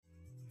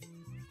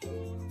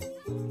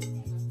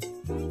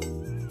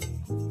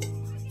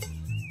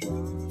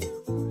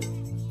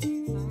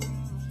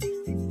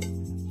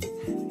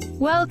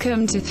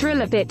Welcome to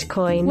Thriller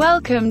Bitcoin.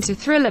 Welcome to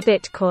Thriller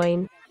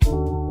Bitcoin.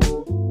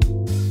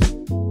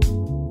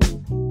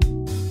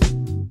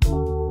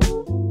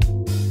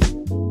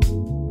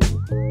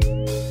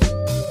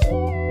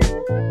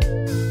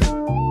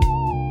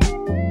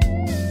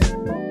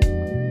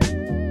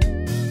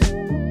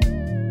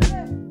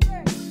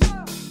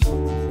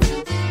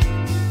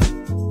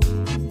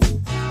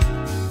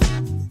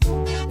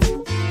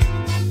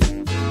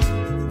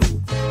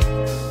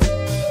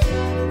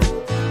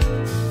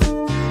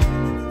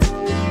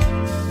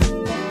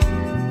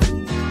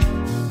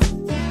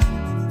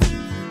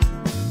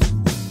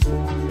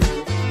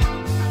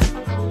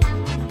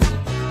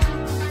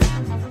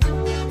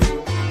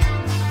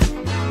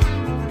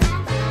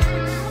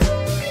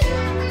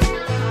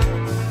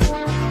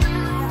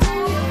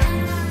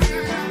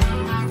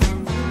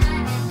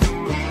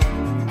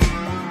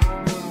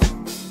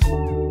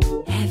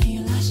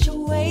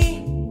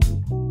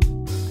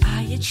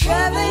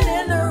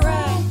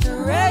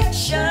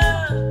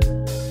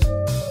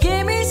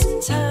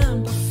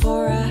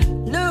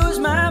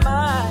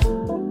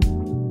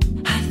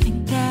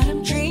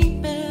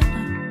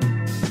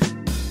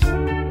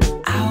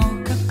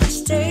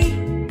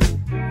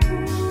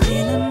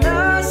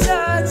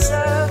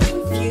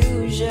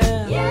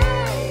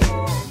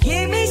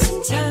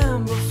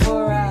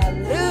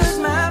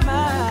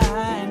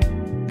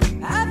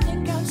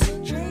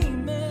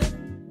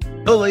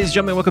 Ladies and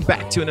gentlemen, welcome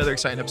back to another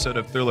exciting episode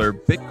of Thriller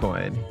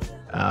Bitcoin.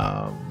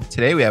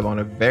 Today we have on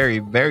a very,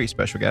 very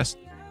special guest.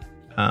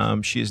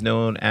 She is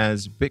known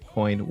as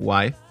Bitcoin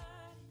Wife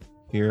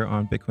here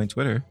on Bitcoin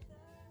Twitter.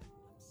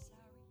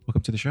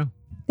 Welcome to the show.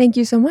 Thank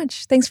you so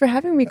much. Thanks for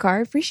having me,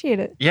 Car. Appreciate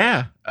it.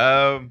 Yeah.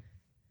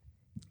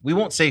 We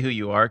won't say who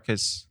you are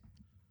because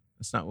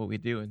that's not what we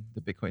do in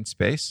the Bitcoin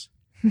space.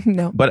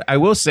 No. But I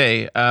will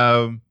say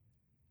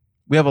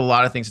we have a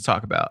lot of things to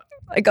talk about.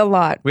 Like a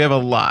lot. We have a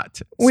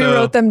lot. We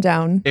wrote them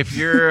down. If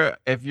you're a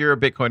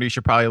Bitcoiner, you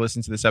should probably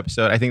listen to this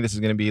episode. I think this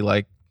is going to be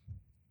like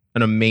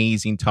an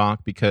amazing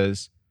talk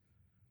because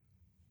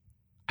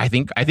I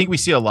think we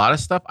see a lot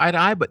of stuff eye to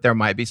eye, but there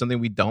might be something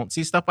we don't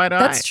see stuff eye to eye.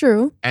 That's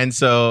true. And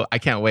so I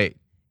can't wait.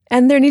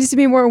 And there needs to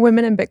be more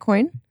women in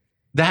Bitcoin.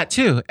 That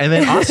too. And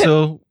then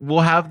also we'll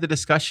have the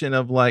discussion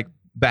of like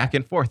back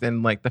and forth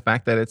and like the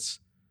fact that it's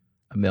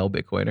a male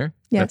Bitcoiner,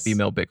 a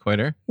female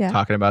Bitcoiner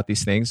talking about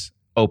these things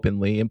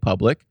openly in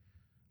public.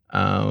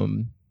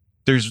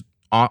 There's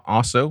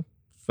also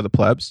for the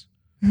plebs,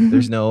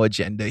 there's no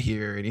agenda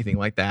here or anything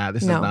like that.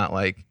 This is not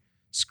like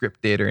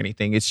scripted or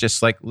anything. It's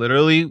just like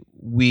literally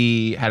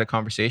we had a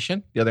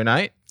conversation the other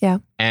night. Yeah.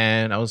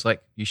 And I was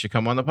like, you should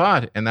come on the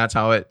pod. And that's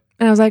how it.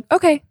 And I was like,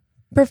 okay,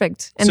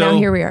 perfect. And now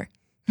here we are.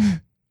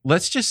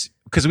 Let's just,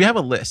 because we have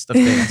a list of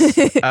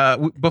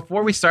things.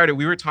 Before we started,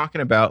 we were talking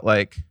about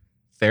like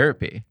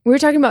therapy. We were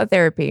talking about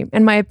therapy.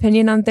 And my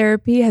opinion on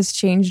therapy has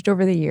changed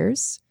over the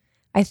years.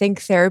 I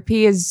think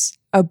therapy is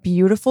a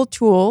beautiful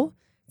tool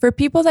for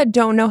people that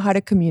don't know how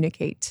to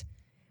communicate.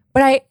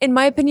 But in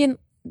my opinion,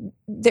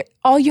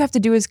 all you have to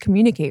do is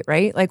communicate,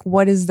 right? Like,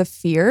 what is the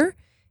fear?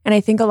 And I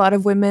think a lot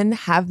of women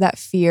have that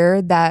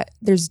fear that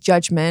there's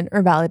judgment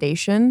or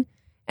validation.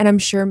 And I'm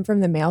sure from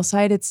the male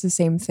side, it's the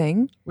same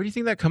thing. Where do you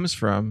think that comes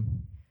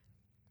from?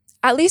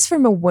 At least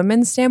from a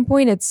woman's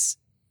standpoint, it's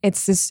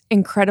this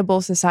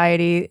incredible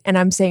society, and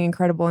I'm saying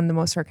incredible in the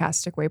most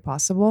sarcastic way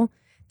possible,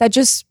 that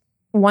just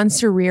wants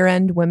to rear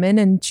end women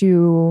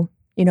into,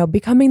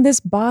 becoming this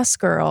boss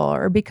girl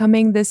or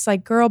becoming this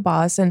like girl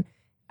boss. And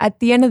at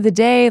the end of the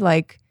day,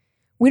 like,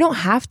 we don't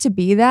have to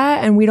be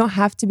that, and we don't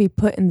have to be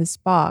put in this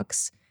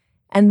box.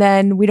 And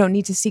then we don't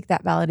need to seek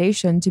that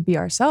validation to be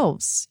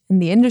ourselves in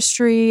the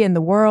industry, in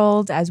the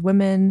world, as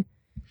women.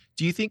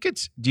 Do you think,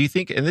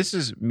 and this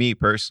is me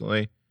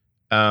personally,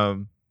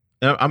 I'm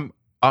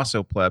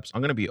also plebs.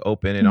 I'm going to be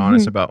open and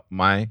honest about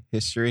my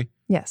history.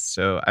 Yes.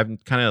 So I've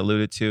kind of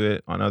alluded to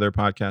it on other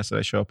podcasts that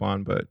I show up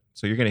on, but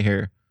so you're going to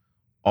hear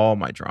all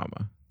my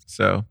drama.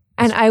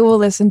 And I will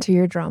listen to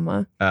your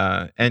drama.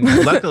 And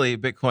luckily,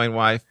 Bitcoin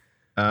Wife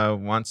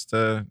wants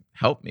to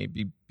help me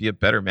be a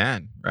better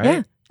man, right?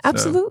 Yeah,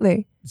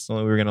 absolutely. So it's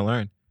something we're going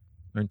to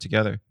learn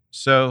together.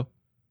 So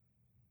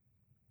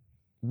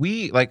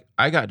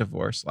I got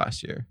divorced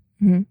last year,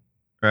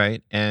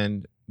 right?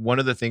 And one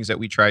of the things that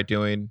we tried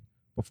doing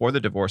before the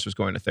divorce was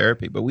going to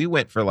therapy, but we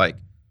went for like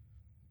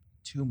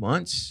 2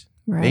 months,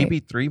 maybe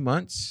 3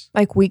 months.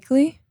 Like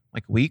weekly?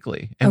 Like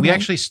weekly. And we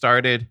actually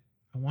started,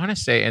 I want to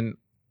say, and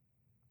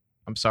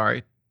I'm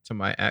sorry to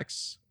my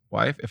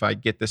ex-wife if I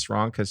get this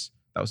wrong, because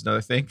that was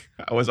another thing.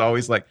 I was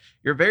always like,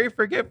 you're very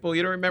forgetful.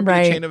 You don't remember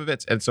the chain of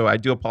events. And so I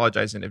do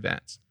apologize in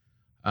advance.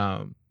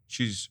 I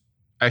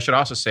should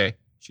also say,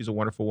 she's a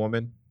wonderful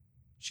woman.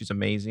 She's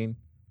amazing.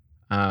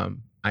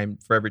 I'm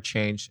forever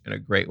changed in a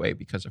great way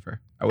because of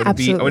her. I wouldn't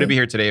be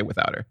here today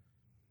without her.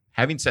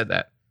 Having said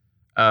that,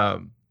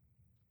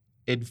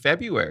 in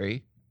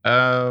February,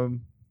 I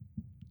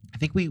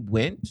think we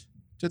went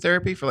to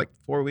therapy for like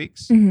 4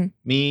 weeks.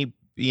 Me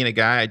being a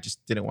guy, I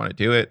just didn't want to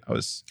do it.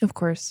 Of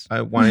course.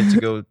 I wanted to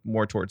go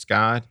more towards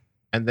God.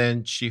 And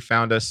then she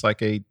found us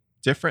like a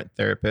different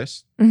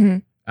therapist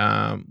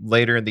Mm-hmm.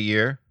 later in the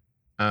year,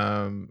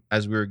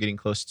 as we were getting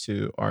close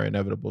to our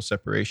inevitable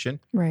separation.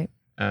 Right.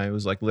 It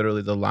was like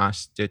literally the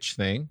last ditch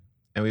thing.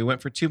 And we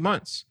went for 2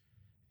 months.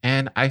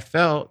 And I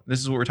felt, this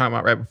is what we're talking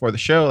about right before the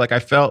show. Like, I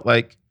felt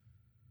like,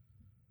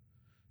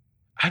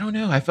 I don't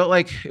know. I felt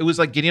like it was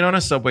like getting on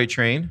a subway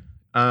train,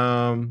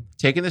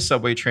 taking the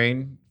subway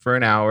train for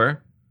an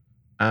hour.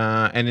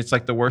 And it's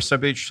like the worst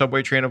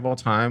subway train of all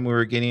time. We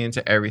were getting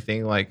into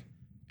everything, like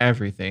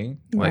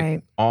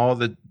Right. all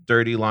the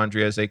dirty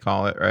laundry, as they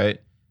call it. Right.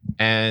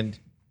 And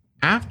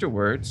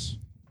afterwards,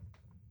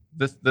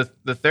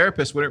 the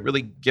therapist wouldn't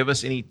really give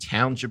us any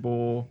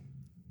tangible,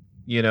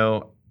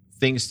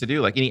 things to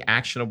do, like any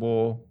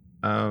actionable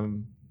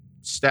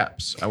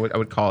steps. I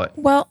would call it.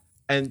 Well,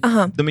 And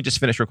let me just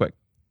finish real quick.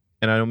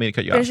 And I don't mean to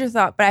cut you finish off. your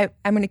thought, but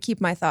I'm going to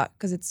keep my thought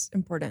because it's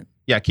important.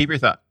 Yeah, keep your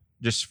thought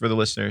just for the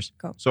listeners.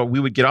 Go. So we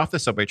would get off the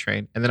subway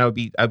train, and then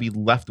I'd be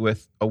left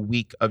with a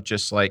week of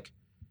just like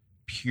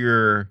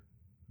pure,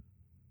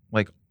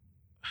 like,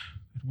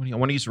 I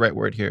want to use the right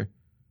word here.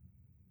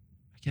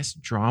 I guess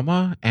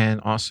drama,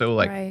 and also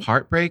like Right.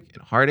 heartbreak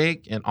and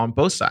heartache, and on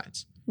both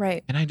sides.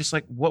 Right. And I just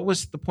like, what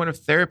was the point of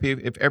therapy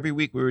if every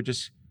week we were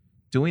just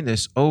doing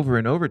this over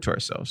and over to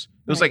ourselves?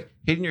 It was Right. like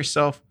hitting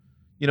yourself,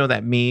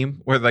 that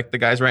meme where like the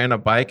guy's riding a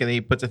bike and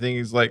he puts a thing,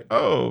 he's like,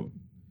 oh,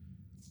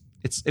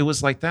 it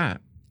was like that.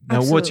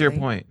 Now, what's your Absolutely.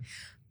 point?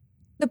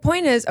 The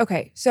point is,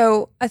 okay,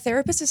 so a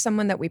therapist is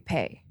someone that we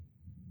pay,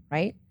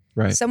 right?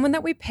 Right. Someone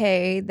that we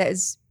pay that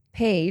is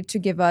paid to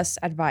give us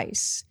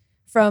advice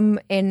from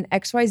an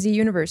XYZ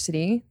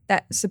university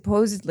that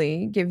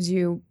supposedly gives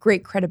you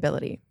great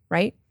credibility,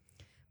 right?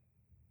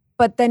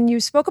 But then you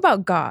spoke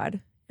about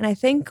God, and I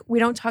think we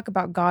don't talk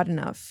about God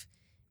enough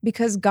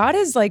because God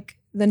is like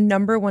the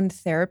number one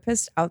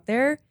therapist out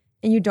there,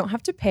 and you don't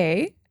have to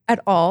pay at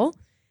all.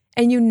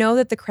 And you know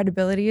that the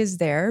credibility is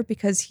there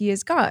because he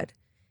is God.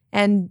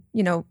 And,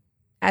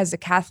 as a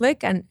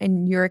Catholic,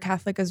 and you're a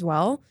Catholic as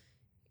well,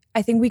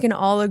 I think we can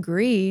all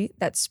agree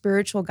that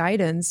spiritual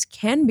guidance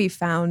can be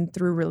found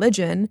through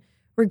religion,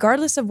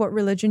 regardless of what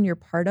religion you're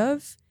part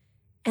of.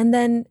 And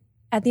then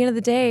at the end of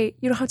the day,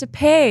 you don't have to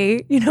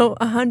pay,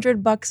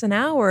 $100 an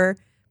hour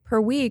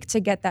per week to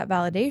get that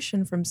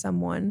validation from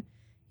someone,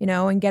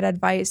 and get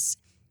advice.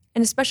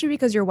 And especially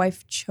because your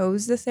wife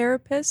chose the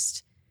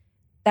therapist,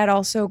 that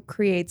also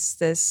creates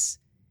this,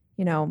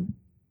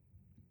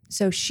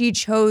 so she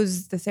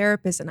chose the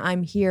therapist and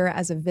I'm here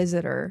as a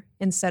visitor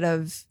instead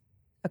of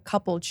a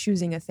couple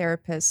choosing a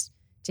therapist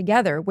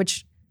together,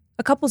 which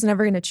a couple's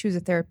never going to choose a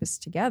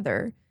therapist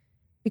together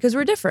because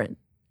we're different.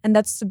 And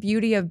that's the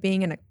beauty of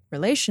being in a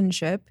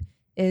relationship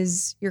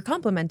is you're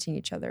complementing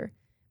each other.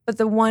 But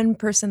the one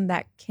person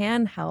that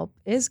can help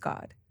is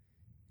God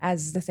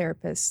as the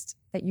therapist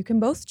that you can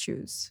both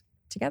choose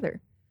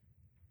together.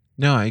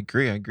 No, I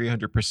agree. I agree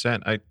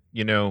 100%.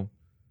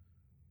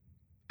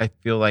 I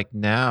feel like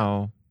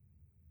now,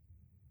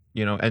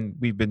 and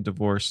we've been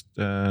divorced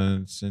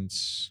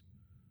since,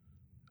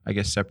 I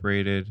guess,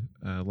 separated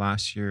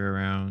last year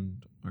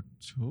around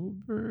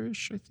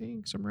October-ish, I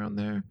think, somewhere around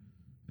there.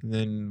 And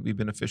then we've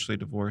been officially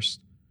divorced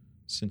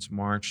since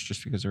March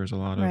just because there was a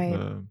lot Right.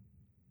 of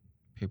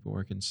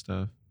paperwork and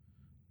stuff.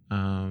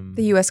 The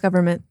U.S.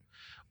 government.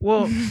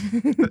 Well,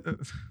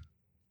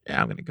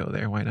 yeah, I'm going to go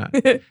there. Why not?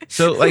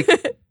 So, like,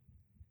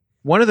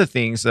 one of the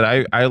things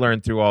that I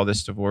learned through all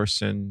this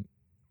divorce and,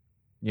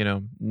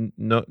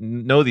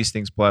 know these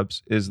things,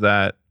 plebs, is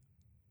that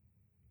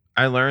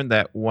I learned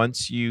that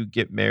once you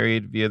get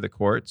married via the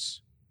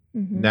courts,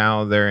 Mhm.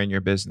 now they're in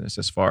your business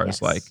as far as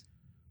Yes. like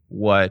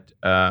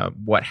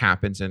what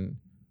happens and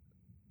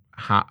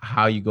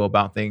how you go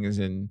about things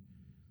and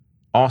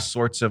all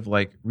sorts of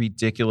like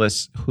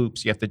ridiculous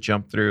hoops you have to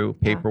jump through,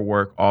 Yeah.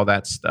 paperwork, all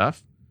that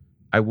stuff.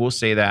 I will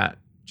say that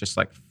just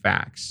like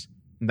facts.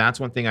 And that's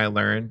one thing I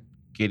learned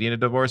getting a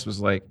divorce was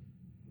like,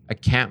 I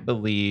can't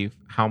believe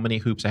how many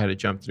hoops I had to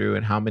jump through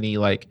and how many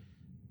like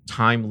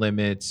time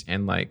limits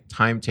and like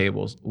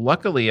timetables.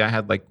 Luckily, I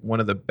had like one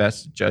of the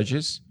best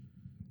judges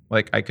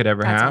like I could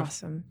ever That's have.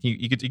 awesome.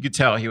 You could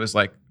tell he was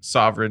like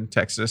sovereign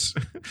Texas.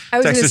 I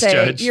was going to Texas say,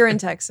 judge. you're in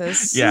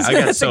Texas. Yeah, I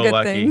got That's a so good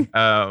lucky.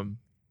 thing.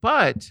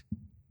 But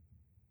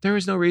there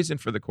was no reason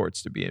for the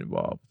courts to be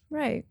involved,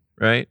 Right.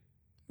 right?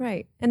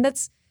 Right. And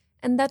that's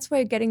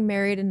why getting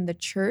married in the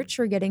church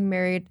or getting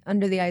married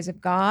under the eyes of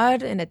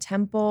God in a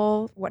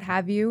temple, what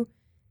have you,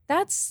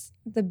 that's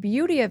the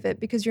beauty of it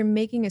because you're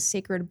making a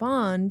sacred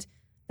bond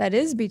that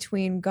is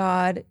between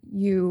God,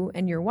 you,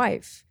 and your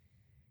wife,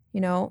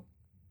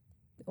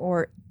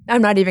 or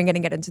I'm not even going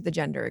to get into the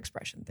gender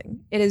expression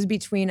thing. It is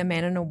between a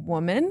man and a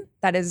woman.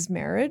 That is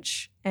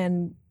marriage.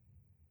 And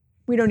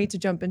we don't need to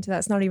jump into that.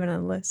 It's not even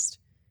on the list.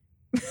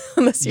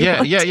 Unless you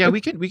want Yeah. to. We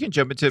can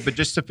jump into it, but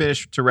just to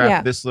finish to wrap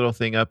Yeah. this little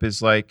thing up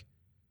is like,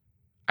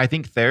 I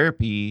think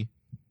therapy.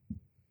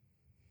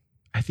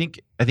 I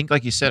think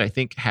like you said, I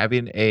think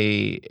having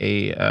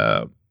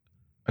a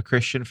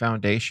Christian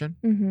foundation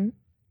Mm-hmm.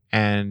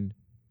 and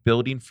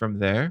building from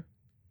there,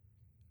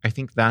 I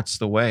think that's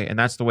the way, and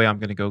that's the way I'm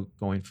going to go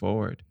going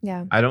forward.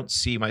 Yeah. I don't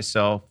see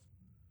myself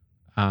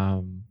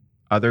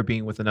other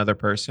being with another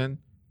person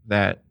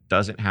that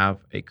doesn't have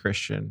a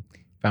Christian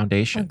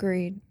foundation.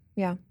 Agreed.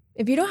 Yeah.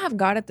 If you don't have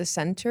God at the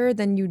center,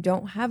 then you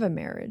don't have a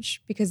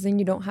marriage, because then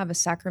you don't have a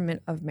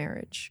sacrament of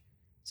marriage.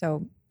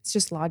 So it's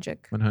just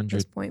logic 100. at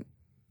this point.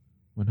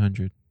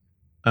 100.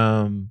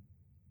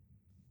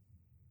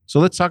 So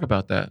let's talk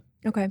about that,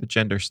 Okay. the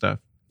gender stuff.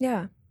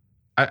 Yeah.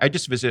 I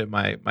just visited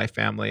my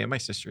family and my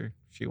sister.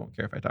 She won't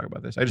care if I talk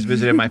about this. I just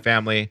visited my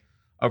family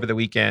over the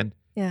weekend.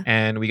 Yeah.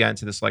 And we got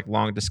into this like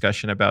long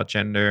discussion about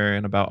gender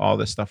and about all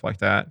this stuff like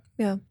that.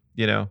 Yeah.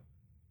 You know,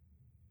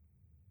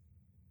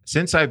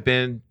 since I've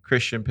been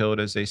Christian pilled,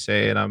 as they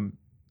say, and I'm,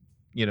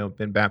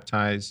 been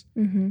baptized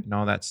and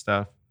all that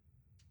stuff.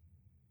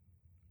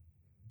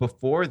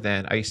 Before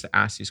then, I used to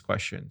ask these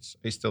questions.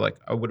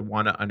 I would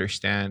want to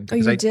understand. Oh,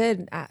 you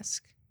did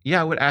ask. Yeah,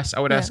 I would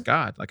ask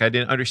God. Like, I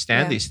didn't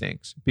understand these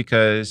things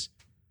because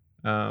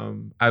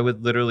I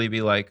would literally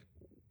be like,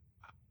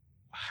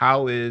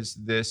 how is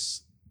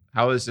this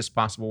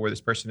possible where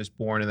this person is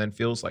born and then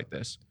feels like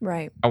this?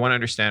 Right. I want to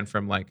understand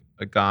from like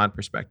a God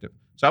perspective.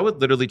 So I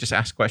would literally just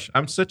ask questions.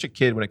 I'm such a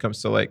kid when it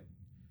comes to like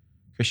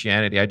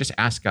Christianity. I just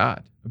ask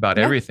God about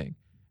everything.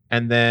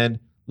 And then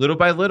little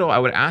by little, I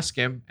would ask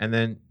him, and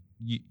then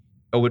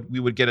we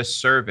would get a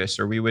service,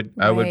 or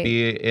I would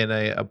be in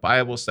a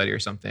Bible study or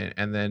something,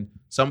 and then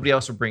somebody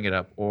else would bring it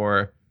up,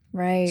 or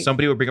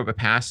somebody would bring up a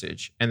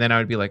passage, and then I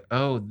would be like,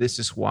 oh, this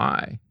is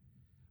why.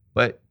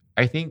 But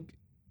I think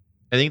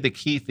the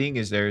key thing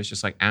is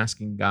just like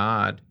asking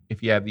God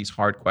if you have these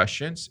hard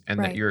questions, and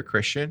that you're a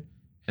Christian,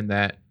 and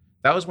that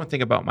was one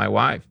thing about my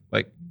wife.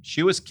 Like,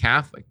 she was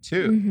Catholic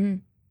too,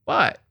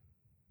 but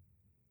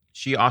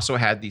she also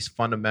had these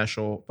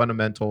fundamental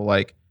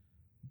like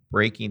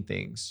breaking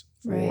things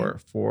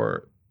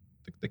for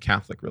the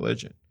Catholic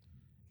religion.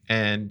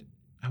 And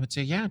I would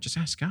say, yeah, just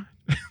ask God.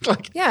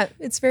 Like, yeah,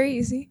 it's very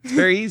easy. It's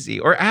very easy.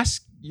 Or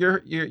ask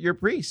your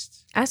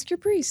priest. Ask your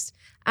priest.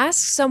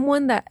 Ask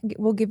someone that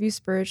will give you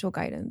spiritual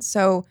guidance.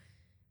 So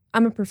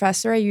I'm a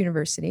professor at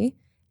university,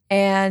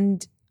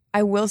 and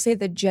I will say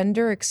the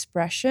gender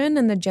expression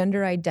and the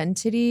gender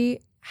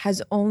identity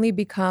has only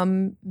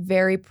become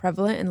very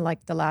prevalent in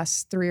like the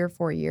last 3 or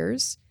 4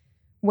 years,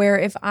 where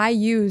if I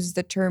use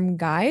the term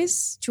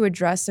guys to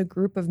address a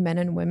group of men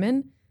and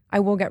women, I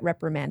will get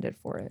reprimanded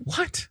for it.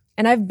 What?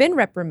 And I've been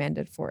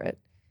reprimanded for it.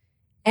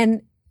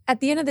 And at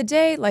the end of the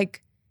day,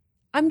 like,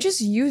 I'm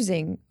just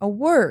using a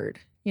word,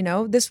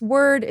 this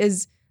word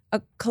is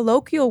a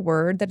colloquial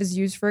word that is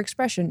used for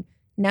expression.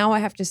 Now I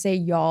have to say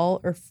y'all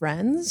or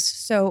friends,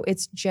 so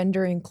it's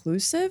gender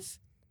inclusive.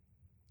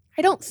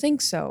 I don't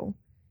think so,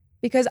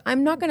 because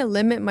I'm not going to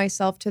limit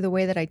myself to the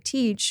way that I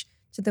teach,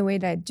 to the way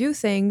that I do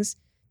things,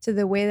 to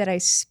the way that I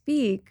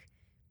speak,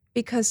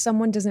 because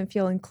someone doesn't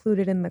feel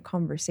included in the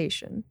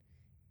conversation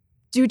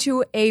due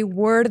to a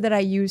word that I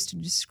use to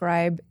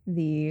describe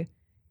the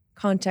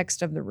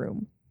context of the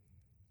room.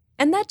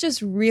 And that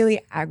just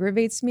really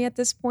aggravates me at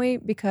this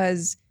point,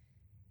 because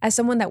as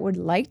someone that would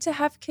like to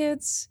have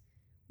kids,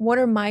 what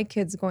are my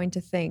kids going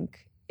to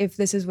think if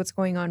this is what's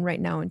going on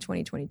right now in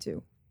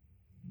 2022?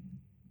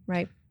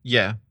 Right?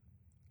 Yeah.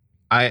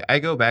 I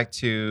go back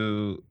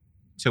to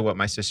what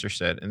my sister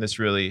said, and this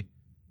really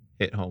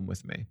hit home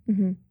with me.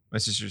 My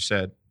sister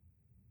said,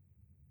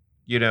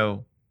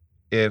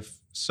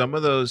 if some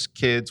of those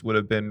kids would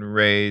have been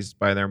raised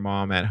by their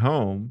mom at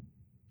home,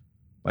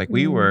 like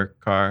we were,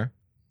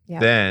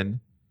 then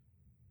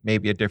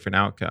maybe a different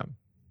outcome.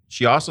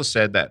 She also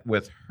said that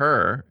with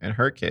her and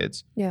her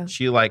kids,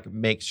 she like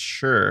makes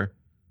sure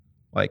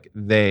like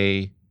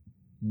they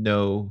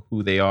know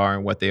who they are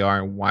and what they are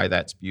and why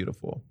that's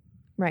beautiful.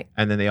 Right.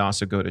 And then they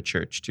also go to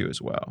church too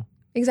as well.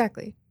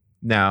 Exactly.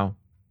 Now,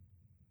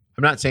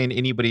 I'm not saying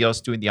anybody else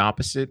doing the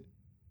opposite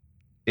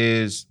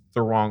is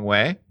the wrong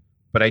way,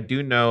 but I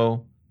do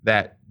know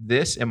that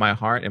this in my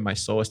heart and my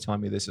soul is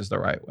telling me this is the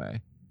right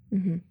way.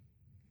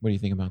 What do you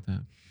think about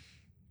that?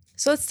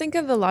 So let's think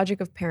of the logic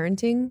of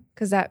parenting,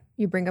 because that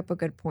you bring up a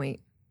good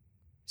point.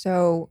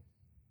 So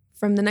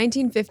from the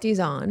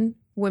 1950s on,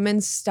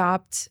 women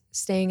stopped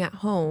staying at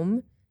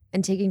home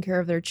and taking care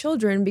of their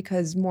children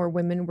because more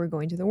women were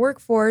going to the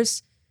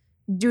workforce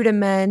due to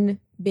men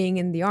being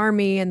in the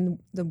army and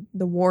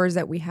the wars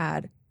that we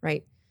had,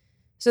 right?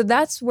 So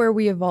that's where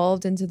we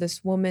evolved into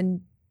this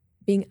woman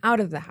being out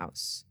of the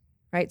house,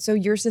 right? So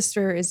your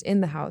sister is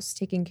in the house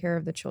taking care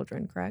of the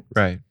children, correct?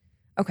 Right.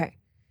 Okay.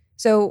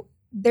 So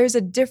there's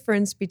a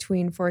difference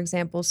between, for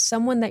example,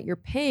 someone that you're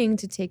paying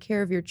to take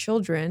care of your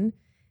children,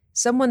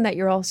 someone that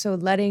you're also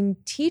letting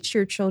teach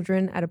your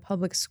children at a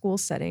public school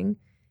setting,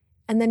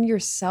 and then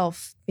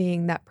yourself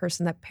being that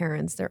person that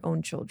parents their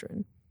own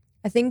children.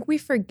 I think we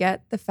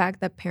forget the fact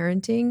that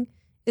parenting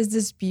is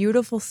this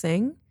beautiful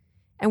thing,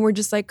 and we're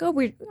just like, I'm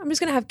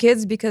just going to have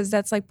kids because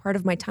that's like part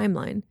of my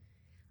timeline.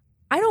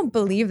 I don't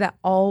believe that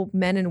all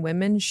men and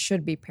women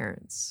should be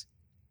parents.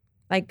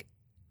 Like,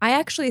 I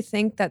actually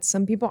think that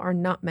some people are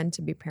not meant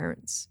to be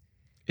parents.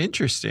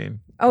 Interesting.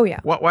 Oh, yeah.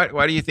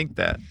 Why do you think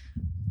that?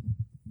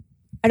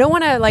 I don't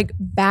want to like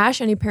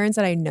bash any parents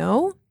that I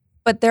know,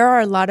 but there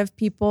are a lot of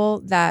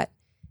people that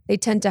they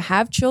tend to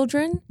have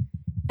children.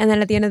 And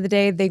then at the end of the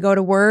day, they go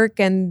to work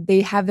and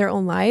they have their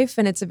own life.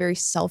 And it's a very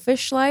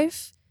selfish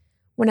life.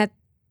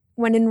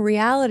 When in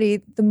reality,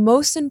 the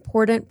most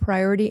important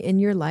priority in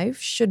your life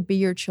should be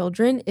your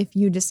children if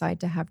you decide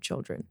to have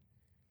children.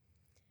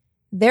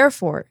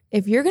 Therefore,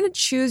 if you're going to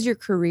choose your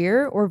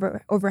career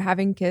over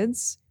having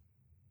kids,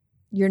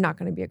 you're not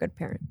going to be a good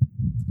parent.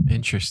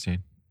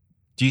 Interesting.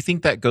 Do you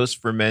think that goes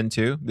for men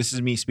too? This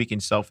is me speaking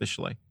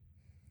selfishly.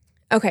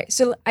 Okay,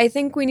 so I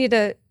think we need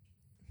to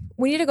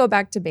go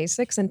back to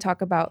basics and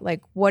talk about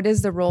like what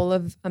is the role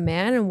of a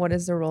man and what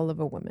is the role of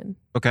a woman.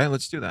 Okay,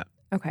 let's do that.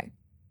 Okay.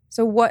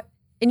 So what,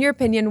 in your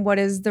opinion, what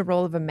is the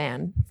role of a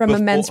man from a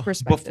men's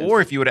perspective? Before,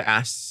 if you would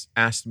have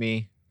asked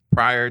me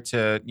prior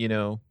to,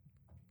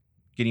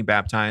 getting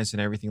baptized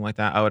and everything like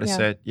that, I would have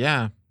said,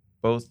 yeah,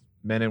 both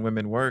men and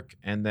women work,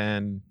 and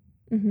then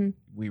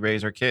we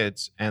raise our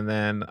kids. And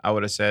then I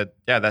would have said,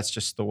 yeah, that's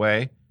just the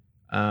way.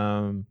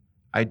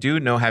 I do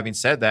know, having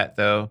said that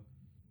though,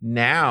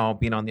 now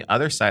being on the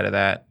other side of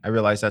that, I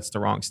realize that's the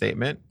wrong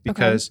statement,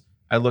 because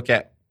I look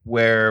at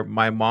where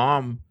my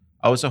mom,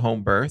 I was a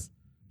home birth.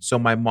 So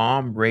my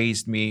mom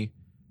raised me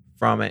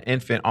from an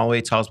infant all the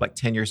way till I was like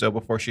 10 years old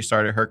before she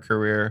started her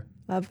career.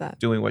 Love that.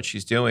 Doing what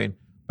she's doing.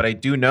 But I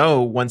do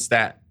know once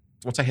I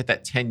hit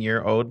that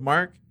 10-year-old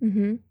mark,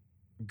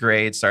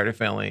 grades started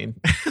failing.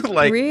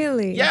 Like,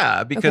 really?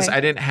 Yeah, because I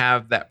didn't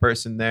have that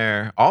person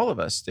there. All of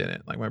us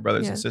didn't. Like my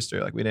brothers and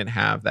sister, like we didn't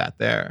have that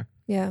there.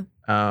 Yeah.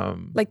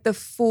 Like the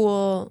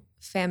full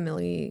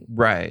family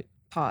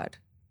pod.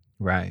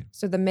 Right.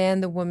 So the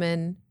man, the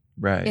woman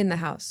in the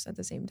house at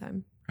the same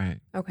time. Right.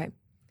 Okay.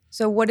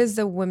 So what is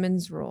the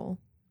woman's role?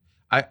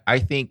 I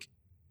think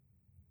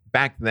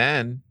back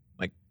then,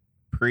 like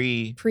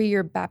pre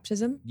your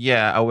baptism?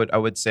 Yeah, I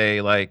would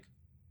say like,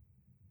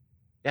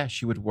 yeah,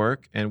 she would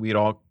work and we'd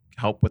all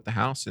help with the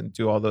house and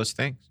do all those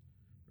things.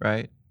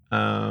 Right.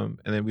 And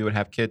then we would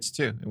have kids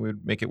too, and we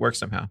would make it work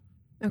somehow.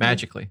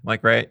 Magically.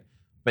 Like, right.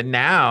 But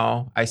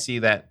now I see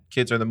that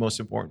kids are the most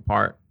important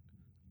part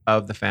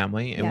of the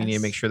family, and we need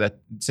to make sure that,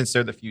 since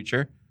they're the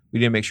future, we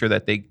need to make sure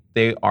that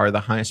they are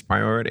the highest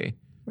priority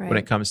when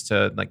it comes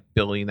to like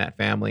building that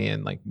family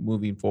and like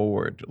moving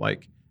forward.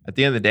 Like at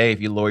the end of the day,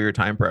 if you lower your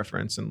time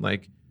preference and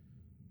like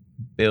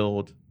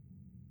build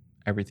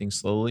everything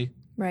slowly,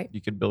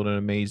 you could build an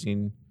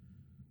amazing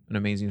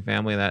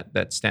family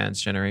that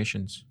stands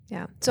generations.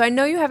 Yeah. So I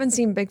know you haven't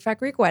seen Big Fat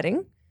Greek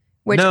Wedding.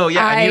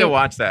 I need to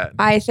watch that.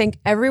 I think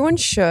everyone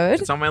should.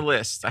 It's on my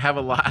list. I have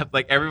a lot.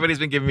 Like everybody's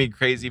been giving me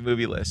crazy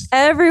movie lists.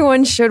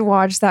 Everyone should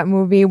watch that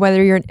movie,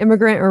 whether you're an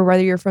immigrant or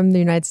whether you're from the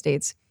United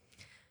States.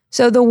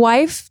 So the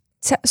wife,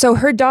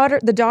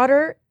 the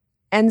daughter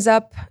ends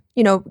up,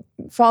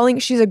 falling.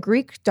 She's a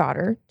Greek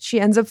daughter. She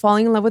ends up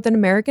falling in love with an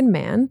American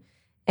man,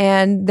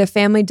 and the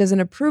family doesn't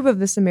approve of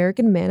this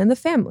American man in the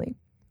family.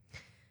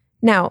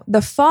 Now,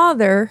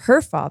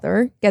 her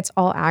father, gets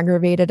all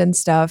aggravated and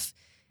stuff.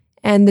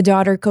 And the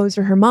daughter goes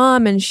to her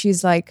mom and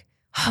she's like,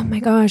 oh my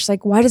gosh,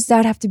 like, why does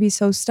dad have to be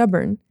so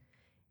stubborn?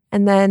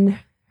 And then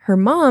her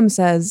mom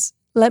says,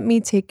 let me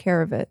take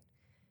care of it.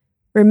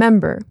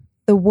 Remember,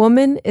 the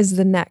woman is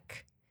the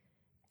neck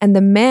and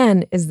the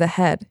man is the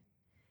head.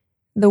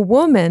 The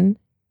woman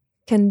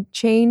can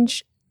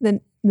change the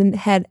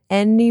head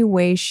any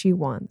way she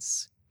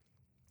wants.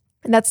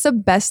 And that's the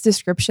best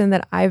description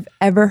that I've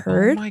ever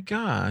heard. Oh my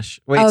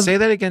gosh. Wait, say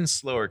that again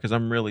slower, because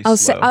I'm really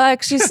slow. I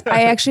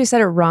actually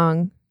said it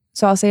wrong.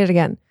 So I'll say it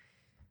again.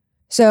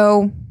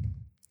 So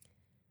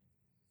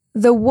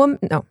the woman,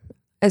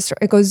 it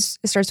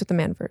starts with the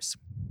man first.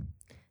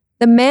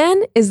 The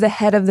man is the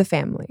head of the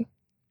family,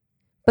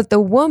 but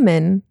the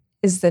woman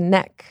is the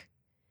neck,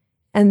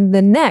 and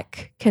the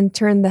neck can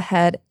turn the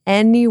head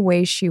any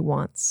way she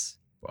wants.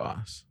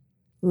 Boss.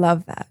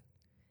 Love that.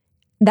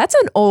 That's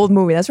an old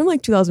movie. That's from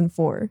like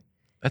 2004.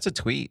 That's a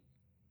tweet.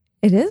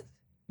 It is?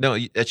 No,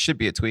 it should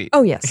be a tweet.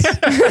 Oh, yes.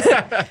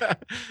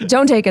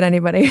 Don't take it,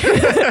 anybody.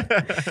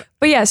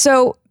 But yeah,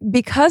 so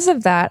because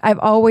of that, I've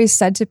always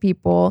said to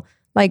people,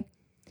 like,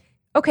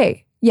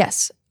 okay,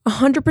 yes,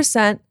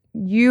 100%,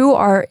 you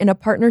are in a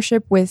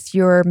partnership with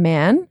your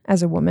man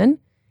as a woman,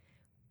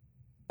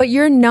 but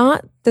you're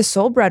not the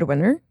sole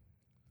breadwinner.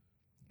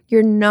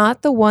 You're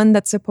not the one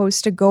that's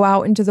supposed to go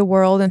out into the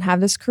world and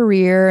have this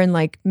career and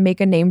like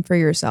make a name for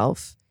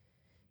yourself.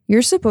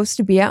 You're supposed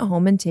to be at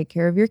home and take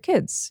care of your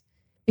kids,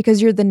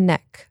 because you're the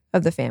neck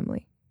of the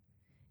family.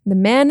 The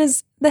man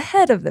is the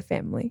head of the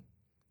family.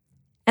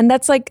 And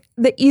that's like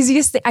the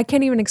easiest thing. I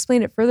can't even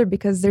explain it further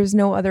because there's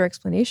no other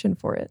explanation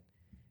for it,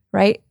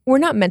 right? We're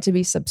not meant to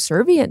be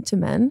subservient to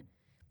men,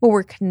 but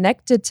we're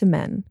connected to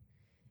men.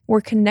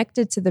 We're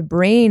connected to the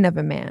brain of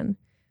a man.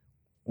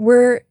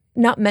 We're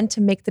not meant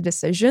to make the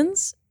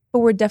decisions, but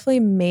we're definitely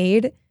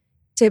made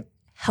to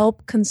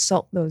help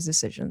consult those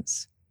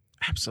decisions.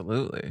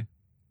 Absolutely.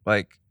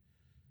 Like,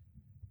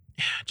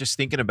 just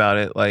thinking about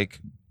it,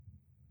 like,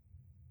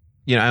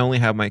 I only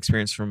have my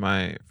experience from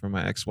my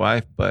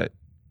ex-wife, but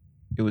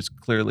it was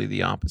clearly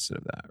the opposite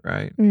of that,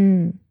 right?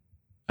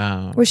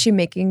 Was she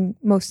making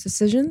most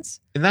decisions?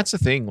 And that's the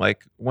thing.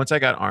 Like, once I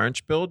got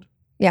orange pilled,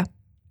 Yeah.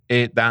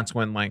 That's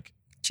when like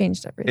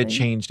Changed everything. it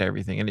changed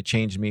everything, and it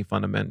changed me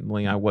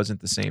fundamentally. I wasn't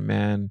the same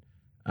man.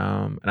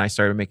 And I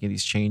started making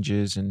these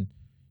changes, and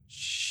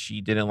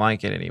she didn't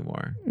like it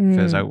anymore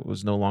because I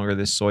was no longer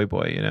this soy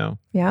boy, you know?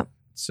 Yeah.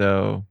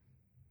 So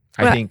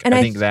Well, I think and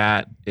I think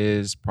that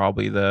is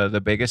probably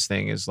the biggest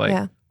thing is like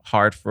Yeah.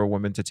 hard for a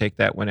woman to take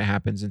that when it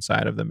happens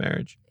inside of the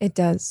marriage. It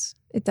does.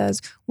 It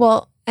does.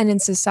 Well, and in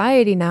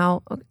society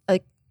now,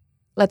 like,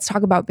 let's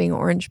talk about being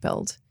orange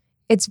pilled.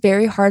 It's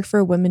very hard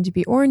for women to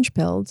be orange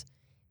pilled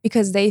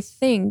because they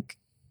think,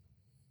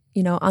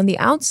 you know, on the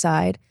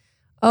outside,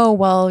 oh,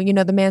 well, you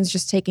know, the man's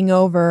just taking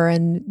over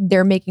and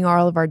they're making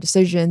all of our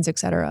decisions, et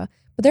cetera.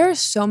 But there are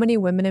so many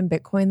women in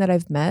Bitcoin that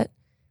I've met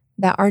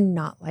that are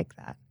not like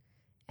that.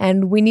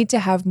 And we need to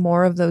have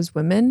more of those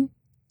women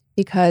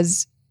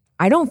because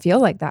I don't feel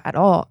like that at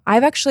all.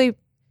 I've actually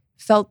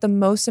felt the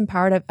most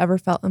empowered I've ever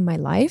felt in my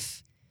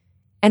life.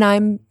 And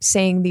I'm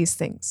saying these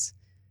things,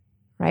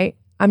 right?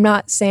 I'm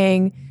not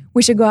saying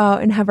we should go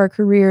out and have our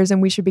careers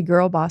and we should be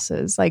girl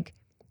bosses. Like,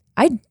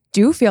 I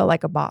do feel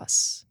like a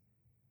boss,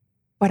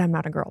 but I'm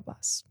not a girl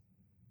boss,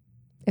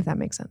 if that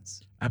makes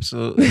sense.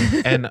 Absolutely.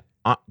 And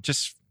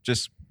just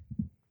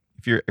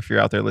if you're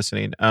out there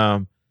listening,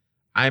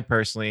 I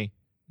personally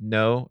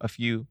know a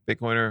few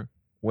Bitcoiner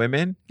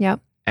women.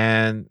 Yep.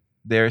 And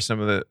they're some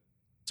of the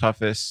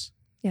toughest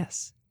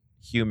Yes.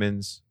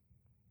 humans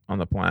on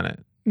the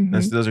planet.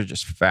 Mhm. Those are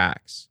just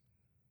facts.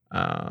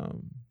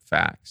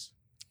 Facts.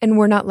 And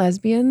we're not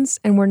lesbians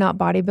and we're not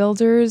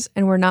bodybuilders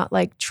and we're not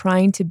like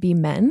trying to be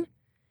men.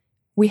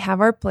 We have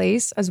our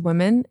place as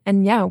women.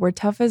 And yeah, we're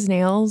tough as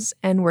nails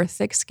and we're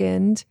thick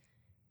skinned,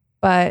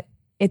 but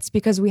it's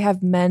because we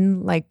have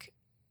men like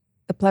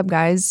the pleb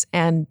guys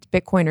and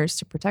Bitcoiners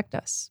to protect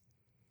us.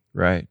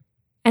 Right.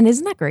 And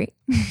isn't that great?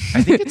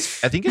 I think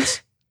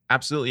it's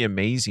absolutely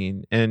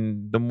amazing.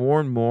 And the more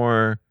and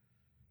more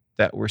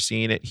that we're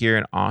seeing it here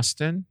in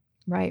Austin,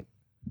 Right.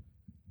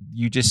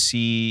 you just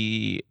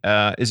see,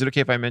 is it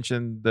okay if I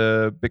mention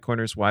the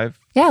Bitcoiner's Wife?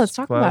 Yeah, let's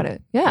talk Club? about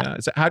it. Yeah.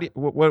 Is it, how do you,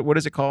 what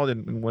is it called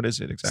and what is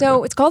it exactly?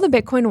 So it's called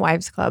the Bitcoin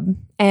Wives Club.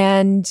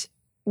 And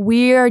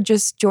we are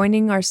just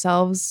joining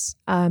ourselves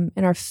in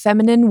our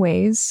feminine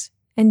ways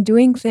and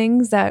doing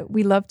things that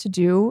we love to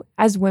do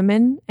as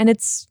women. And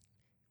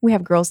we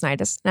have girls'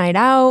 night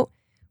out.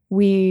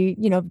 We,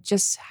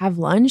 just have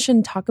lunch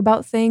and talk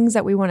about things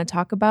that we want to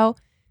talk about.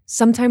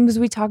 Sometimes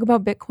we talk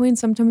about Bitcoin,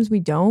 sometimes we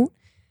don't.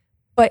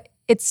 But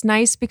it's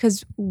nice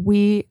because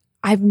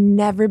I've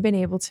never been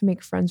able to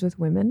make friends with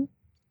women.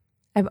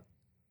 I've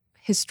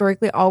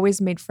historically always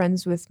made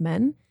friends with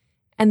men.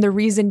 And the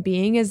reason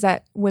being is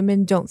that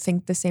women don't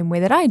think the same way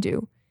that I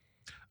do.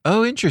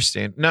 Oh,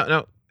 interesting.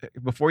 No.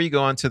 Before you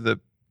go on to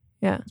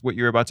Yeah. what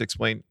you're about to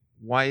explain,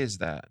 why is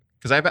that?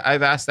 Because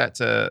I've asked that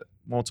to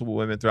multiple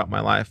women throughout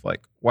my life.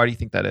 Like, why do you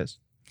think that is?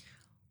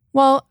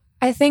 Well,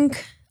 I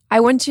think I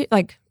went to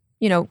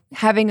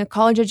having a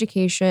college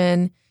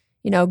education,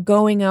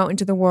 going out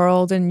into the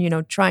world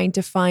and, trying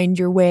to find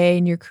your way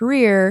in your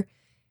career,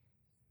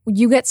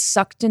 you get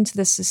sucked into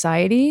this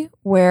society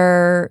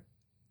where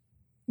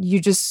you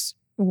just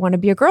want to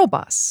be a girl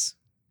boss.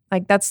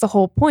 Like, that's the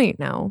whole point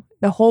now.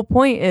 The whole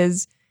point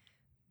is,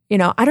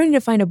 I don't need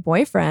to find a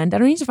boyfriend. I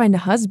don't need to find a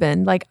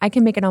husband. Like, I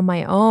can make it on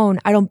my own.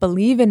 I don't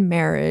believe in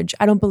marriage.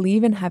 I don't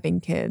believe in having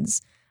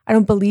kids. I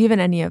don't believe in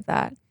any of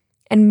that.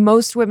 And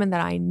most women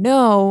that I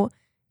know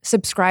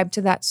subscribe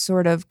to that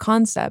sort of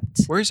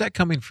concept. Where is that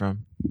coming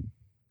from?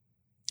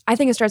 I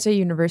think it starts at a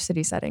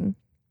university setting.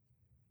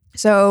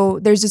 So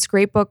there's this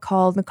great book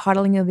called The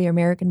Coddling of the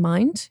American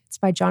Mind. It's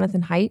by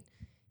Jonathan Haidt.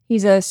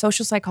 He's a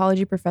social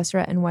psychology professor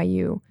at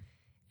NYU.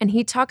 And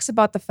he talks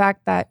about the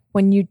fact that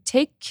when you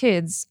take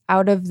kids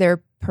out of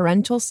their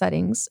parental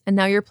settings and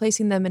now you're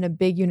placing them in a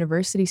big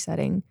university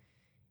setting,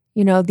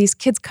 these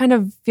kids kind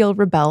of feel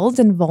rebelled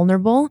and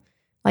vulnerable.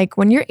 Like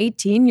when you're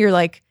 18, you're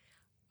like,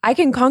 I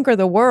can conquer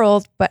the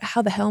world, but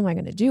how the hell am I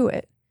going to do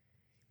it?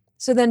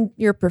 So then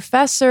your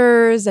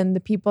professors and the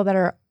people that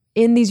are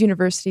in these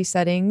university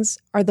settings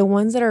are the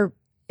ones that are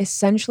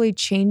essentially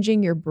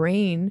changing your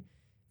brain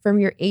from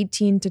your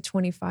 18 to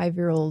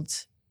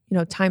 25-year-old,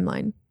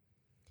 timeline.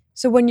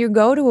 So when you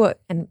go to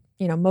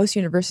most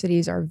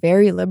universities are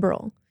very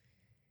liberal,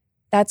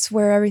 that's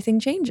where everything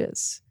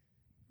changes,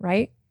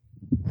 right?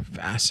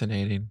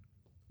 Fascinating.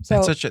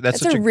 So that's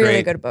such a really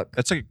great, good book.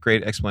 That's a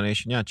great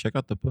explanation. Yeah, check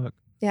out the book.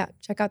 Yeah,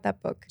 check out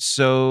that book.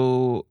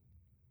 So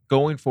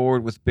going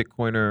forward with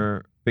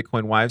Bitcoin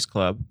Wives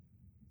Club,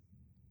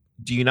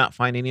 do you not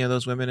find any of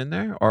those women in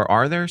there? Or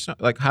are there some,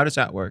 like, how does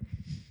that work?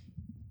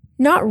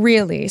 Not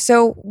really.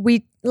 So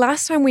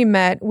last time we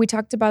met, we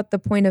talked about the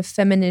point of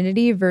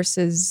femininity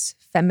versus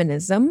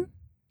feminism.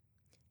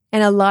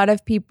 And a lot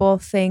of people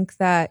think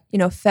that,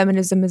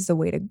 feminism is the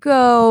way to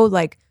go.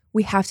 Like,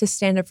 we have to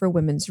stand up for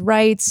women's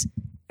rights.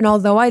 And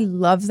although I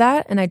love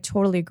that and I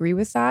totally agree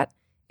with that,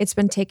 it's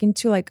been taken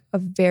to like a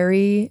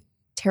very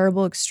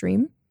terrible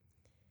extreme.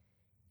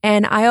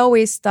 And I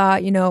always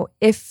thought,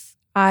 if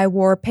I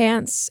wore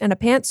pants and a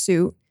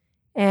pantsuit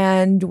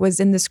and was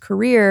in this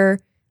career,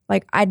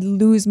 like I'd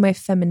lose my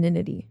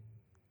femininity.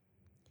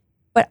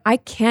 but I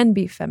can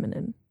be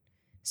feminine.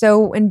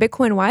 So in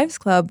Bitcoin Wives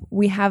Club,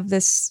 we have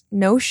this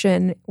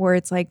notion where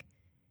it's like,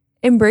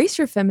 embrace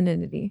your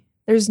femininity.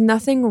 There's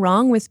nothing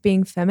wrong with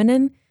being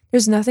feminine.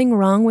 There's nothing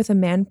wrong with a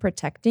man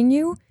protecting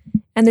you.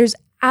 And there's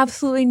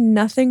absolutely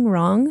nothing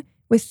wrong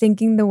with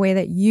thinking the way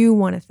that you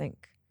want to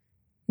think,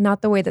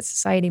 not the way that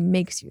society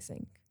makes you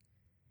think.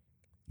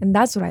 And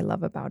that's what I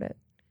love about it.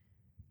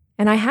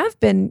 And I have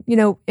been,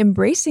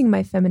 embracing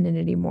my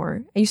femininity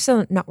more. I used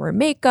to not wear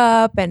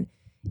makeup, and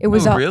it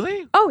was all,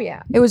 really? Oh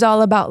yeah. It was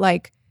all about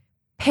like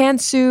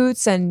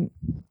pantsuits and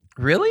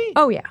really?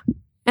 Oh yeah.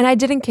 And I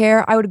didn't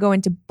care. I would go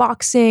into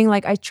boxing.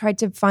 Like I tried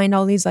to find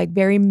all these like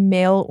very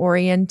male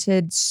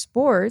oriented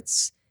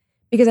sports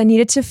because I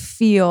needed to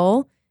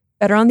feel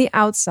better on the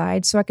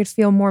outside so I could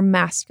feel more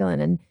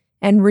masculine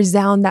and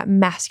resound that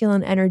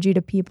masculine energy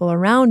to people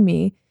around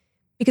me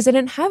because I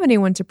didn't have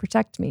anyone to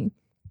protect me.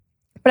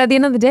 But at the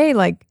end of the day,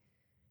 like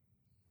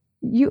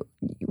you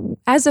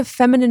as a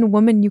feminine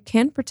woman, you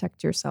can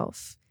protect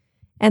yourself.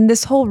 And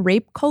this whole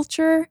rape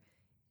culture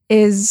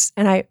is,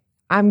 and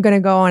I'm going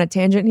to go on a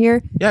tangent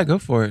here. Yeah, go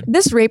for it.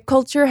 This rape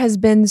culture has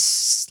been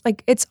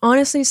like, it's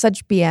honestly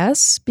such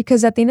BS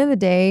because at the end of the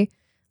day,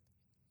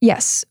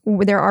 yes,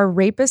 there are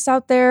rapists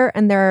out there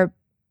and there are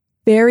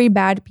very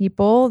bad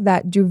people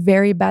that do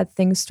very bad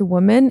things to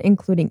women,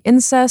 including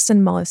incest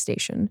and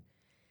molestation.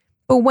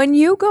 But when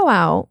you go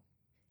out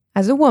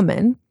as a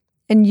woman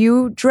and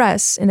you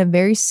dress in a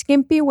very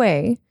skimpy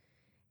way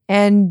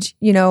and,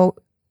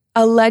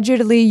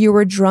 allegedly you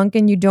were drunk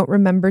and you don't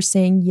remember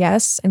saying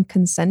yes and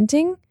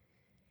consenting,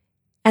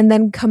 and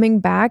then coming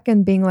back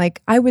and being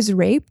like, I was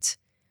raped,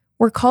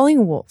 we're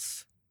calling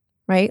Wolf,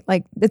 right?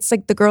 Like, it's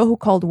like the girl who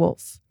called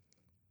Wolf.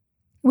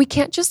 We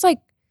can't just like,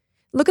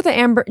 look at the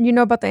Amber,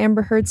 about the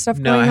Amber Heard stuff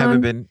going on? No, I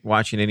haven't been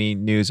watching any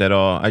news at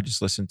all. I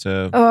just listen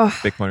to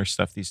Bitcoiner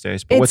stuff these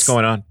days. But what's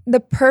going on? The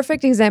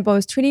perfect example, I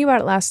was tweeting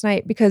about it last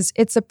night because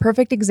it's a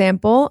perfect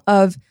example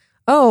of,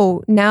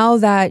 now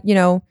that,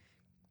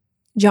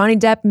 Johnny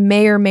Depp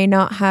may or may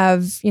not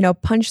have,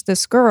 punched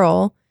this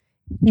girl.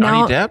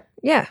 Johnny Depp?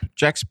 Yeah.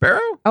 Jack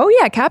Sparrow? Oh,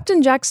 yeah.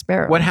 Captain Jack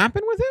Sparrow. What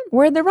happened with him?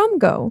 Where'd the rum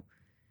go?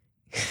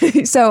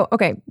 So,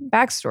 okay.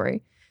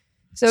 Backstory.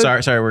 So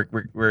sorry.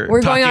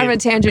 We're going on a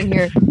tangent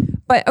here.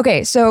 But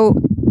okay. So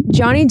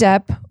Johnny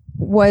Depp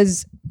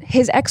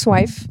his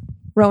ex-wife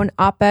wrote an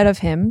op-ed of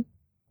him,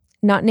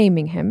 not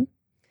naming him,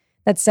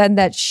 that said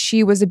that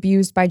she was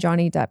abused by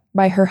Johnny Depp,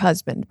 by her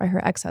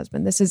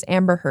ex-husband. This is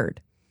Amber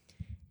Heard.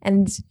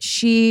 And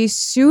she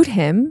sued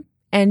him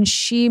and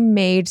she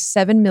made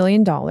 $7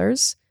 million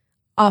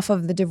off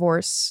of the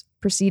divorce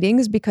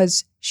proceedings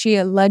because she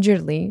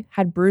allegedly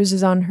had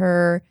bruises on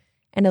her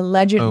and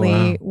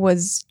allegedly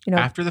was,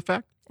 after the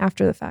fact?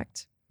 After the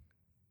fact.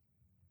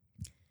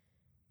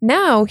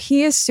 Now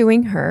he is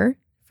suing her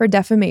for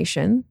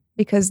defamation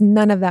because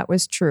none of that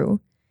was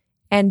true.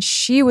 And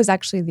she was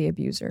actually the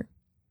abuser.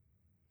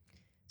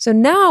 So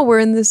now we're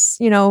in this,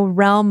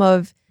 realm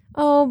of,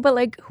 but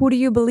like, who do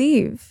you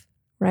believe?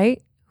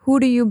 Right? Who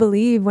do you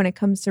believe when it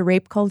comes to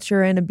rape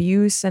culture and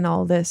abuse and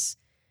all this?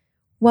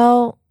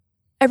 Well,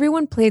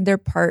 everyone played their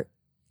part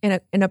in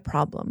a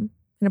problem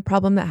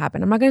that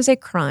happened. I'm not going to say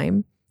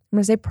crime. I'm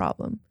going to say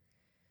problem.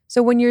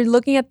 So when you're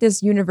looking at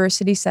this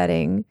university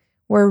setting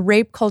where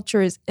rape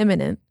culture is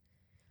imminent,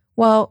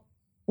 well,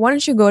 why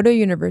don't you go to a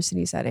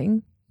university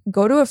setting,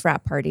 go to a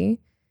frat party,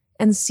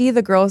 and see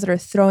the girls that are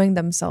throwing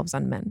themselves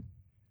on men?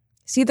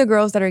 See the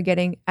girls that are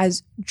getting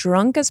as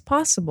drunk as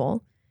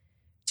possible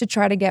to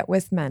try to get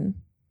with men.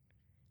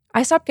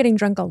 I stopped getting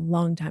drunk a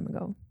long time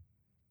ago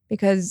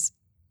because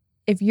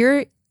if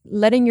you're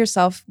letting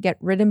yourself get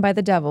ridden by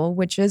the devil,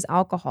 which is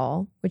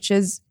alcohol, which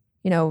is,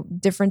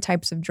 different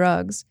types of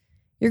drugs,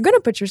 you're going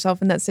to put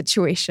yourself in that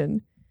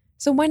situation.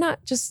 So why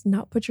not just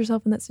not put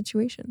yourself in that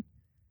situation?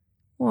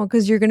 Well,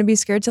 because you're going to be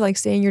scared to like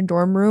stay in your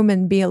dorm room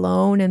and be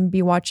alone and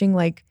be watching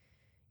like,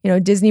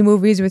 Disney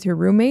movies with your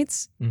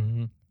roommates.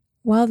 Mm-hmm.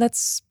 Well,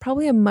 that's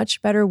probably a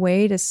much better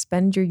way to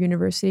spend your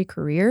university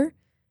career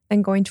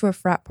than going to a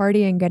frat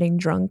party and getting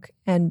drunk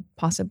and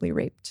possibly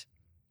raped.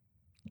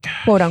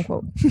 Gosh. Quote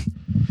unquote.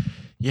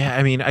 Yeah,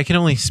 I mean, I can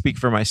only speak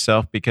for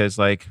myself because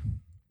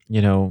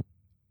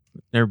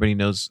everybody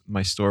knows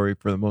my story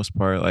for the most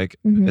part. Like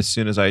as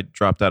soon as I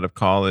dropped out of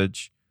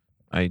college,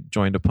 I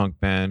joined a punk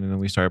band and then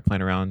we started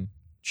playing around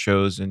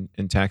shows in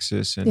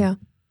Texas. And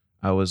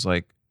I was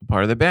like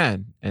part of the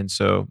band. And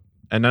so,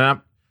 and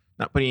I'm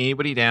not putting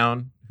anybody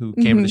down who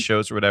came to the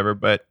shows or whatever,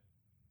 but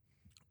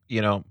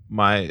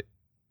my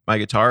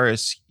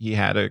guitarist, he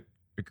had a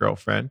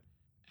girlfriend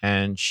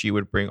and she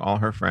would bring all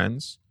her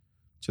friends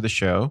to the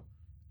show.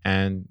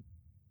 And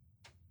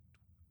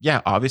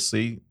yeah,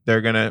 obviously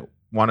they're going to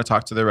want to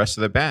talk to the rest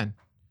of the band.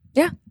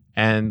 Yeah.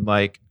 And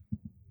like,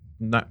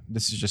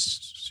 this is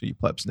just so you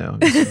plebs know,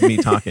 this is me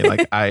talking.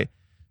 Like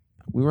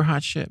we were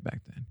hot shit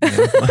back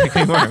then.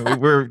 Like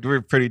we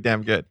were pretty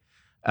damn good.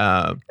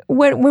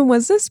 When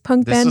was this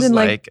punk band was in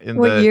like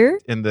what year?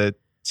 In the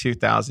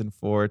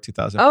 2004,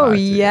 2005. Oh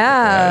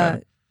yeah.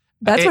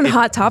 That's when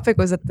Hot Topic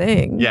was a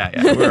thing. Yeah.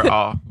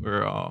 We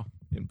were all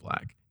in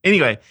black.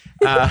 Anyway,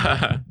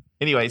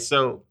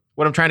 so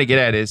what I'm trying to get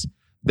at is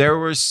there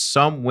were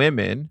some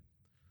women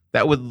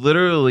that would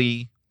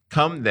literally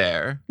come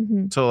there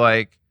Mhm. to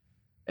like,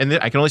 and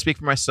I can only speak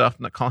for myself.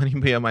 I'm not calling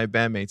anybody of my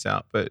bandmates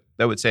out, but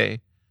that would say,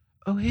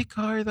 "Oh, hey,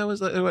 Car, that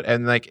was like,"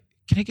 and like,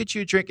 "Can I get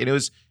you a drink?"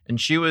 And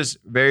she was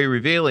very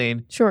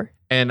revealing, Sure.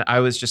 and I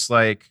was just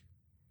like,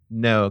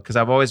 no, because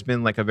I've always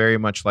been like a very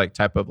much like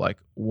type of like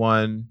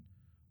one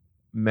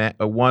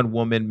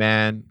woman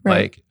man. Right.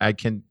 Like I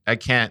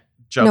can't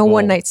juggle. No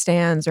one night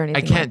stands or I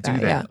anything. can't like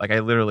do that. Yeah. Like I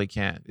literally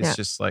can't. It's Yeah.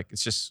 just like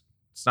it's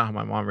not how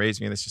my mom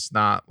raised me. And it's just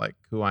not like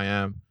who I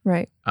am.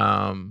 Right.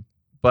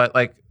 But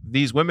like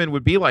these women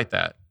would be like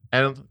that.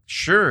 And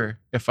sure,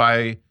 if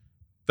I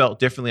felt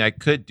differently, I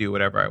could do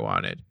whatever I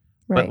wanted.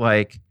 Right.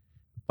 But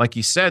like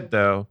you said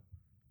though,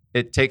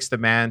 it takes the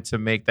man to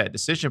make that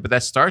decision. But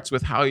that starts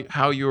with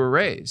how you were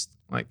raised.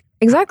 Like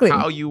exactly.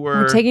 how you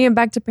were. We're taking it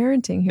back to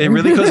parenting here. It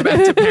really goes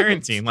back to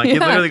parenting. Like it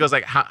Yeah. literally goes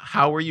like,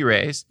 how were you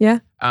raised? Yeah.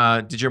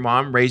 Did your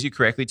mom raise you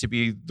correctly to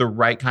be the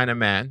right kind of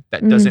man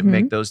that doesn't Mhm.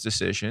 make those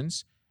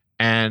decisions?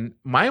 And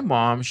my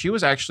mom, she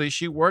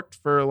worked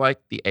for like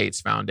the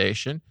AIDS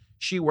Foundation.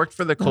 She worked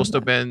for the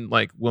Coastal Bend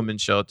like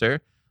women's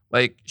shelter.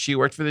 Like she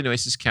worked for the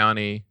Nueces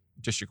County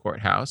District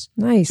Courthouse.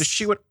 Nice. So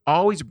she would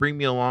always bring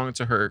me along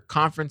to her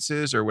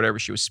conferences or whatever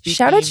she was speaking.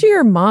 Shout out to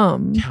your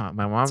mom. Yeah,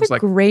 my mom's That's a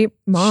like great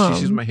mom.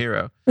 She's my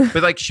hero.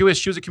 But like she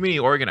was a community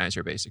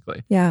organizer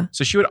basically. Yeah.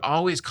 So she would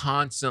always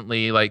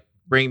constantly like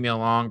bring me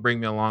along,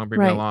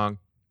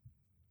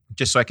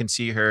 just so I can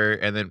see her.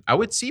 And then I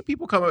would see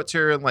people come up to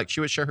her and like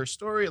she would share her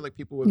story. And like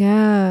people would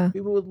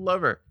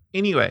love her.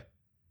 Anyway,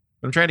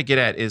 what I'm trying to get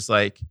at is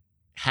like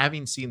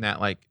having seen that,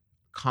 like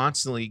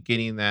constantly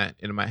getting that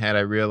into my head,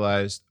 I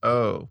realized,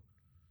 oh,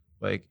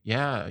 like,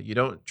 yeah, you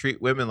don't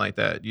treat women like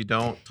that. You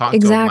don't talk to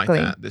them like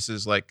that. This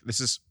is,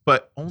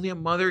 but only a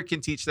mother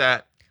can teach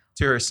that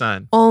to her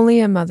son. Only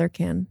a mother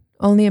can.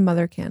 Only a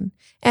mother can.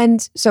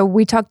 And so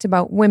we talked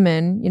about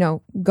women,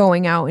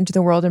 going out into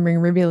the world and being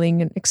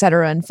revealing, et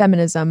cetera, and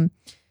feminism.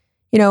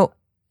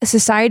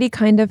 Society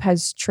kind of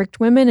has tricked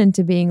women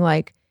into being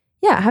like,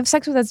 yeah, have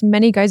sex with as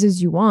many guys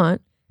as you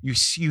want. You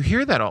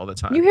hear that all the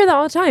time. You hear that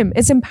all the time.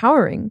 It's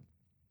empowering.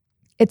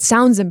 It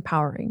sounds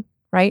empowering,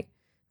 right?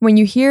 When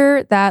you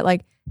hear that,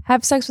 like,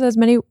 have sex with as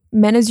many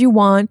men as you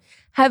want,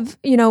 have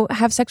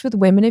sex with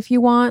women if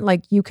you want,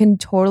 like, you can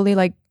totally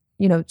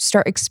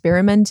start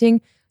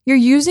experimenting. You're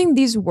using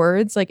these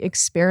words like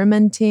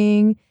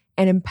experimenting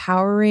and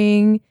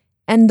empowering.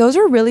 And those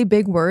are really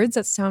big words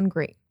that sound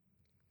great.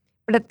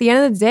 But at the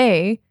end of the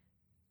day,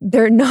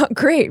 they're not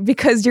great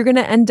because you're going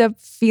to end up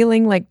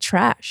feeling like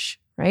trash,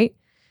 right?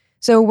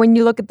 So when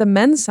you look at the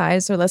men's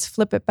side, so let's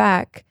flip it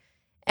back,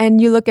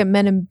 and you look at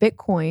men in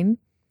Bitcoin,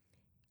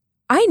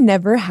 I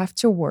never have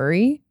to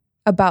worry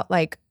about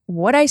like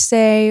what I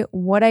say,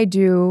 what I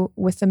do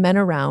with the men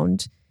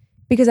around,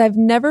 because I've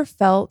never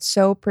felt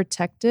so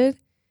protected.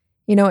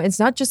 It's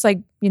not just like,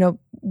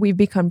 we've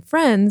become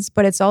friends,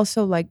 but it's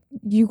also like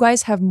you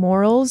guys have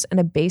morals and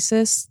a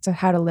basis to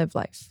how to live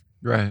life.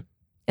 Right.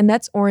 And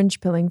that's orange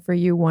pilling for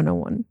you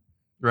 101.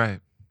 Right.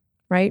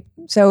 Right.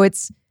 So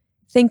it's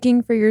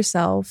thinking for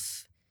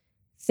yourself,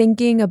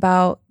 thinking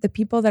about the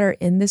people that are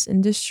in this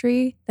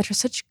industry that are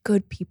such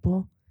good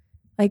people.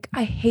 Like,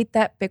 I hate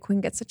that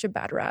Bitcoin gets such a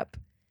bad rap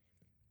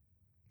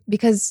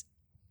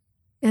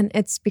and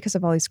it's because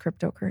of all these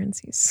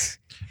cryptocurrencies.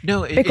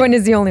 No, Bitcoin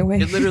is the only way.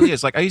 It literally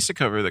is. Like, I used to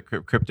cover the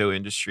crypto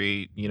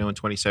industry, in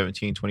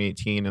 2017,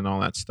 2018 and all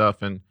that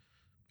stuff. And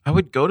I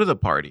would go to the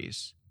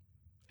parties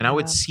and I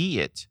would see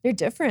it. They're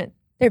different.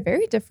 They're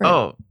very different.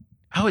 Oh,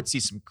 I would see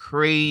some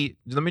crazy.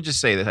 Let me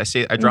just say this.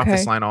 I drop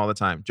this line all the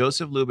time.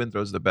 Joseph Lubin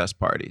throws the best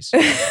parties.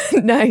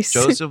 Nice.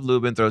 Joseph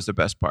Lubin throws the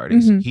best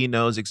parties. Mhm. He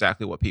knows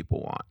exactly what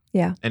people want.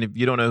 Yeah. And if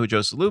you don't know who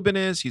Joseph Lubin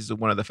is, he's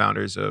one of the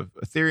founders of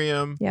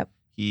Ethereum. Yep.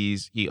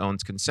 He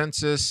owns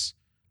Consensus.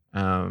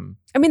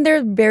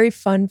 They're very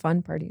fun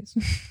parties.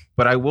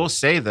 But I will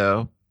say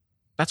though,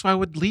 that's why I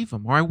would leave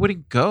them or I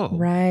wouldn't go.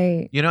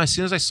 Right. As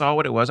soon as I saw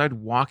what it was, I'd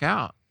walk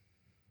out.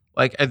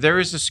 Like there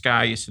is this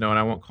guy I used to know, and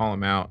I won't call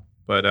him out,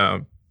 but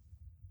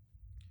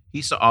he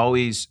used to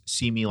always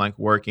see me like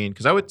working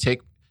because I would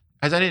take,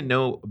 as I didn't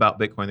know about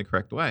Bitcoin the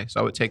correct way, so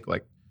I would take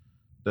like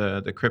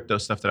the crypto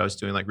stuff that I was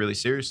doing like really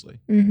seriously.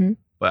 Mm-hmm.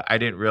 But I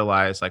didn't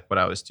realize like what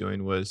I was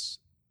doing was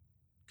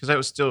because I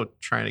was still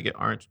trying to get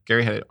orange.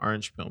 Gary had an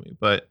orange pill me,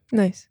 but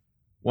Nice.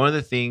 one of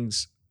the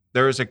things,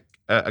 there was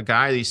a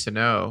guy I used to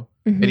know,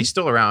 Mhm. and he's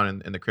still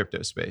around in the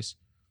crypto space.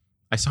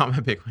 I saw him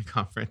at Bitcoin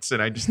conference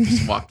and I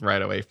just walked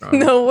right away from him.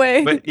 No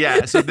way. But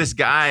yeah, so this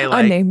guy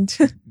like, unnamed.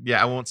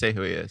 yeah, I won't say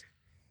who he is.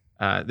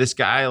 This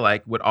guy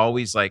like would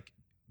always like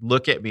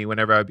look at me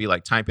whenever I'd be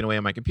like typing away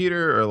on my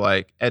computer or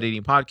like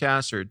editing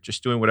podcasts or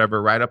just doing whatever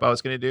write up I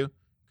was going to do.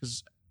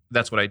 Cause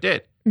that's what I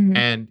did. Mhm.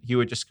 And he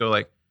would just go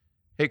like,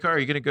 hey, Car, are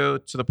you going to go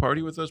to the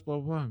party with us? Blah,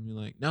 blah, blah. And you're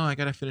like, no, I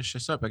got to finish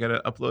this up. I got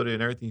to upload it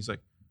and everything. He's like,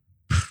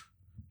 he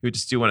would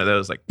just do one of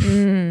those like, Mm.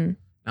 and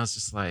I was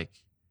just like,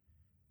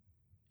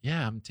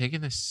 yeah, I'm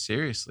taking this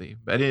seriously.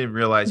 But I didn't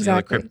realize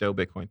Exactly. the crypto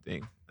Bitcoin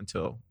thing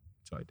until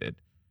I did.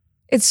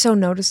 It's so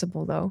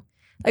noticeable though.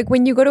 Like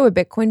when you go to a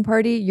Bitcoin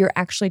party, you're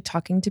actually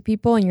talking to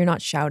people and you're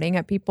not shouting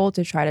at people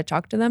to try to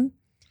talk to them.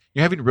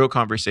 You're having real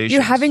conversations.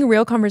 You're having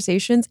real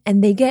conversations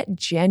and they get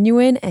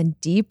genuine and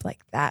deep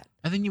like that.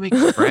 And then you make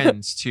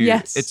friends too.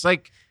 Yes. It's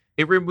like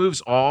it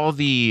removes all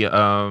the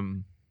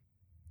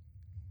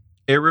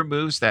it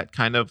removes that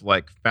kind of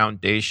like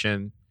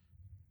foundation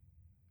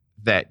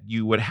that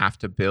you would have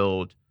to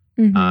build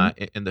in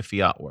the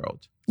fiat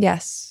world.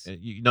 Yes.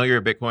 You know you're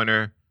a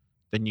Bitcoiner,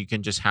 then you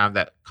can just have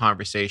that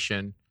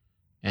conversation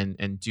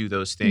and do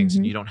those things,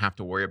 and you don't have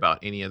to worry about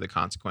any of the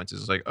consequences.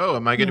 It's like, oh,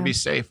 am I going to be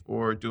safe,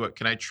 or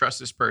can I trust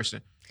this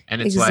person?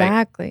 And it's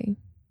like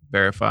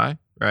verify,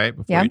 right,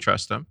 before you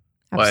trust them.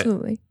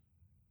 Absolutely.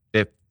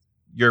 But if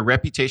your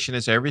reputation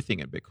is everything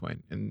in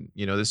Bitcoin, and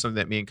this is something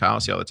that me and Kyle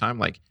see all the time,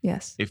 like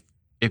yes,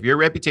 if your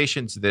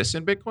reputation's this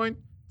in Bitcoin,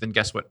 then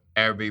guess what?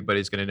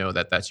 Everybody's going to know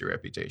that that's your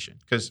reputation,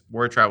 because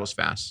word travels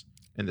fast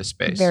in this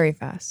space, very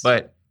fast.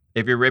 But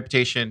if your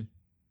reputation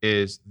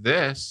is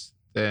this,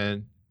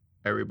 then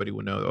everybody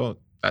will know, oh,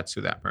 that's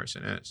who that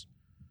person is.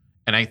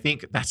 And I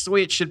think that's the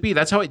way it should be.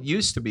 That's how it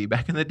used to be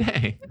back in the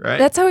day, right?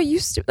 That's how it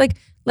used to. Like,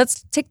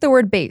 let's take the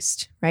word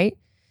based, right?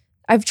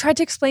 I've tried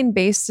to explain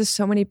based to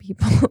so many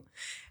people.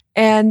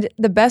 And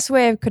the best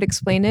way I could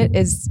explain it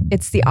is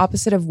it's the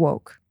opposite of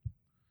woke.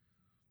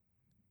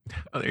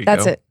 Oh, there you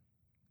That's go. it.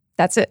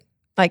 That's it.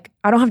 Like,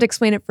 I don't have to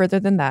explain it further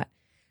than that.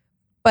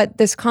 But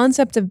this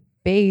concept of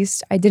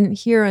based, I didn't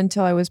hear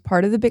until I was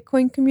part of the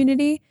Bitcoin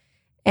community.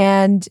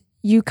 And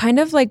you kind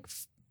of like,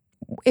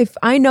 if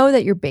I know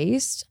that you're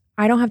based,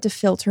 I don't have to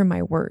filter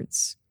my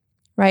words,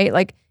 right?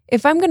 Like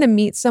if I'm going to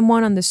meet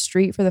someone on the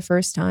street for the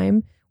first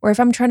time, or if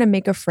I'm trying to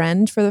make a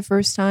friend for the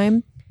first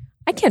time,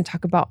 I can't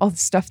talk about all the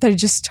stuff that I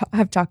just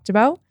have talked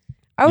about.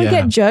 I would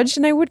get judged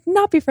and I would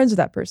not be friends with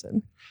that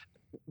person.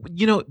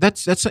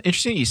 That's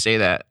interesting you say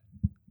that.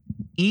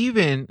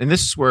 Even, and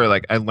this is where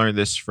like I learned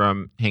this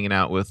from hanging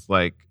out with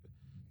like,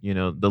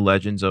 the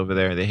legends over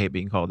there. They hate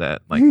being called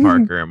that, like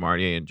Parker and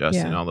Marty and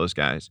Justin and all those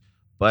guys.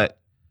 But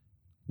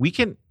we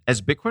can, as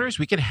Bitcoiners,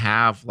 we can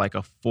have like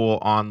a full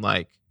on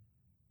like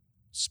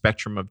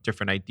spectrum of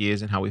different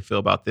ideas and how we feel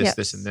about this,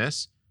 this, and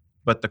this.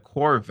 But the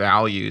core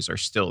values are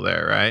still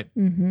there, right?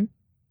 Mm-hmm.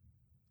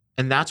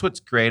 And that's what's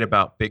great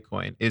about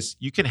Bitcoin is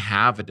you can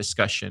have a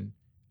discussion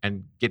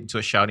and get into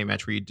a shouting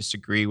match where you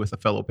disagree with a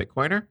fellow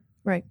Bitcoiner.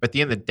 Right. But at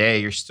the end of the day,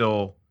 you're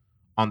still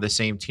on the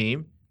same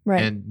team.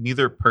 Right. And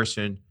neither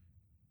person,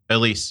 at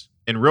least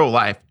in real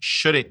life,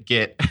 shouldn't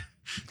get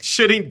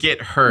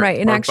hurt. Right.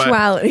 In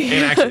actuality.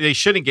 They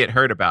shouldn't get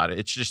hurt about it.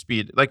 It should just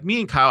be like me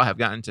and Kyle have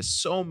gotten into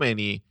so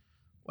many,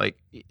 like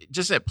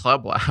just at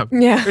Pleb Lab.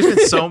 Yeah. There's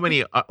been so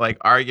many like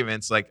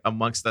arguments like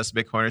amongst us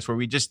Bitcoiners where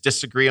we just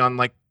disagree on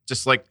like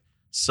just like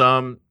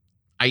some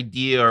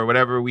idea or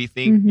whatever we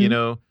think,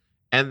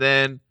 and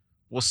then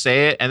we'll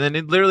say it, and then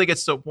it literally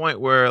gets to a point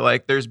where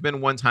like there's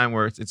been one time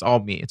where it's all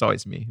me. It's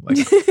always me. Like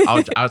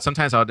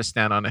sometimes I'll just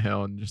stand on a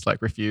hill and just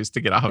like refuse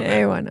to get off of it.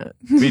 Hey, why not?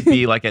 We'd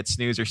be like at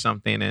Snooze or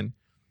something, and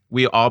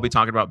we all be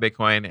talking about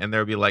Bitcoin, and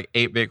there would be like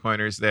 8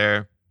 Bitcoiners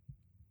there,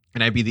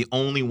 and I'd be the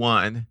only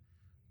one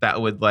that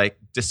would like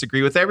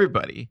disagree with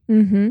everybody.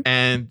 Mm-hmm.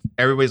 And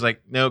everybody's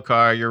like, no,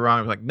 Car, you're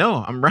wrong. I'm like,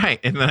 no, I'm right.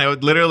 And then I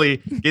would literally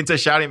get into a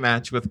shouting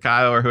match with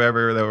Kyle or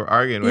whoever they were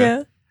arguing with.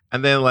 Yeah.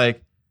 And then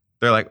like,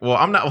 they're like, well,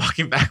 I'm not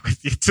walking back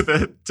with you to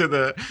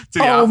the office.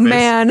 Oh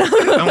man.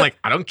 I'm like,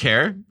 I don't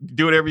care.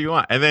 Do whatever you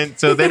want. And then,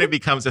 so then it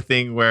becomes a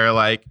thing where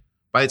like,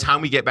 by the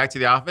time we get back to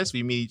the office,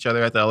 we meet each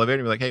other at the elevator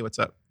and we're like, hey, what's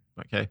up?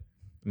 Okay.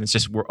 And it's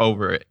just, we're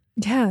over it.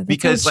 Yeah.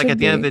 Because like at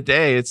the end of the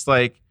day, it's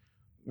like,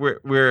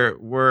 you're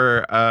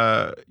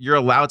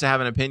allowed to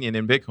have an opinion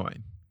in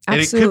Bitcoin. And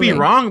Absolutely. it could be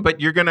wrong, but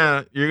you're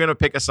gonna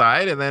pick a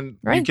side, and then you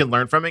Right. can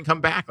learn from it and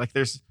come back. Like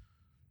there's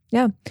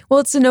Well,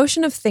 it's the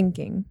notion of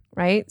thinking,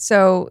 right?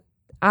 So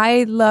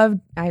I love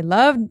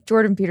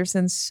Jordan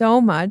Peterson so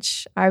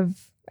much. I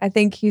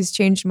think he's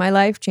changed my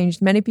life,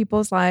 changed many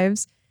people's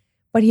lives.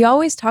 But he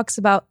always talks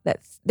about that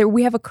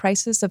we have a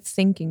crisis of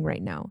thinking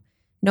right now.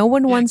 No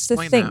one wants to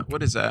explain think. that.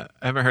 What is that?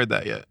 I haven't heard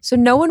that yet. So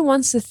no one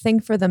wants to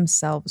think for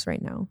themselves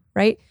right now,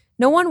 right?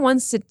 No one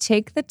wants to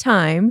take the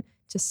time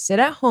to sit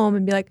at home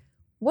and be like,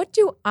 what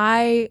do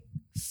I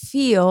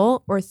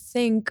feel or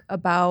think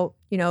about,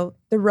 the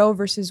Roe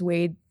versus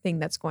Wade thing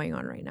that's going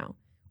on right now?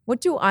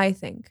 What do I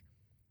think?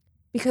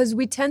 Because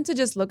we tend to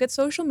just look at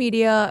social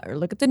media or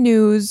look at the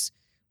news,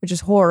 which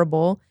is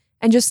horrible,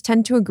 and just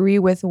tend to agree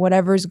with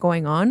whatever's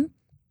going on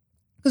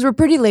because we're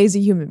pretty lazy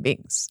human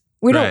beings.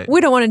 We don't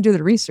want to do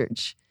the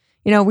research.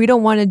 We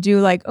don't want to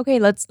do like, okay,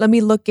 let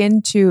me look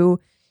into,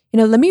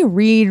 let me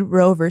read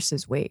Roe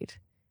versus Wade.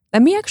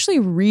 Let me actually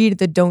read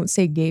the Don't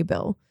Say Gay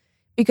bill.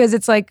 Because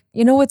it's like,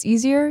 what's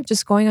easier?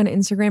 Just going on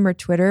Instagram or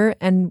Twitter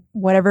and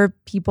whatever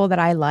people that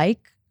I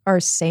like are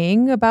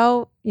saying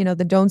about,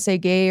 the Don't Say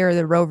Gay or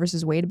the Roe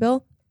versus Wade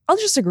bill, I'll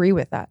just agree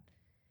with that.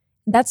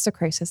 That's the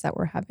crisis that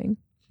we're having.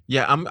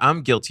 Yeah,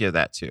 I'm guilty of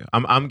that too.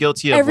 I'm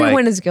guilty of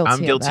everyone is guilty.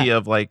 I'm guilty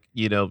of like,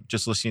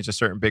 just listening to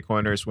certain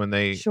Bitcoiners when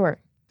they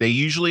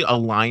usually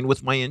align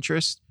with my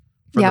interest,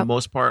 for Yep. the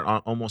most part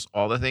on almost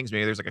all the things.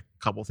 Maybe there's like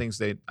a couple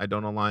things I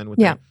don't align with.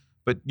 Yeah. them.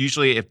 But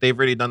usually if they've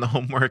already done the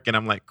homework and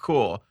I'm like,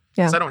 cool,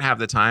 Yeah. because I don't have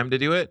the time to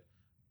do it.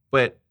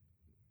 But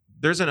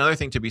there's another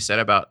thing to be said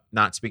about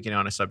not speaking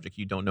on a subject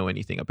you don't know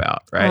anything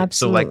about, right?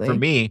 So like for Absolutely.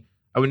 me,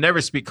 I would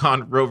never speak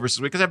on Roe versus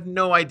Wade because I have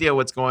no idea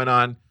what's going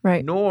on,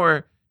 Right.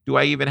 nor do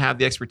I even have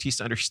the expertise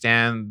to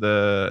understand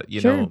the,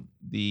 Sure. know,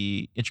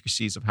 the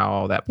intricacies of how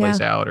all that plays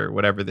out or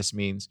whatever this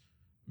means.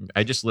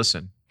 I just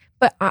listen.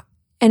 But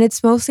and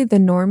it's mostly the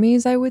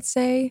normies, I would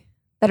say,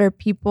 that are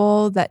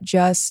people that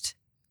just,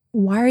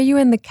 why are you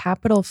in the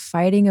Capitol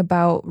fighting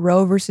about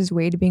Roe versus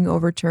Wade being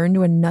overturned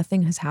when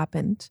nothing has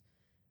happened?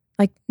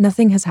 Like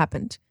nothing has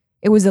happened.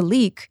 It was a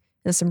leak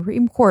in the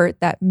Supreme Court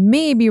that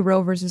maybe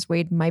Roe versus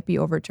Wade might be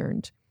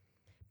overturned.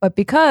 But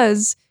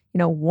because,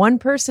 one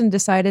person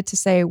decided to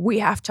say, we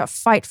have to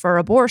fight for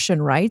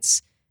abortion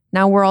rights,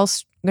 now we're all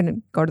going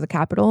to go to the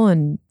Capitol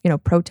and,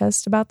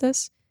 protest about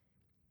this.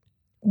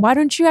 Why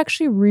don't you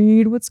actually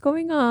read what's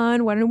going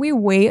on? Why don't we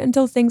wait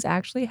until things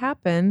actually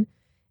happen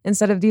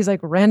instead of these like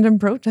random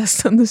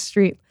protests on the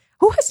street?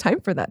 Who has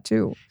time for that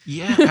too?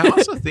 Yeah, I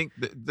also think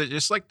that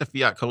just like the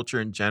fiat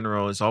culture in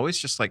general is always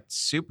just like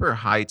super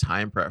high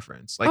time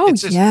preference. Like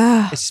it's just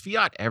it's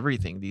fiat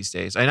everything these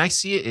days. And I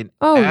see it in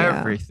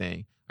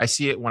everything. I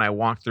see it when I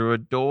walk through a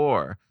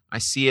door. I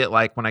see it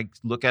like when I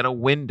look at a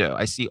window.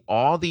 I see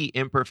all the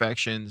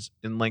imperfections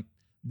in like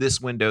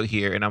this window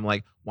here. And I'm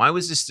like, why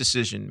was this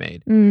decision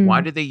made?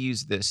 Why did they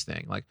use this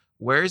thing? Like,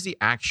 where's the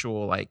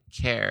actual like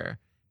care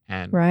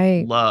and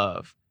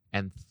love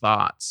and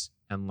thoughts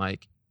and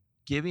like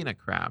giving a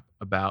crap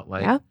about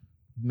like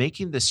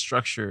making this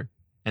structure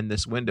and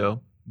this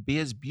window be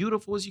as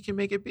beautiful as you can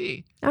make it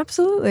be.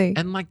 Absolutely.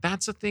 And like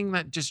that's a thing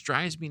that just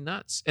drives me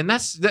nuts. And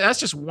that's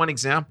just one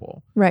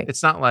example. Right.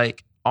 It's not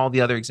like all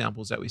the other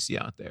examples that we see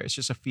out there. It's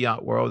just a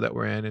fiat world that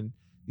we're in, and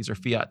these are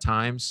fiat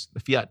times. The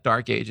fiat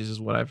dark ages is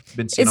what I've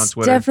been seeing on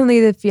Twitter. It's definitely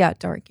the fiat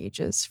dark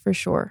ages for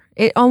sure.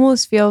 It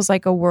almost feels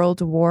like a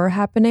world war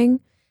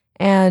happening,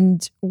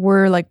 and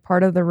we're like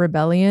part of the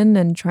rebellion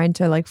and trying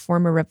to like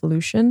form a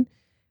revolution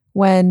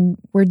when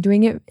we're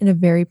doing it in a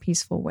very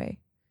peaceful way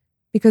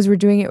because we're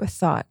doing it with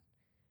thought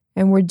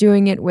and we're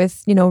doing it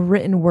with,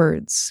 written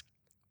words,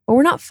 but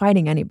we're not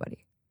fighting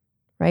anybody,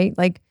 right?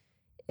 Like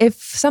if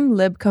some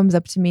lib comes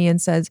up to me and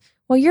says,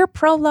 well, you're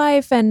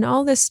pro-life and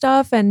all this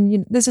stuff,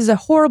 and this is a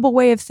horrible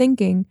way of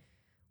thinking.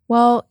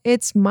 Well,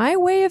 it's my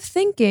way of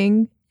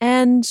thinking,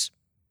 and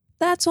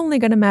that's only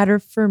going to matter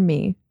for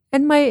me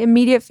and my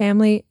immediate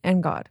family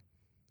and God.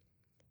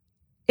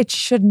 It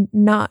should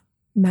not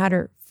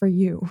matter for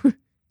you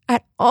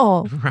at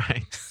all.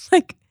 Right.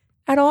 Like,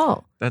 at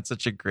all. That's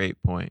such a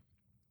great point.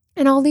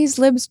 And all these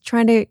libs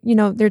trying to,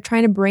 they're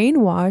trying to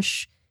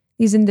brainwash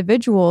these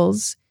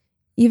individuals,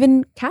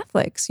 even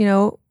Catholics,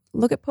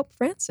 look at Pope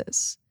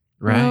Francis.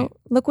 Right.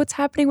 Look what's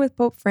happening with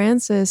Pope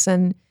Francis.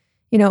 And,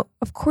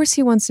 of course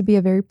he wants to be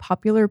a very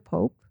popular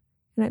pope.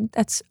 And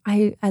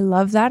I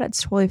love that.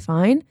 It's totally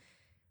fine.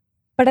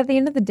 But at the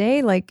end of the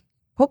day, like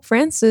Pope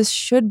Francis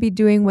should be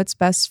doing what's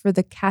best for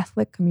the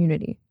Catholic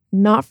community,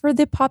 not for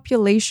the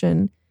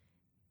population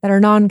that are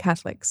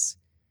non-Catholics,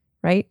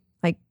 right?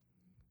 Like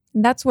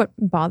that's what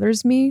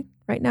bothers me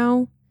right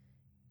now.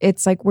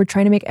 It's like we're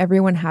trying to make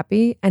everyone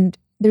happy, and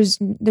there's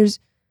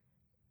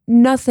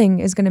nothing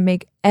is going to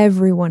make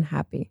everyone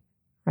happy,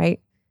 right?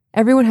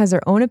 Everyone has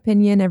their own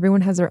opinion.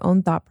 Everyone has their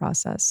own thought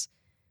process.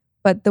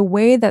 But the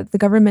way that the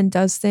government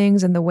does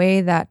things and the way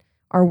that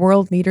our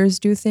world leaders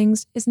do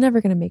things is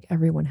never going to make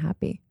everyone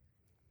happy.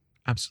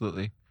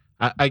 Absolutely.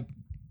 I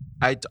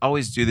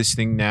always do this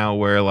thing now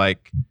where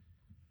like,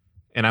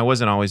 and I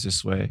wasn't always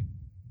this way,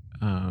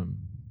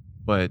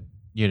 but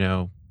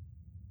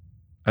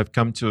I've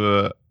come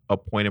to a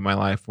point in my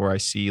life where I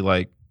see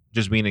like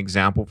just being an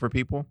example for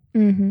people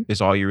is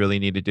all you really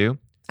need to do.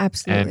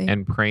 Absolutely.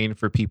 And praying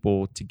for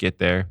people to get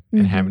there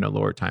and having a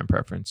lower time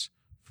preference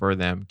for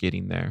them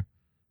getting there.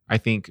 I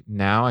think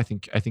now, I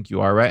think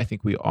you are right. I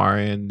think we are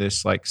in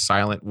this like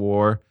silent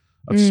war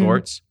of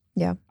sorts.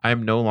 Yeah.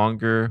 I'm no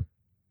longer,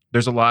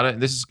 there's a lot of,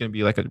 this is going to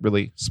be like a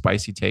really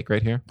spicy take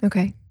right here.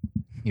 Okay.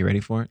 You ready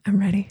for it? I'm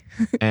ready.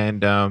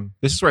 And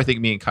this is where I think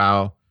me and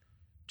Kyle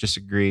just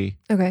agree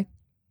Okay.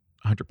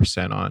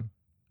 100%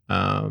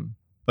 on.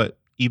 But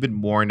even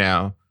more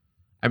now,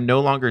 I'm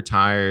no longer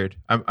tired.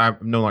 I'm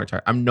no longer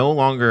tired. I'm no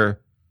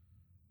longer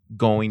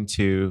going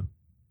to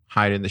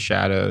hide in the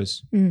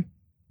shadows,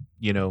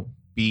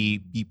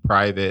 be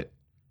private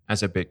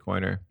as a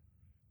Bitcoiner.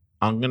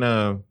 I'm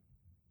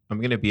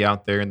gonna be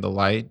out there in the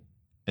light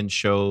and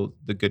show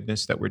the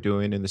goodness that we're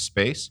doing in the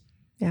space.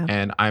 Yeah.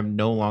 And I'm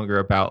no longer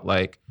about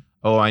like,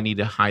 oh, I need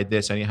to hide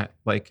this. I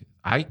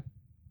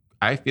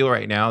feel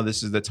right now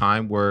this is the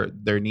time where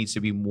there needs to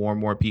be more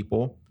and more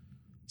people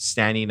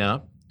standing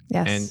up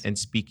and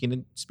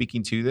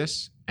speaking to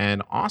this,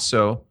 and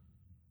also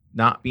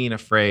not being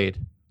afraid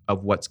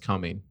of what's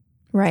coming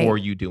for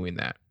you doing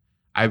that.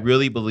 I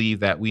really believe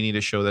that we need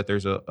to show that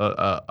there's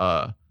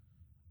a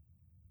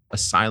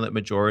silent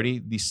majority.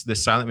 The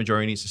silent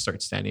majority needs to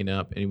start standing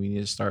up, and we need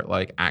to start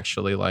like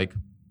actually like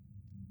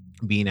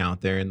being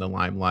out there in the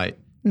limelight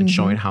and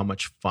showing how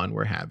much fun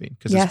we're having.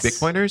 Because as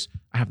Bitcoiners,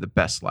 I have the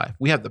best life.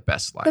 We have the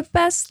best life. The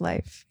best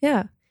life.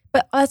 Yeah.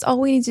 But that's all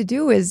we need to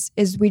do is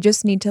we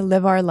just need to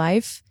live our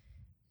life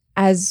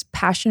as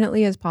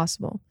passionately as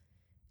possible.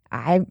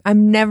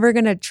 I'm never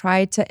going to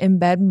try to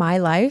embed my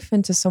life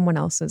into someone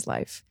else's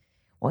life.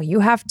 Well,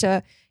 you have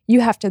to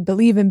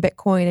believe in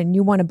Bitcoin, and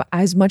you want to buy,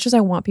 as much as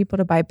I want people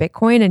to buy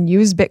Bitcoin and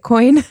use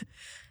Bitcoin,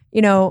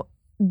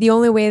 the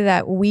only way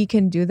that we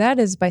can do that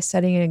is by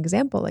setting an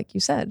example, like you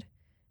said.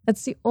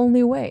 That's the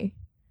only way.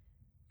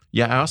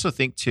 Yeah, I also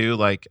think too,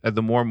 like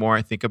the more and more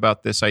I think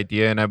about this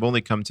idea, and I've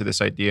only come to this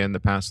idea in the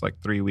past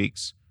like 3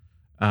 weeks,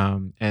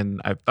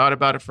 and I've thought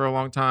about it for a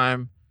long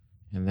time,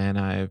 and then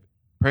I've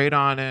prayed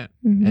on it,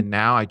 and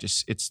now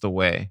it's the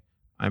way.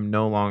 I'm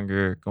no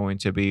longer going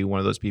to be one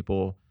of those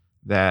people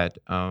that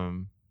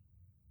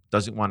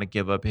doesn't want to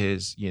give up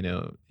his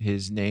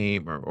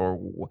name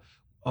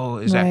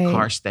or is that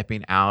car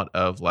stepping out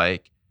of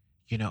like,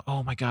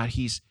 oh my God,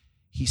 he's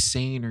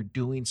saying or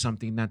doing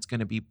something that's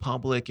going to be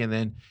public, and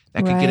then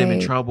that could get him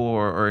in trouble,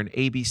 or an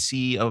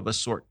ABC of a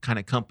sort kind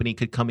of company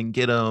could come and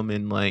get him.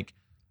 And like,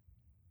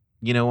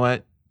 you know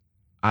what?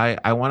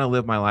 I want to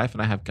live my life,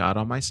 and I have God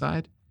on my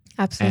side.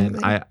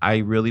 Absolutely. And I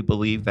really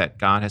believe that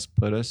God has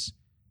put us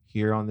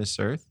here on this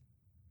earth,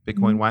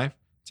 Bitcoin wife,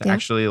 to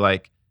actually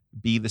like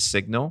be the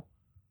signal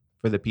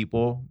for the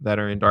people that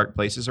are in dark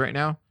places right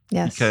now.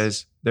 Yes.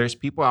 Because there's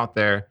people out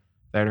there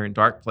that are in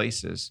dark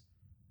places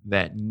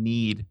that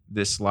need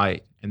this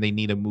light, and they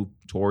need to move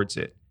towards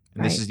it.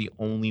 And this is the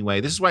only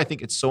way. This is why I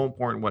think it's so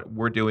important what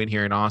we're doing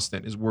here in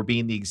Austin is we're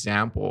being the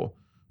example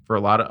for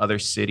a lot of other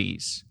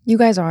cities. You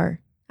guys are.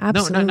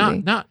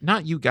 Absolutely. No,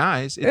 not you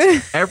guys.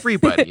 It's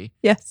everybody.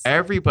 Yes.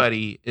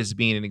 Everybody is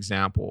being an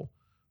example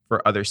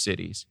for other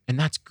cities. And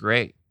that's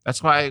great.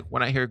 That's why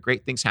when I hear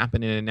great things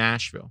happening in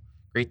Nashville,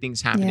 great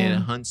things happening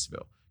in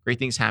Huntsville, great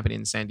things happening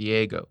in San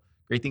Diego,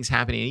 great things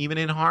happening even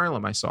in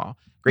Harlem, I saw.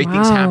 Great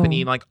things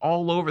happening like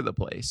all over the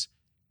place.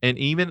 And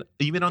even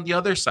on the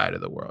other side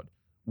of the world.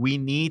 We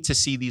need to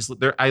see these.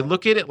 I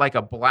look at it like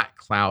a black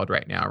cloud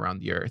right now around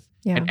the earth.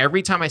 Yeah. And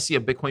every time I see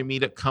a Bitcoin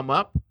meetup come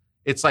up,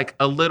 it's like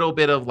a little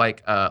bit of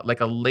like a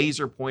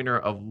laser pointer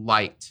of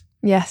light.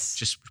 Yes.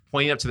 Just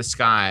pointing up to the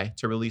sky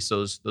to release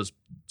those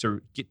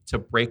to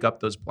break up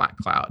those black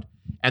cloud.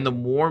 And the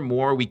more and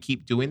more we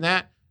keep doing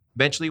that,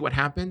 eventually what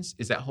happens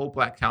is that whole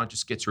black cloud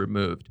just gets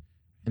removed.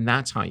 And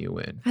that's how you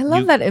win. I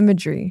love that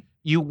imagery.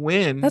 You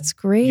win. That's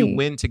great. You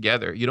win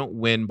together. You don't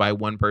win by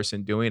one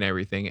person doing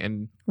everything.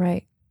 And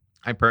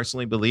I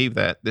personally believe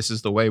that this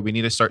is the way we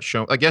need to start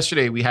showing. Like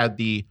yesterday, we had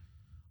the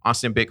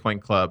Austin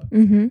Bitcoin Club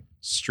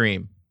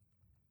stream,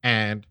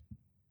 and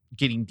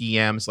getting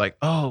DMs like,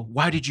 "Oh,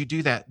 why did you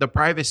do that? The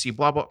privacy,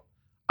 blah blah."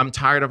 I'm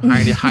tired of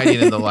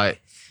hiding in the light,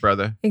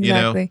 brother.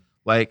 Exactly.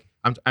 Like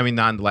not in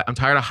the light. I'm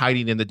tired of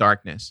hiding in the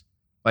darkness.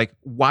 Like,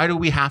 why do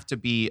we have to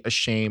be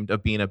ashamed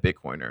of being a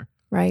Bitcoiner?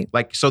 Right.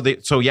 Like, they're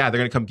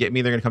gonna come get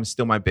me. They're gonna come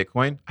steal my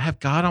Bitcoin. I have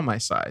God on my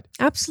side.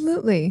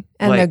 Absolutely,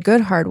 and a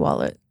good hard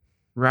wallet.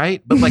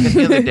 Right. But like at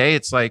the end of the day,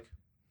 it's like,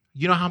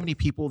 you know how many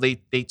people they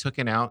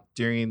taken out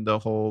during the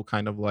whole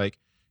kind of like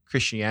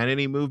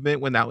Christianity movement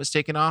when that was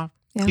taken off?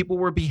 Yeah. People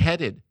were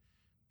beheaded.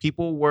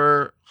 People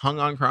were hung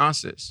on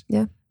crosses.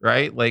 Yeah.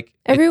 Right. Like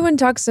everyone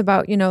talks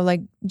about,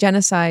 like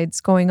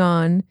genocides going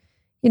on.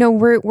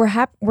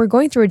 We're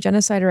going through a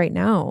genocide right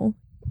now.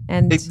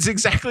 And it's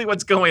exactly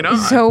what's going on.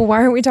 So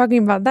why aren't we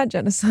talking about that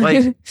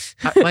genocide?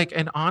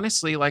 And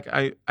honestly, like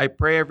I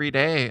pray every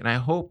day, and I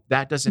hope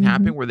that doesn't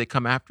happen where they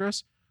come after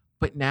us.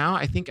 But now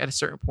I think at a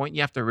certain point,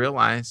 you have to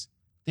realize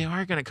they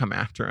are going to come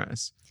after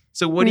us.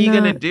 So what are you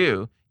going to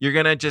do? You're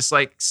going to just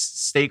like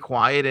stay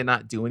quiet and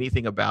not do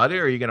anything about it?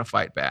 Or are you going to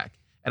fight back?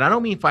 And I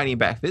don't mean fighting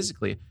back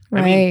physically.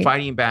 I mean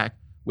fighting back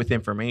with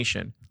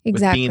information, with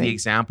being the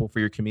example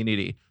for your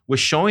community, with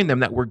showing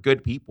them that we're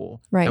good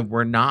people. And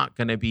we're not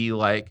going to be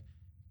like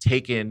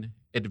taken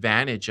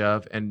advantage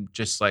of and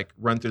just like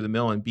run through the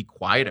mill and be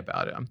quiet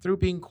about it. I'm through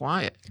being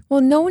quiet.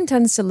 Well, no one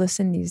tends to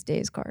listen these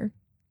days, Car.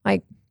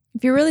 Like,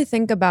 if you really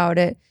think about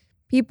it,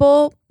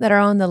 people that are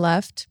on the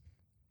left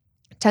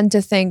tend to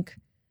think,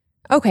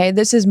 okay,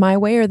 this is my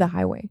way or the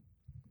highway.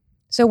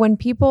 So when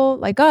people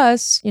like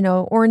us,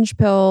 orange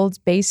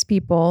pilled, base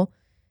people,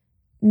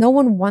 no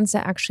one wants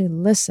to actually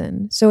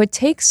listen. So it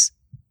takes,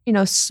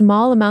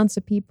 small amounts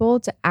of people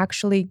to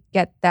actually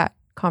get that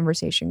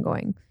conversation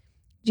going.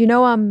 Do you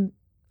know,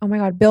 oh my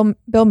God,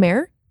 Bill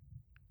Maher?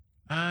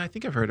 I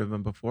think I've heard of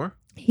him before.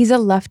 He's a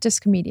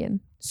leftist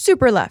comedian,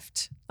 super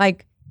left,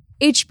 like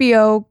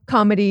HBO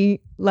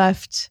comedy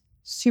left,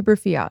 super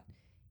fiat.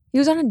 He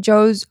was on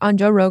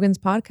Joe Rogan's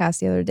podcast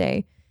the other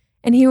day,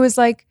 and he was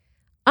like,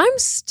 I'm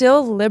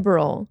still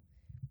liberal,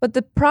 but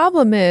the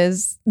problem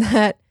is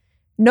that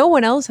no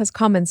one else has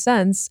common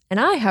sense, and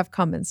I have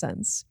common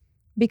sense.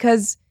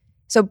 Because,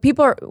 so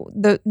people are,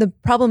 the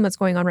problem that's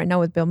going on right now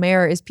with Bill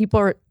Maher is people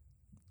are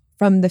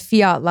from the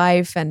fiat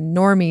life and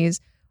normies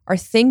are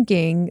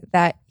thinking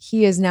that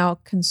he is now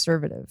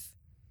conservative.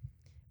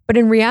 But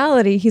in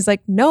reality, he's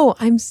like, no,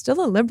 I'm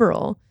still a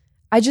liberal.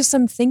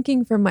 I'm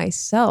thinking for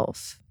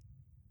myself.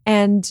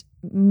 And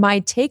my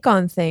take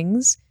on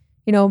things,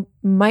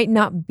 might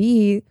not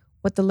be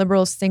what the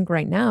liberals think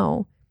right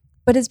now,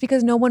 but it's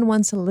because no one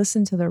wants to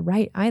listen to the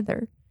right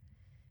either.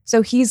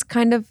 So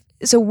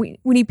we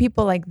need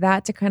people like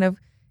that to kind of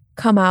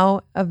come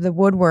out of the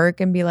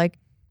woodwork and be like,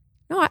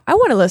 no, I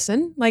want to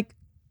listen. Like,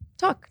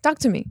 talk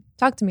to me.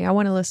 I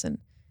want to listen.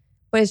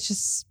 But it's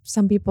just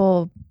some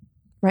people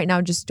right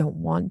now just don't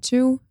want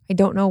to. I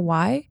don't know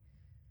why.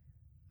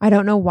 I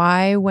don't know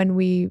why when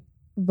we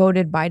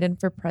voted Biden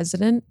for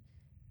president,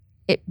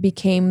 it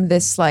became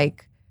this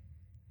like,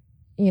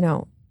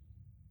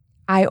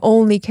 I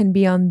only can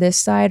be on this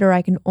side or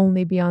I can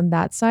only be on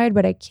that side,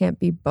 but I can't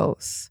be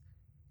both.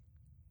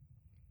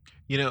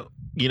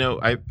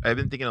 I've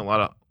been thinking a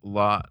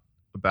lot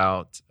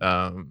about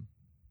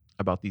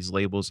these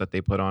labels that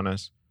they put on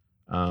us,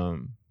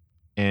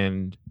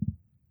 and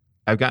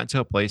I've gotten to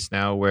a place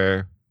now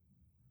where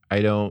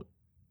I don't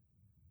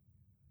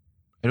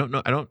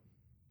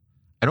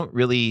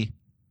really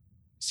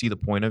see the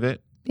point of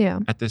it. Yeah.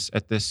 At this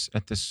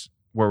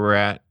where we're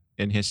at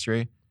in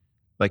history,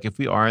 like if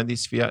we are in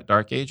these fiat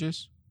dark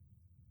ages,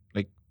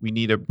 like we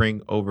need to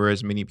bring over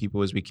as many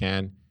people as we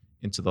can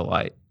into the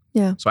light.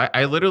 Yeah. So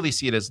I literally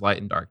see it as light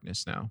and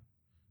darkness now.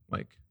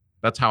 Like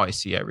that's how I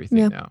see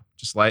everything now.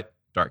 Just light,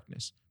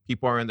 darkness.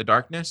 People are in the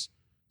darkness.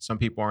 Some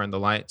people are in the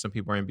light. Some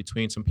people are in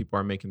between. Some people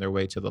are making their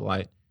way to the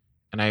light.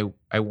 And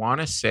I want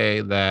to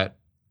say that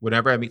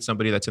whenever I meet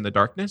somebody that's in the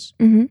darkness,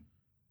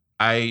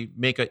 I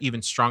make an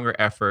even stronger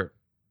effort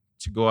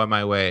to go on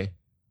my way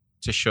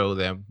to show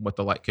them what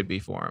the light could be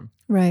for them.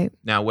 Right.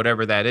 Now,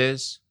 whatever that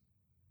is,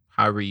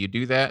 however you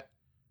do that.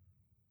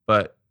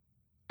 But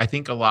I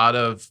think a lot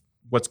of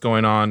what's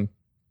going on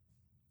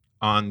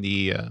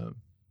the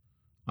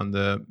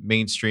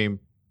mainstream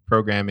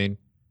programming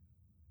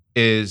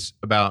is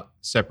about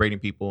separating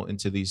people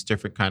into these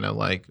different kind of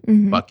like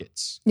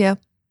buckets. Yeah.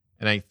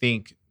 And I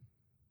think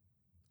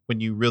when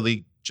you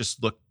really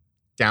just look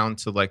down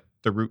to like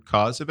the root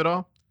cause of it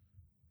all,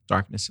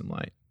 darkness and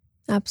light.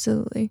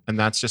 Absolutely. And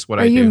that's just what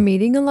I do. Are you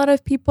meeting a lot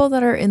of people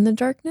that are in the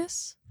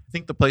darkness? I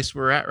think the place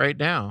we're at right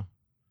now,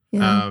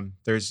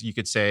 you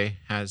could say,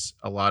 has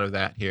a lot of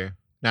that here.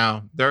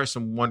 Now, there are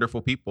some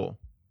wonderful people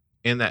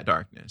in that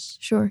darkness.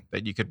 Sure.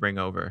 That you could bring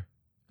over.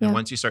 And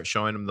once you start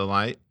showing them the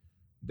light,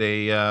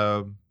 they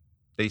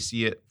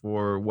see it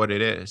for what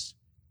it is.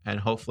 And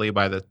hopefully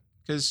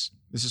because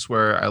this is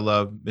where I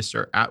love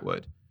Mr.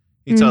 Atwood.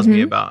 He tells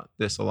me about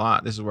this a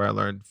lot. This is where I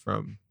learned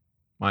from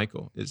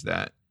Michael, is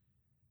that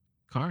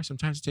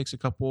sometimes it takes a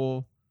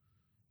couple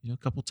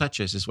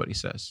touches is what he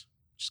says.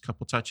 Just a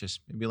couple touches.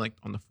 Maybe like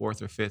on the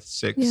 4th or 5th,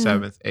 6th,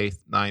 7th, 8th,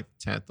 9th,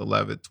 10th,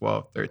 11th,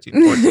 12th, 13th,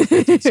 14th,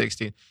 15th,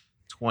 16th,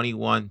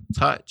 21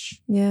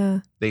 touch. Yeah.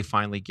 They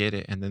finally get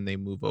it and then they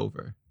move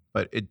over.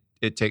 But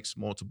it takes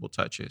multiple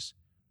touches.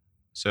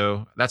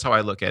 So that's how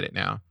I look at it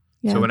now.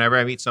 Yeah. So whenever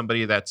I meet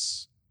somebody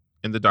that's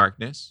in the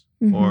darkness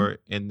or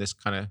in this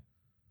kind of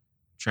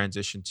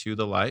transition to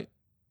the light,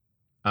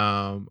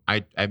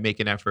 I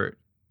make an effort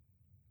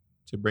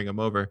to bring them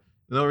over.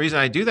 And the reason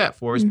I do that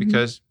is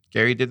because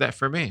Gary did that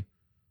for me.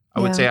 I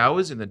would say I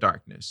was in the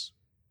darkness,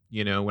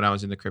 when I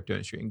was in the crypto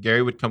industry, and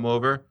Gary would come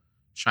over,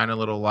 shine a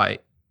little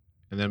light.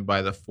 And then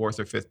by the 4th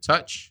or 5th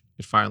touch,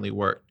 it finally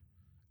worked.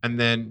 And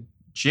then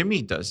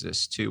Jimmy does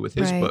this too with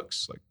his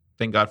books. Like,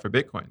 thank God for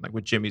Bitcoin. Like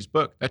with Jimmy's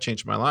book, that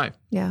changed my life.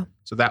 Yeah.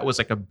 So that was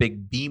like a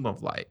big beam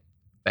of light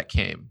that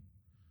came.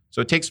 So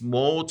it takes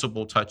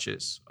multiple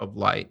touches of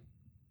light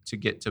to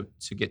get to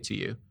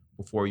you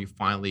before you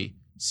finally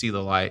see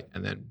the light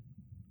and then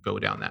go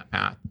down that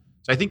path.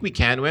 So I think we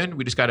can win.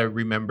 We just got to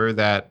remember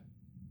that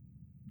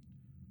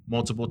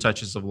multiple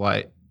touches of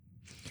light.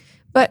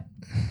 But,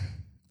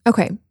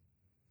 okay.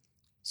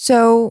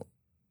 So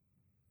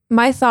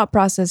my thought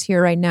process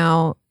here right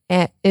now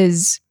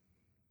is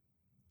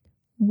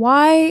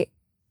why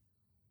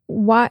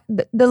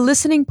the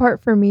listening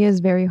part for me is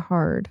very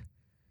hard.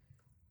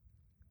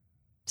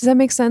 Does that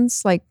make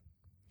sense? Like,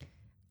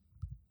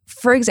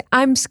 for example,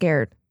 I'm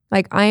scared.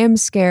 Like, I am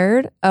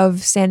scared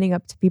of standing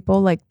up to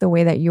people like the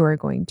way that you are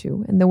going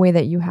to and the way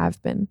that you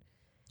have been.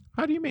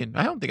 How do you mean?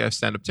 I don't think I've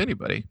stand up to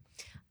anybody.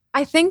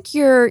 I think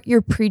you're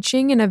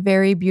preaching in a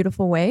very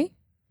beautiful way.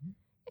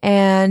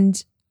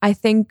 And I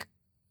think,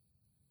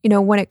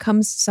 when it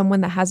comes to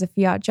someone that has a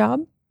fiat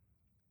job,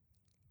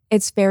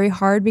 it's very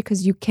hard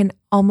because you can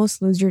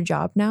almost lose your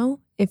job now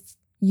if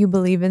you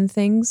believe in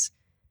things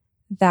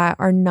that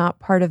are not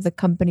part of the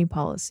company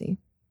policy.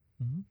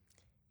 Mm-hmm.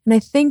 And I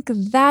think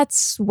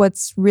that's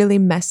what's really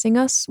messing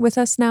with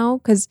us now,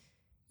 because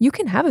you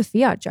can have a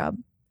fiat job,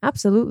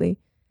 absolutely,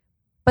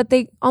 but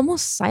they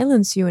almost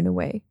silence you in a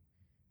way,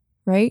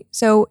 right?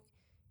 So,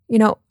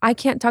 I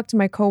can't talk to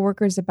my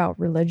coworkers about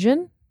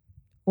religion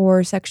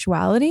or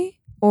sexuality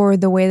or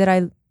the way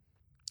that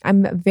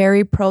I'm a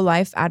very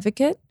pro-life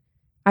advocate.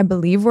 I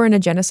believe we're in a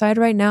genocide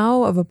right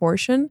now of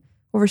abortion.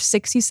 Over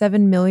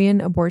 67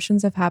 million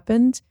abortions have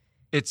happened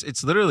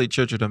It's literally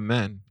Children of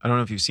Men. I don't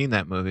know if you've seen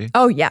that movie.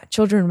 Oh yeah,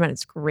 Children of Men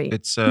is great.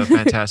 It's a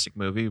fantastic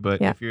movie,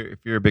 but Yeah. if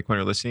you're a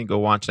Bitcoiner listening, go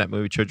watch that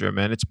movie Children of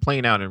Men. It's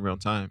playing out in real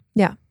time.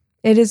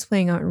 It is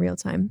playing out in real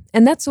time.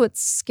 And that's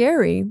what's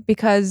scary,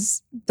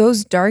 because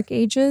those dark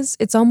ages,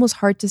 it's almost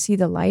hard to see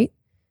the light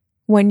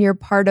when you're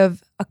part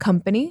of a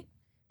company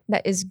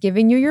that is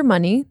giving you your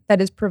money,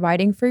 that is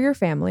providing for your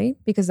family,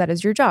 because that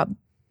is your job.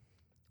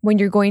 When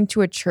you're going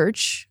to a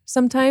church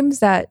sometimes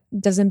that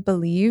doesn't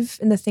believe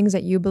in the things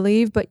that you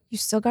believe, but you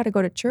still got to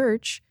go to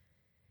church,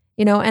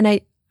 and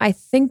I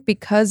think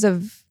because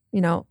of,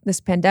 this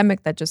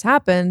pandemic that just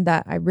happened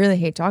that I really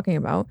hate talking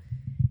about,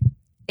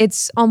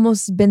 it's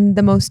almost been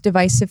the most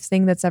divisive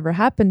thing that's ever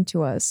happened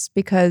to us,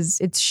 because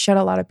it's shut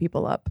a lot of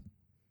people up.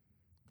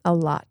 A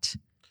lot.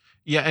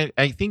 Yeah,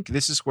 I think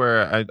this is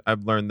where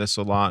I've learned this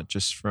a lot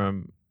just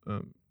from a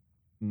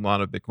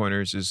lot of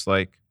Bitcoiners is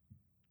like,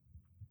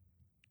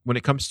 when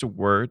it comes to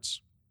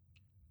words,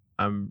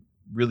 I'm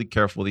really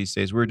careful these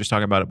days. We were just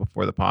talking about it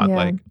before the pod. Yeah.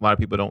 Like a lot of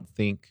people don't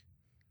think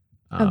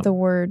Of the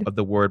word.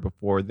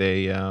 before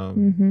they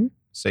Mm-hmm.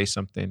 say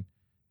something.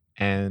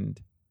 And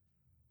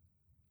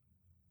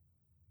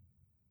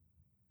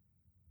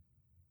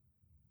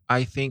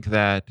I think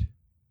that,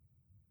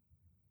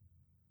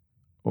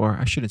 or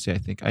I shouldn't say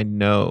I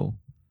know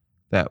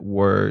that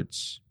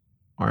words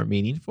are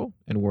meaningful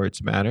and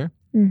words matter.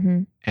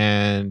 Mm-hmm.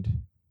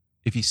 And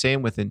if you say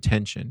them with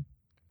intention,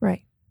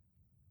 Right.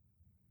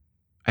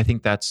 I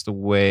think that's the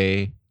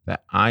way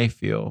that I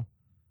feel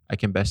I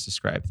can best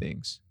describe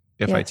things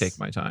if I Yes. take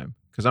my time,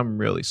 because I'm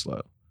really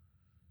slow.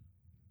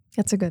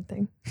 That's a good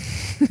thing.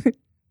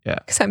 Yeah.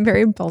 Because I'm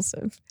very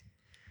impulsive.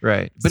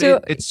 Right. But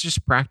So- it's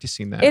just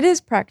practicing that. It is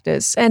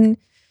practice. And,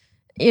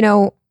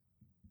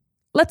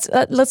 let's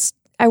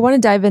I want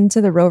to dive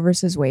into the Roe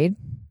versus Wade.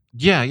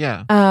 Yeah,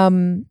 yeah.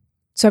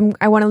 So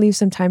I want to leave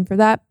some time for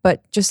that,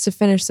 but just to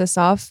finish this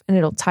off, and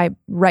it'll tie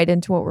right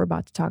into what we're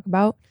about to talk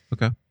about.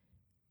 Okay.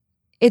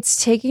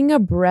 It's taking a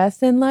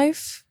breath in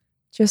life,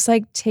 just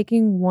like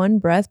taking one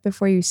breath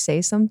before you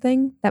say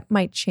something that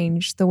might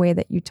change the way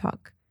that you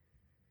talk.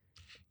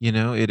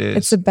 It is.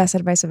 It's the best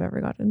advice I've ever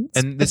gotten.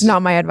 And this It's is-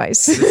 not my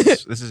advice.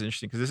 this is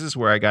interesting because this is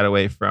where I got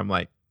away from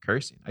like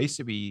cursing. I used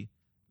to be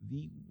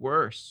the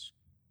worst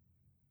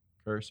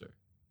cursor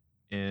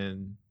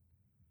in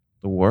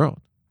the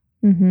world.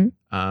 Mm-hmm.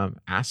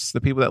 Ask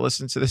the people that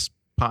listen to this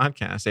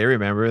podcast. They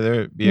remember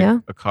there'd be Yeah.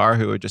 a car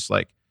who would just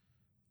like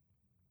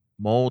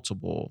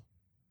multiple,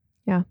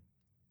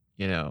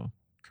 Yeah.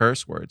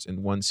 curse words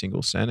in one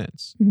single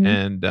sentence. Mhm.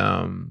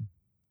 And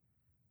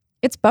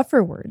It's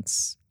buffer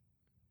words.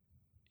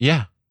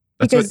 yeah,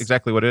 that's Because-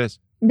 exactly what it is.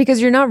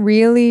 Because you don't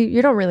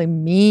really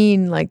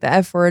mean like the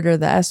F word or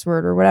the S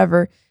word or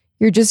whatever.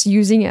 You're just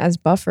using it as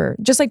buffer.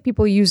 Just like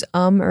people use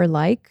or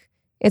like,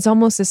 it's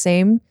almost the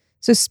same.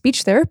 So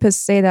speech therapists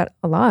say that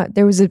a lot.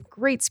 There was a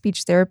great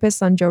speech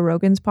therapist on Joe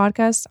Rogan's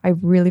podcast. I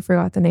really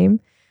forgot the name.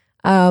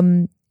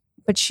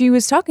 But she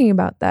was talking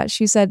about that.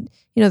 She said,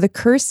 the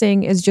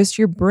cursing is just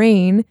your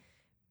brain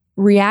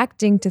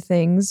reacting to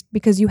things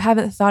because you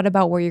haven't thought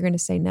about what you're going to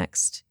say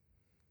next.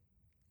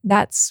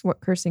 That's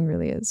what cursing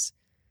really is.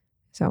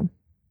 So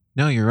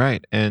No, you're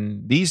right.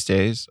 And these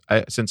days,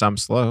 since I'm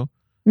slow,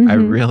 I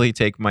mhm. really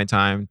take my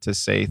time to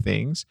say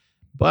things,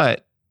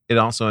 but it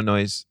also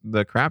annoys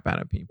the crap out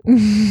of people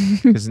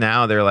because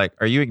now they're like,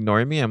 "Are you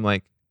ignoring me?" I'm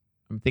like,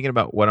 "I'm thinking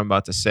about what I'm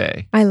about to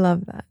say." I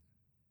love that.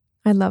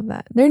 I love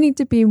that. There need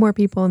to be more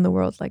people in the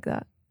world like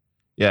that.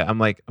 Yeah, I'm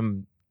like,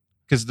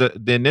 because the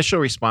initial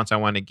response I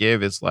want to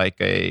give is like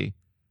a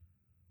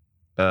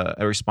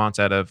response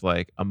out of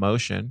like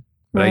emotion,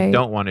 but I Right.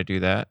 don't want to do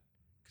that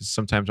because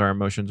sometimes our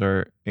emotions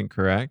are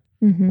incorrect.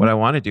 Mhm. What I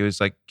want to do is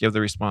like give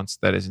the response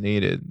that is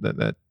needed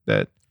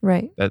that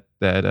Right.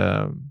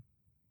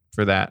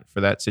 for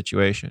that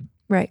situation.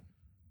 Right.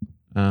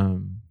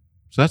 So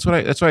that's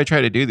what I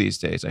try to do these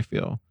days. I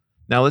feel.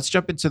 Now let's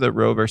jump into the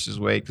Roe versus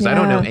Wade because I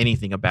don't know Yeah.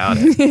 anything about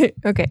it.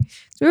 Okay.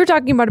 So we were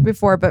talking about it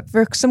before, but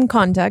for some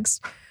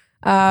context,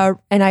 and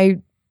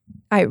I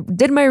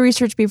did my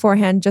research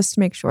beforehand just to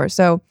make sure.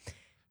 So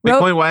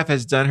Bitcoin wife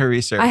has done her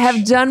research. I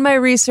have done my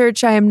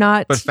research. I am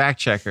not. but fact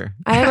checker.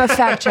 I am a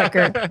fact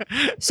checker.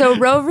 So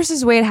Roe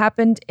versus Wade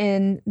happened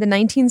in the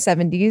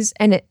 1970s,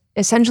 and it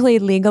essentially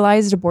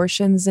legalized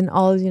abortions in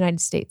all of the United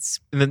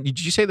States. And then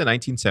did you say the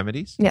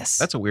 1970s? Yes.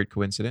 That's a weird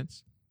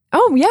coincidence.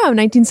 Oh yeah,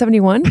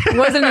 1971. It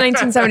wasn't in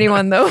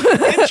 1971 though.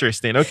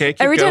 Interesting. Okay,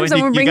 keep Every time going.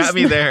 someone You brings- got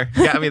me there.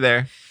 You got me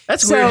there.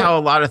 That's So- weird how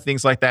a lot of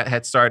things like that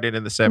had started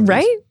in the 70s.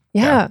 Right?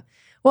 Yeah. Yeah.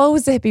 Well, it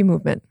was the hippie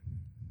movement.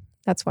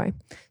 That's why.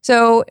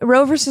 So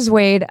Roe versus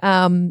Wade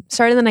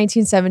started in the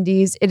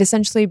 1970s. It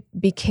essentially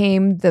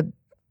became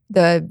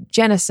the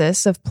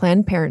genesis of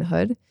Planned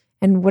Parenthood.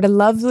 And what a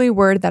lovely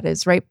word that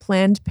is, right?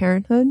 Planned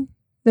Parenthood.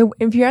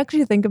 If you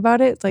actually think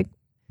about it, it's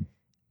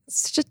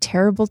such a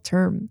terrible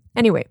term.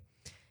 Anyway,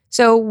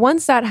 so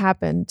once that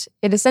happened,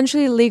 it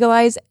essentially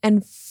legalized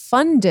and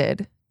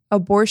funded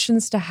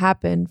abortions to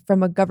happen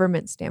from a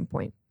government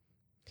standpoint.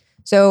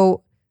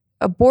 So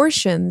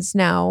abortions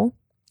now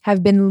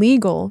have been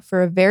legal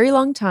for a very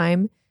long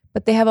time,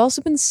 but they have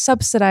also been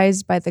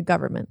subsidized by the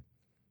government.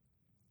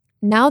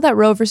 Now that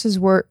Roe versus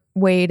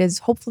Wade is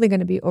hopefully going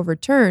to be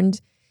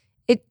overturned,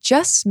 it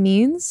just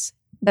means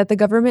that the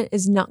government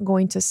is not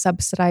going to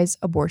subsidize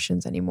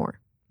abortions anymore.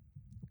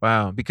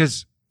 Wow.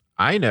 Because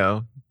I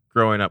know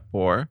growing up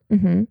poor,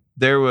 Mm-hmm.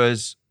 there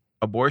was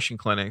abortion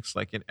clinics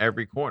like in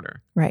every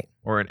corner Right.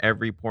 or in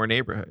every poor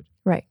neighborhood.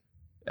 Right.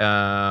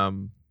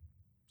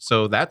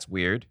 So that's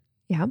weird.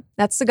 Yeah,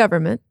 that's the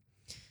government.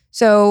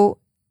 So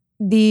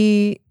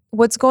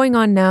what's going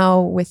on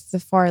now with the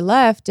far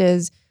left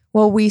is,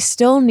 well, we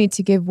still need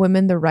to give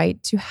women the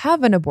right to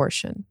have an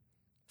abortion.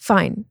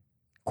 Fine.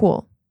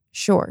 Cool.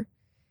 Sure.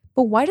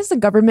 But why does the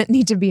government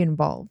need to be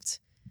involved?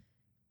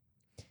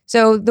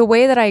 So the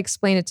way that I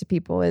explain it to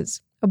people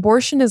is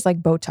abortion is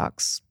like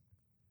Botox.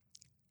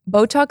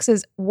 Botox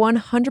is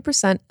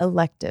 100%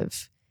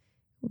 elective,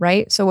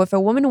 right? So if a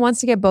woman wants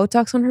to get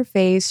Botox on her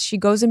face, she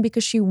goes in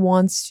because she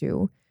wants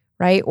to,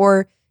 right?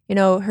 Or,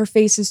 her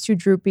face is too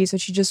droopy, so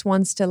she just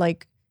wants to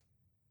like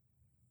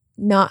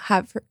not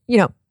have her,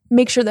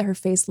 make sure that her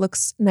face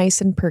looks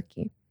nice and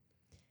perky.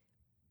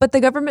 But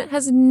the government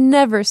has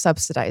never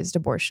subsidized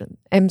abortion.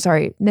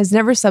 Has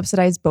never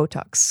subsidized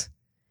Botox.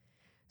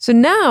 So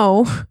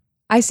now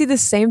I see the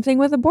same thing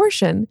with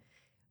abortion.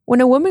 When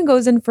a woman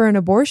goes in for an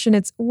abortion,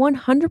 it's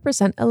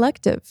 100%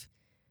 elective.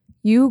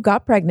 You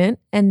got pregnant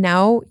and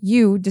now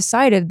you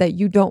decided that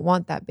you don't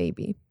want that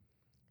baby.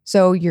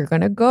 So you're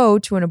going to go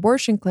to an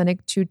abortion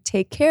clinic to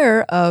take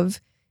care of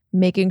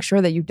making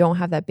sure that you don't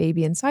have that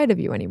baby inside of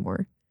you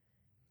anymore.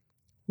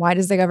 Why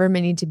does the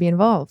government need to be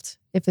involved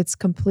if it's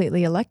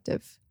completely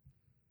elective?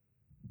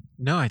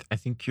 No, I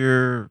think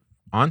you're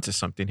onto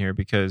something here,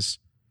 because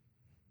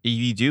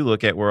you do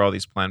look at where all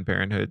these Planned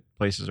Parenthood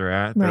places are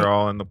at. Right. They're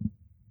all in the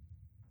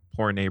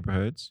poor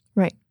neighborhoods.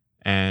 Right.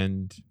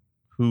 And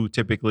who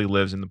typically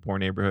lives in the poor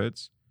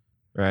neighborhoods,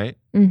 right?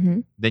 Mm-hmm.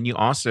 Then you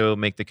also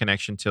make the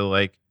connection to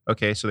like,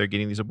 okay, so they're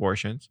getting these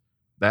abortions.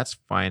 That's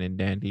fine and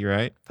dandy,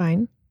 right?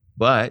 Fine.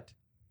 But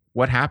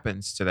what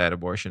happens to that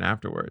abortion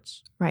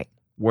afterwards? Right.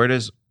 Where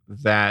does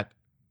that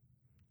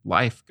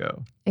life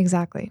go?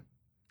 Exactly.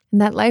 And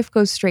that life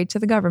goes straight to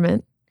the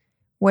government,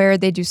 where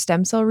they do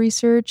stem cell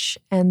research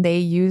and they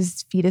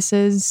use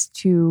fetuses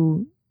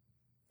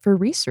for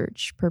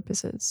research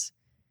purposes.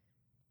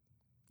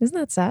 Isn't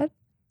that sad?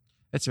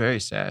 It's very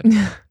sad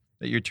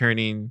that you're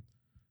turning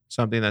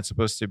something that's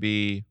supposed to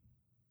be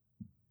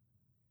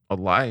a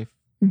life,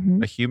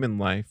 Mm-hmm. a human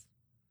life,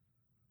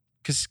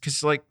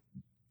 because like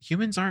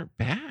humans aren't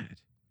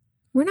bad.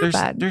 We're not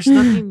bad.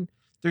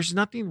 There's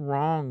nothing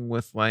wrong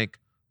with like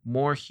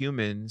more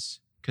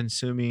humans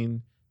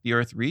consuming the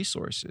earth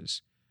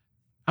resources.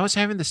 I was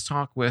having this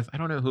talk with, I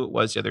don't know who it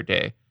was the other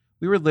day.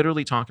 We were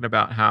literally talking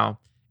about how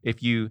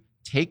if you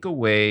take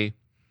away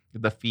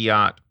the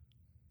fiat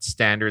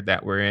standard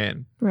that we're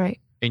in Right.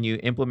 and you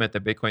implement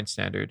the Bitcoin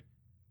standard,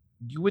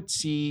 you would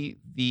see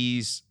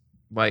these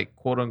like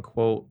quote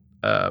unquote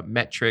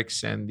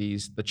metrics and the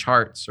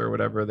charts or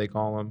whatever they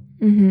call them.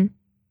 Mm-hmm.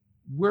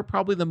 We're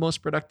probably the most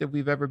productive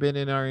we've ever been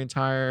in our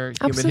entire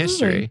human Absolutely.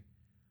 history.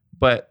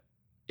 But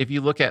if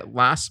you look at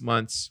last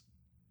month's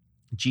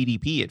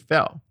GDP, it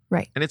fell.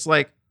 Right. And it's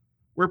like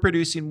we're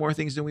producing more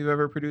things than we've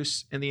ever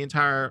produced in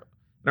our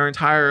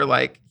entire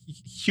like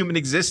human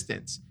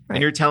existence. Right.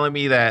 And you're telling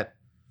me that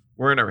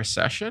we're in a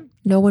recession?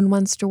 No one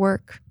wants to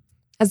work.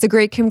 As the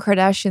great Kim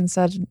Kardashian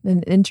said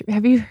in an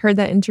have you heard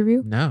that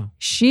interview? No.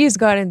 She's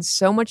gotten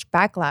so much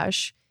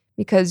backlash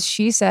because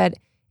she said,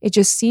 it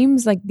just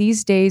seems like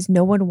these days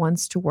no one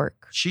wants to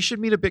work. She should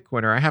meet a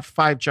Bitcoiner. I have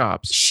 5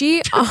 jobs.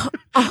 She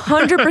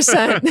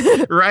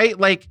 100%. Right?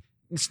 Like,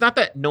 it's not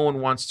that no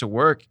one wants to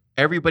work.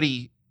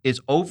 Everybody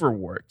is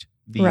overworked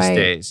these Right.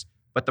 days.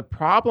 But the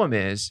problem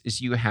is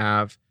you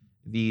have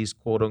these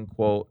quote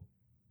unquote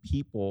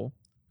people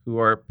who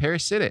are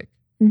parasitic.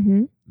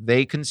 Mm-hmm.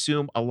 They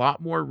consume a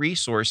lot more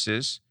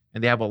resources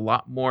and they have a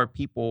lot more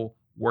people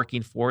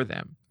working for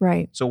them.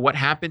 Right. So what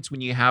happens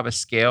when you have a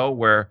scale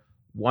where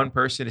one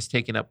person is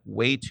taking up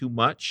way too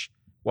much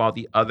while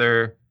the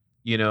other,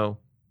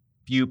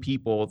 few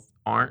people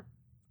aren't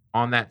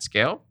on that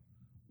scale?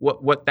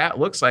 What that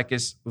looks like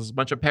is a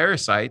bunch of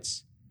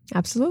parasites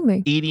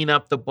Absolutely. eating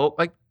up the boat,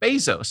 like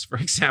Bezos, for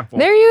example.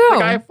 There you go.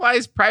 The guy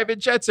flies private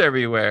jets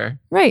everywhere.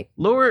 Right.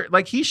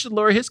 He should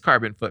lower his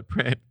carbon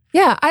footprint.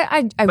 Yeah.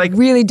 I Like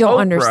really don't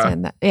Oprah.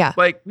 understand that. Yeah.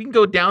 Like, we can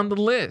go down the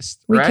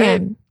list, We right?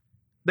 can.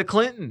 The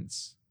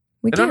Clintons.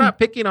 We And can. I'm not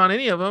picking on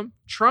any of them.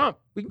 Trump.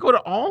 We can go to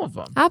all of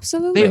them.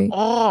 Absolutely. They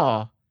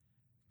all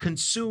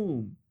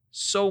consume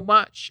so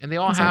much, and they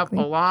all Exactly.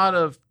 have a lot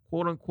of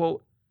quote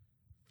unquote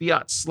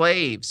fiat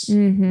slaves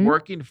Mhm.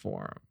 working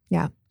for them.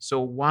 Yeah. So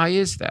why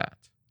is that?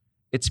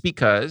 It's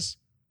because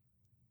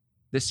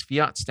this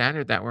fiat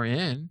standard that we're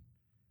in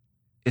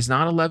is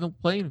not a level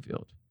playing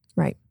field.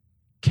 Right.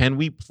 Can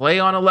we play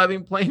on a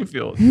level playing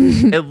field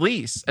at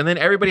least? And then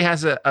everybody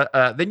has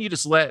then you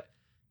just let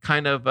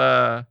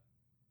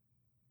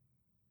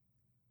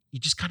you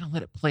just kind of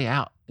let it play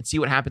out and see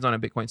what happens on a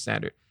Bitcoin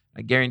standard.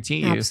 I guarantee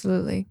you,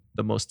 Absolutely.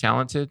 the most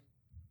talented,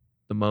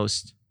 the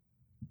most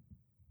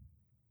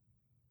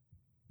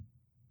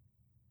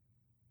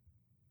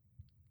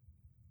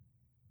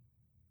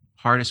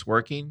hardest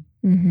working,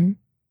 Mm-hmm.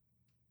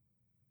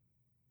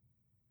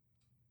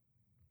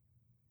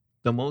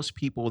 the most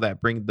people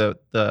that bring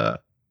the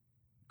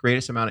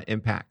greatest amount of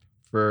impact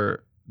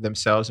for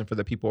themselves and for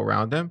the people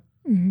around them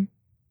Mm-hmm.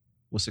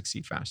 will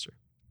succeed faster.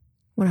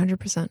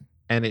 100%.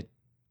 And it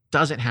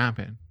doesn't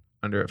happen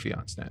under a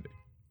fiat standard.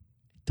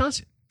 It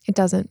doesn't. It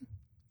doesn't.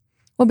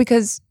 Well,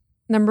 because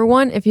number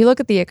one, if you look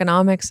at the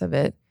economics of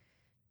it,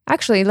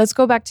 actually, let's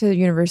go back to the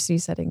university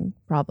setting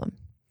problem.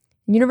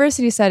 In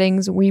university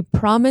settings, we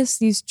promise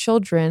these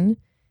children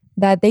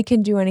that they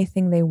can do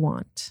anything they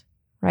want,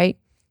 right?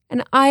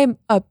 And I'm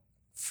a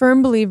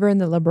firm believer in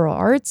the liberal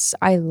arts.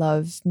 I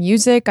love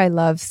music. I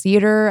love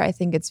theater. I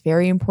think it's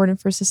very important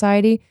for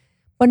society.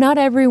 But not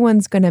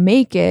everyone's going to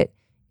make it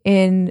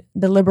in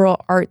the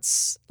liberal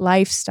arts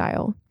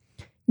lifestyle.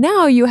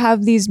 Now you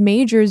have these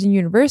majors in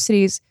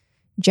universities,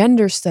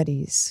 gender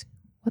studies.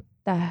 What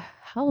the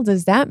hell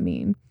does that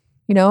mean?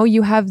 You know,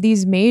 you have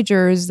these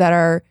majors that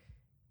are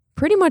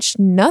pretty much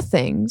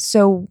nothing.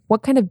 So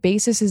what kind of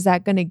basis is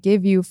that going to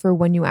give you for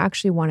when you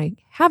actually want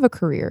to have a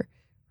career,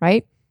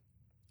 right?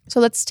 So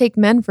let's take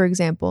men, for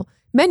example.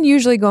 Men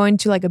usually go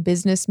into like a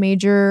business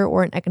major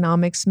or an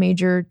economics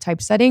major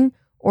type setting,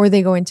 or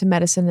they go into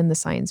medicine in the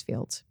science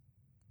field.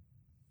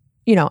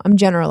 You know, I'm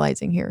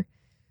generalizing here.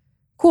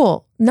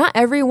 Cool. Not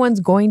everyone's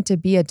going to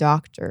be a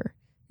doctor.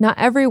 Not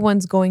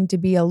everyone's going to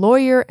be a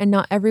lawyer, and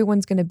not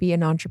everyone's going to be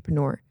an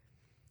entrepreneur.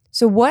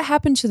 So what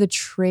happened to the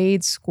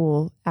trade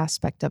school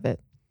aspect of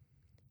it,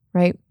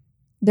 right?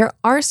 There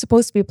are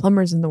supposed to be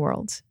plumbers in the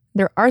world.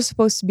 There are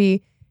supposed to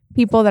be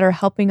people that are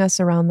helping us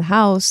around the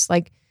house.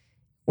 Like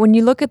when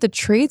you look at the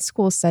trade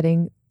school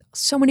setting,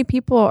 so many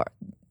people,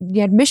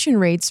 the admission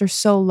rates are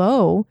so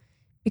low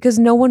because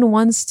no one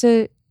wants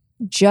to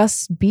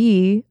just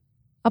be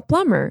a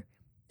plumber.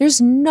 There's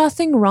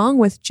nothing wrong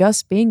with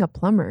just being a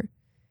plumber.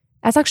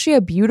 That's actually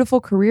a beautiful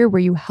career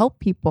where you help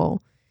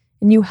people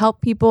and you help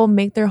people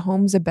make their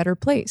homes a better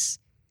place.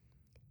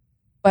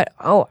 But,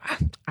 I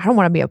don't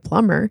want to be a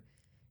plumber.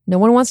 No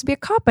one wants to be a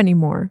cop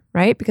anymore,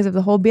 right? Because of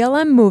the whole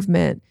BLM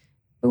movement.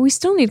 But we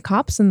still need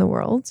cops in the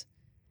world.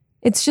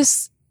 It's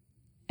just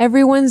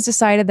everyone's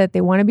decided that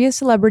they want to be a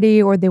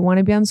celebrity, or they want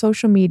to be on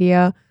social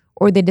media,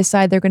 or they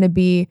decide they're going to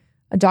be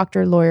a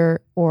doctor,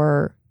 lawyer,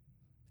 or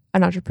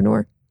an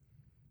entrepreneur.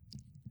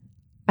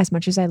 As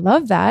much as I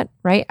love that,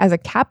 right? As a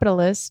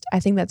capitalist, I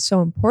think that's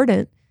so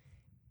important.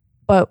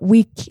 But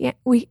we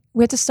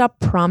have to stop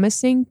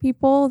promising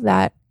people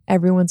that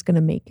everyone's going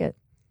to make it.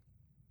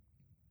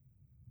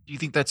 Do you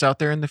think that's out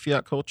there in the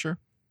fiat culture?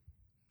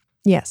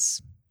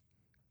 Yes.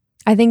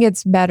 I think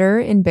it's better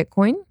in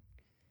Bitcoin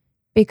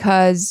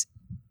because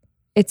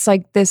it's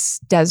like this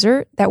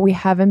desert that we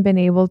haven't been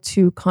able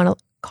to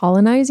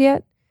colonize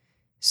yet.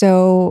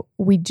 So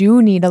we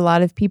do need a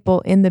lot of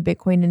people in the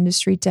Bitcoin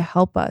industry to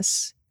help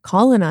us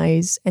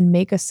colonize and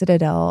make a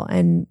citadel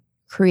and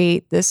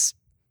create this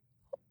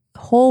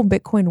whole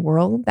Bitcoin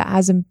world that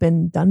hasn't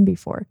been done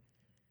before,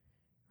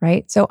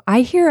 right? So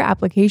I hear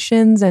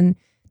applications and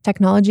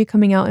technology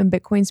coming out in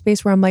Bitcoin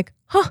space where I'm like,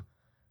 I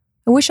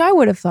wish I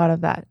would have thought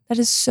of that. That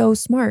is so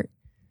smart,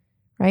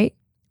 right?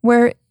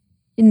 Where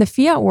in the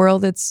fiat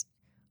world, it's,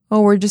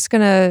 we're just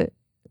going to,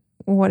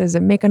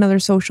 make another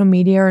social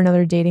media or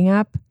another dating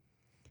app.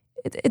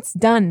 It's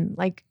done.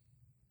 Like,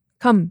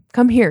 come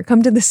here,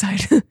 come to this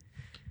side.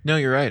 No,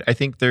 you're right. I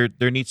think there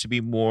needs to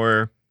be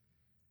more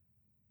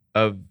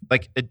of,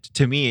 like,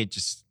 to me, it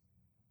just,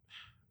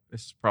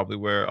 this is probably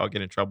where I'll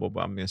get in trouble,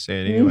 but I'm going to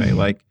say it anyway.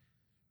 Like,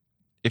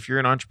 if you're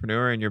an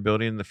entrepreneur and you're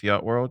building in the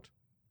fiat world,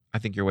 I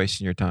think you're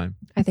wasting your time.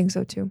 I think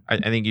so too. I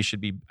think you should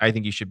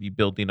be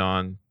building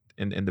on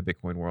in the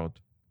Bitcoin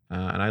world.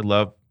 And I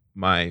love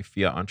my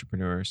fiat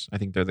entrepreneurs. I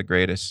think they're the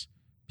greatest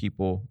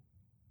people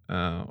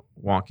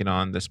walking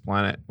on this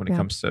planet when it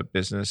comes to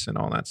business and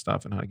all that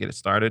stuff and how to get it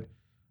started.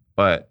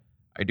 But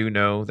I do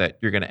know that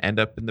you're going to end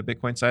up in the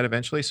Bitcoin side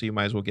eventually, so you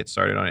might as well get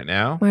started on it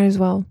now. Might as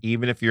well.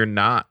 Even if you're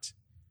not,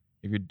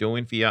 if you're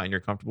doing fiat and you're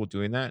comfortable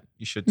doing that,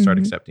 you should start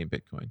accepting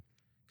Bitcoin.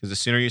 Because the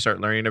sooner you start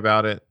learning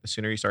about it, the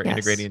sooner you start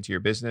integrating into your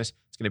business,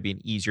 it's going to be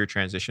an easier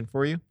transition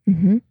for you.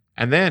 Mm-hmm.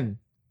 And then,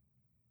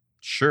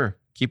 sure,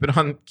 keep it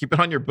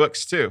on your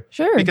books too.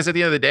 Sure. Because at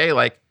the end of the day,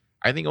 like,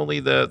 I think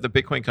only the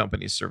Bitcoin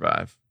companies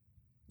survive.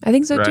 I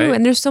think so right? too.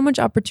 And there's so much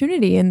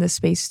opportunity in this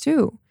space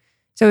too.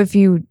 So if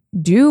you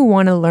do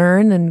want to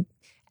learn,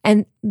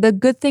 and the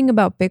good thing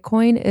about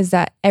Bitcoin is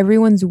that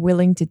everyone's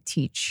willing to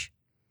teach.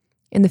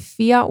 In the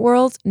fiat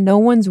world, no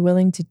one's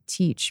willing to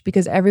teach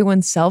because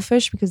everyone's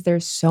selfish because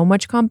there's so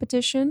much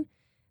competition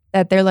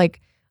that they're like,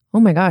 oh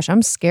my gosh,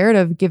 I'm scared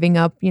of giving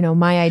up,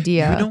 my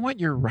idea. You know what?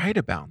 You're right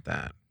about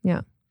that.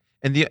 Yeah.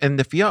 In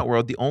the fiat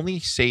world, the only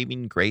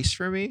saving grace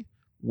for me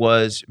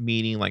was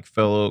meeting like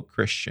fellow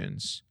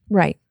Christians.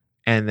 Right.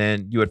 And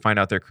then you would find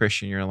out they're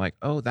Christian. You're like,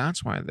 oh,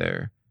 that's why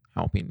they're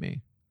helping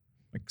me.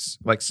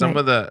 Like some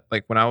of the,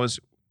 like when I was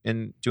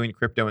in doing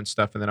crypto and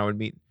stuff, and then I would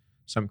meet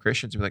some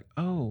Christians and be like,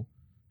 oh,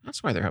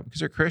 that's why they're helping,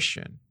 because they're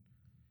Christian.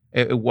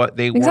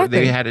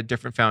 They had a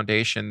different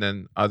foundation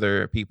than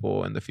other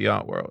people in the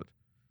fiat world.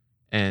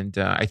 And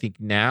I think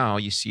now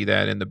you see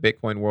that in the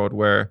Bitcoin world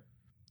where,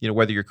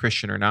 whether you're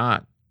Christian or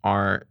not,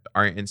 our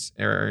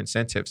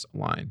incentives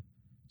align.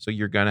 So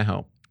you're going to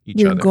help each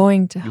You're other.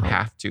 going to You help.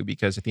 have to,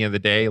 because at the end of the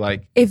day,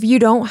 like, If you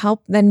don't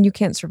help, then you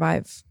can't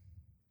survive.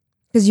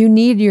 Because you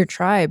need your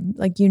tribe.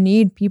 Like, you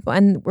need people.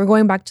 And we're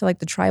going back to like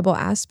the tribal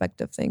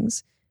aspect of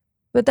things.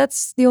 But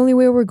that's the only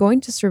way we're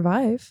going to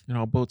survive.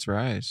 all boats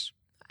rise.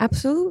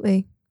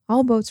 Absolutely.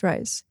 All boats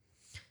rise.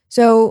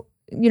 So,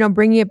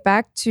 bringing it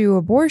back to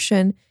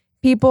abortion,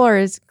 people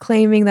are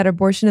claiming that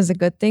abortion is a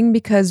good thing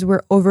because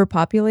we're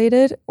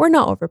overpopulated. We're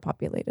not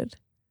overpopulated.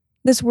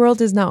 This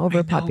world is not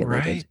overpopulated.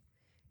 I know, right?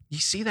 You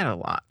see that a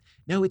lot.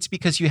 No, it's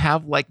because you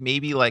have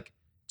maybe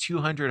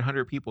 200,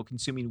 100 people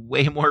consuming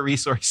way more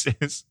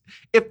resources.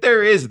 If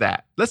there is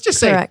that, let's just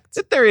Correct.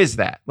 say that there is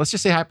that. Let's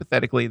just say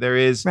hypothetically there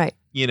is, Right.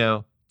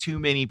 Too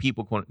many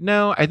people.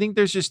 No, I think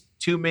there's just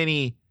too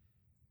many,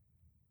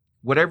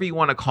 whatever you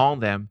want to call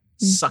them,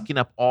 sucking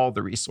up all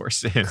the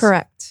resources.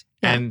 Correct.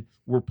 Yeah. And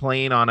we're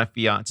playing on a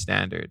fiat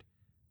standard.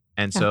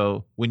 And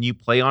so when you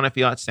play on a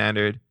fiat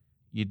standard,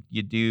 you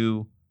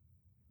do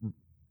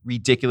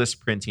ridiculous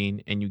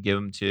printing and you give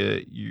them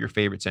to your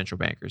favorite central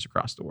bankers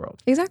across the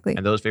world. Exactly.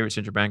 And those favorite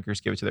central bankers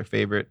give it to their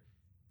favorite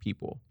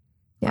people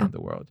around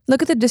the world.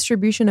 Look at the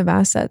distribution of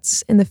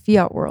assets in the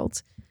fiat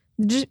world.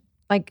 Just,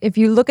 if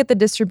you look at the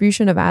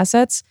distribution of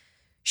assets,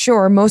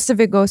 sure, most of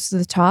it goes to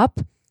the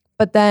top.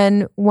 But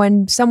then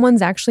when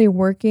someone's actually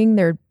working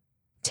their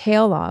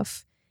tail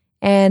off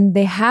and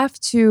they have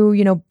to,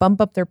 bump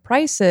up their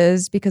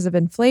prices because of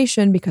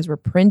inflation, because we're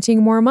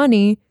printing more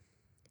money,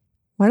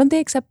 why don't they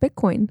accept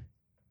Bitcoin?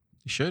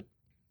 You should.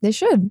 They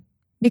should.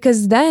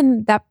 Because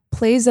then that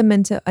plays them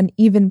into an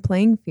even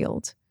playing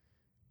field,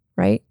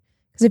 right?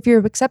 Because if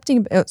you're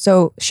accepting,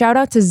 so shout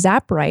out to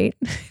Zapright,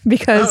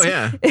 because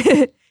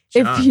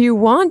if you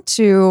want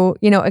to,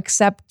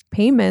 accept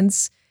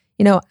payments,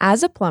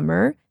 as a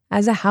plumber,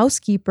 as a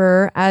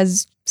housekeeper,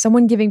 as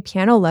someone giving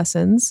piano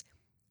lessons,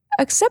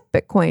 accept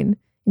Bitcoin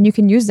and you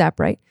can use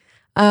Zapright.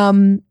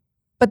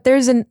 But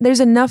there's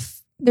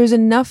enough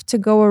to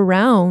go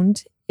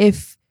around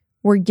if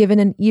we're given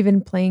an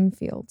even playing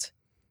field,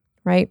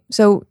 right?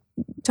 So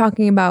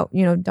talking about,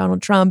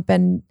 Donald Trump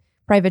and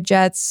private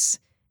jets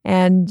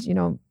and,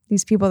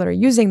 these people that are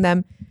using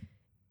them,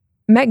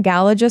 Met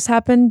Gala just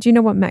happened. Do you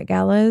know what Met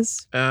Gala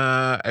is?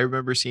 I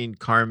remember seeing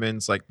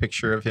Carmen's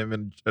picture of him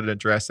in a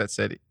dress that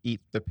said "Eat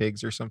the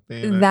pigs" or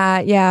something.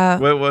 That, yeah.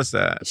 What was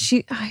that?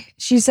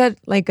 She said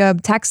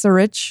tax the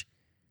rich.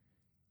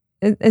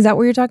 Is that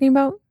what you're talking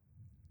about?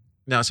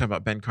 No, I was talking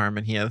about Ben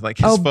Carmen. He had his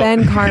photo.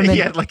 Ben Carmen. He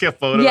had a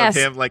photo of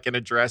him in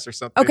a dress or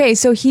something. Okay,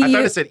 so I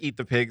thought it said "Eat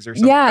the pigs" or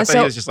something. Yeah, I thought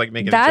he was just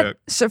making a joke.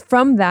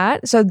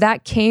 So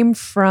that came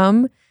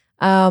from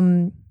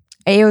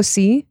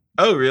AOC.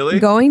 Oh, really?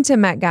 Going to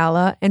Met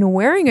Gala and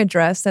wearing a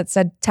dress that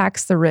said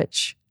 "Tax the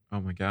Rich." Oh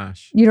my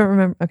gosh! You don't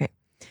remember? Okay,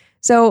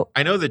 so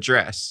I know the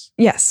dress.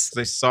 Yes,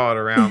 because I saw it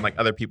around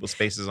other people's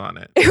faces on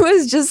it. It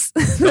was just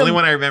the only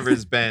one I remember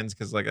is Ben's,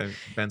 because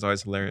Ben's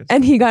always hilarious,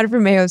 and he got it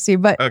from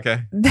AOC. But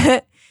okay,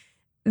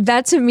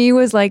 that to me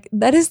was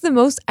that is the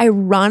most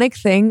ironic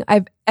thing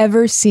I've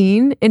ever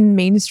seen in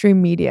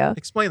mainstream media.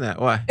 Explain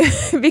that. Why?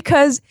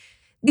 Because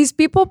these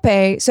people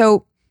pay.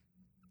 So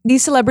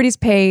these celebrities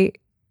pay,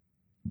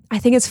 I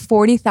think it's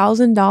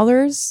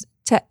 $40,000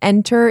 to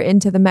enter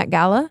into the Met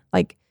Gala,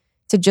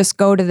 to just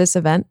go to this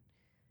event.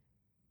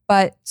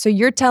 But so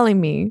you're telling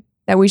me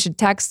that we should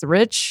tax the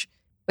rich,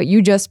 but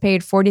you just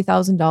paid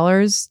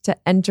 $40,000 to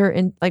enter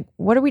in,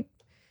 what are we?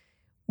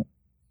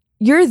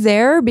 You're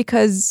there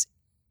because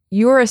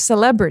you're a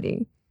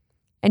celebrity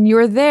and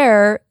you're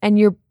there and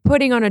you're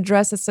putting on a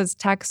dress that says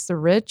tax the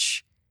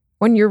rich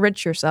when you're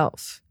rich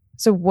yourself.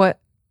 So what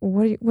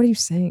are you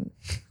saying?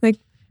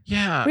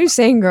 Yeah. What are you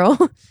saying,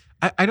 girl?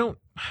 I don't,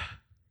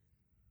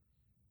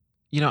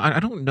 I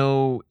don't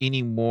know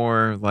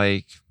anymore.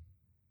 I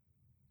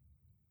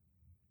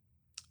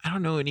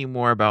don't know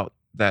anymore about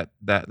that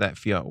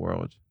fiat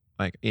world,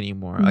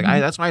 anymore. Mm-hmm.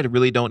 That's why I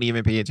really don't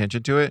even pay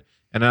attention to it.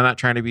 And I'm not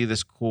trying to be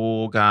this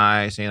cool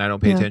guy saying I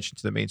don't pay attention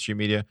to the mainstream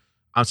media.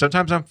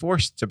 Sometimes I'm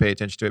forced to pay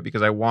attention to it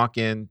because I walk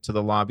into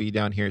the lobby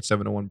down here at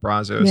 701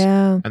 Brazos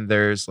and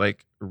there's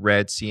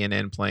red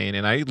CNN playing.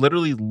 And I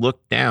literally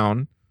look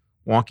down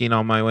walking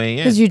on my way in.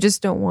 Because you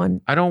just don't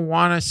want. I don't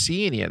want to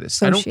see any of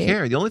this. I don't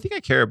care. The only thing I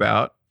care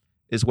about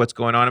is what's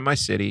going on in my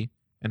city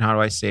and how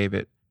do I save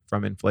it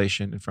from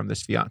inflation and from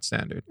this fiat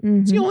standard.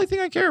 Mm-hmm. It's the only thing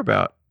I care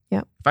about.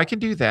 Yep. If I can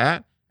do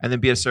that and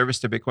then be a service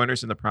to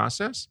Bitcoiners in the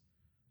process,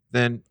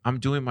 then I'm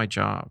doing my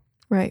job.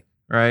 Right.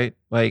 Right.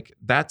 I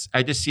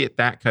just see it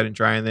that cut and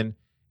dry. And then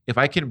if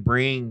I can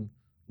bring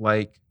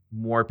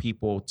more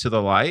people to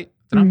the light,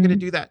 then I'm going to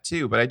do that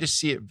too. But I just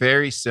see it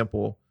very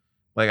simple.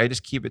 I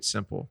just keep it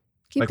simple.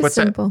 Keep it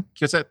simple.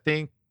 What's that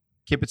thing?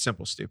 Keep it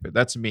simple, stupid.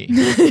 That's me.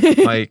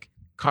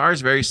 Car's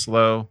very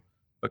slow,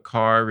 but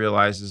Car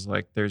realizes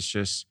there's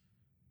just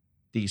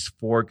these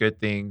 4 good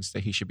things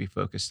that he should be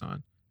focused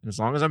on. And as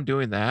long as I'm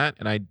doing that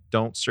and I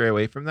don't stray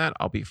away from that,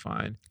 I'll be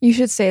fine. You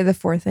should say the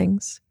 4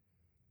 things.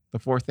 The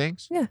 4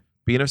 things? Yeah.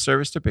 being of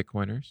service to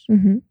Bitcoiners,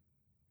 Mm-hmm.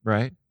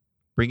 right?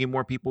 Bringing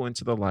more people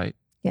into the light,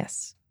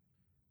 Yes.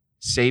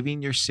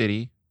 saving your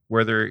city,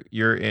 whether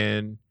you're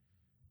in,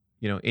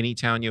 any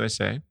town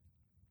USA,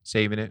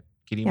 saving it,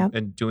 getting Yep.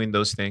 and doing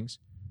those things.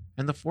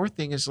 And the fourth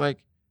thing is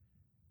like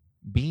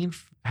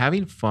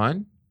having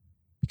fun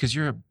because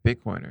you're a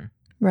Bitcoiner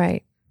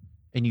Right.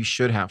 and you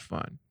should have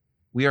fun.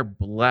 We are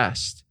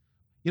blessed.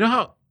 You know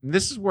how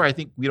this is where I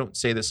think we don't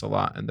say this a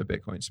lot in the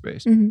Bitcoin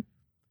space. Mhm.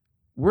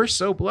 We're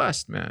so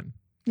blessed, man.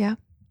 Yeah.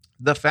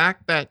 The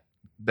fact that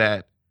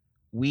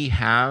we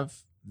have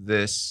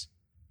this,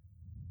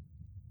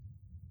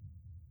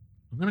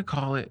 I'm going to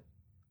call it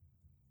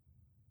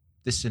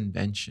this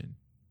invention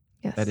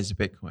Yes. that is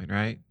Bitcoin,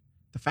 right?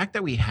 The fact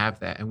that we have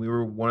that and we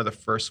were one of the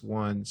first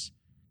ones,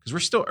 because we're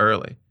still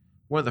early,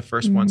 one of the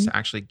first ones to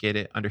actually get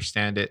it,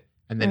 understand it,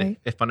 and then Right.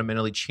 it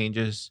fundamentally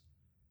changes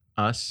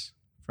us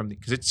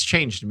because it's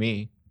changed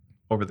me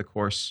over the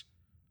course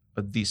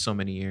of these so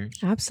many years.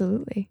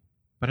 Absolutely.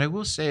 But I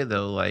will say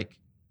though, like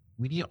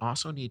we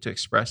also need to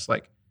express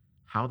like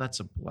how that's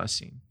a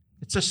blessing.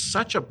 It's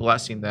such a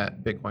blessing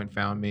that Bitcoin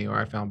found me, or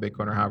I found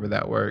Bitcoin, or however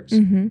that works.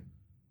 Mm-hmm.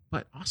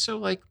 But also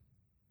like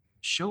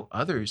show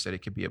others that it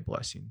could be a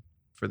blessing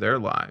for their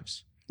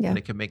lives, Yeah. and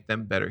it can make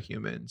them better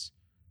humans,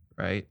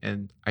 right?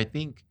 And I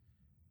think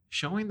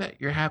showing that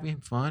you're having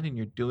fun and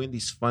you're doing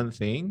these fun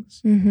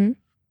things, Mm-hmm.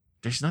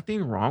 there's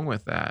nothing wrong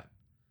with that.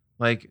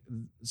 Like,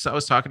 so I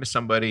was talking to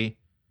somebody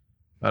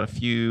about a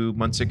few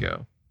months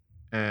ago,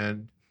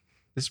 and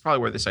this is probably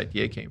where this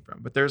idea came from,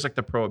 but there's like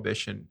the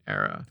Prohibition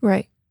era.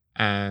 Right.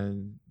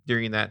 And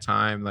during that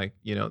time, like,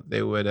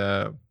 they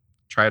would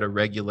try to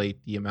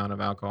regulate the amount of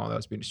alcohol that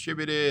was being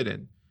distributed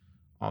and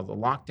all the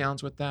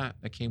lockdowns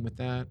that came with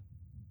that.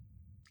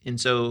 And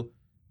so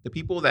the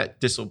people that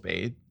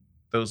disobeyed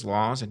those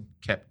laws and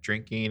kept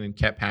drinking and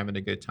kept having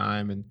a good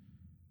time, and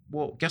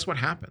well, guess what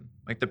happened?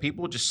 Like the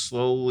people just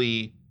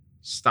slowly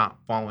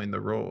stopped following the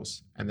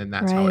rules, and then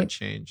that's how Right. it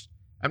changed.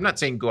 I'm not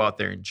saying go out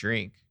there and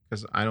drink,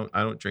 because I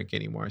don't drink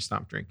anymore. I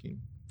stopped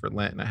drinking for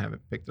Lent and I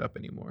haven't picked it up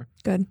anymore.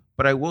 Good.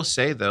 But I will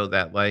say though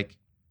that like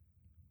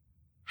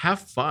have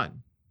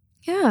fun.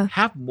 Yeah.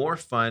 Have more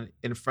fun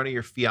in front of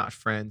your fiat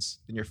friends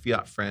than your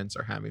fiat friends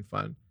are having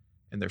fun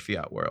in their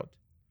fiat world.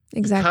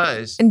 Exactly.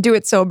 Because And do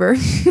it sober.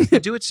 you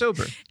do it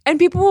sober. And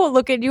people will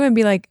look at you and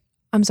be like,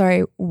 I'm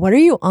sorry, what are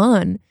you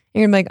on? And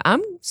you're like,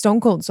 I'm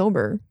stone cold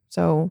sober.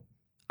 So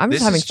I'm just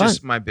This having is fun.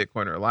 just my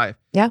Bitcoiner life.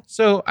 Yeah.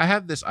 So I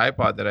have this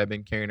iPod that I've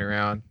been carrying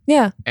around,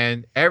 Yeah.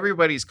 and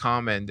everybody's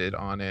commented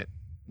on it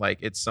like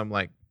it's some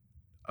like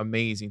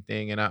amazing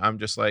thing. And I'm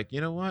just like, you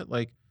know what?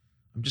 Like,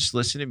 I'm just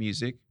listening to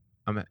music.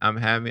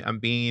 I'm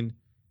being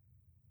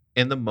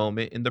in the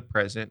moment, in the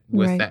present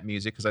with Right. that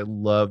music, because I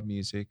love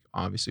music.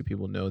 Obviously,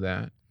 people know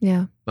that.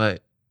 Yeah.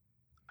 But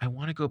I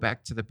want to go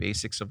back to the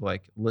basics of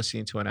like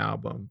listening to an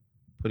album,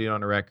 putting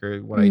on a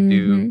record, what I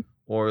do,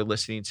 or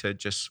listening to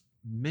just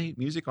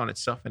music on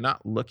itself and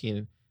not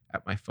looking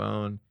at my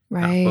phone,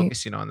 Right. not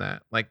focusing on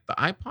that. Like the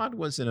iPod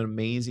was an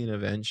amazing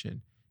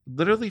invention. It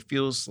literally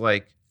feels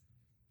like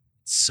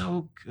it's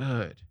so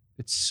good.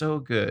 It's so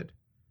good,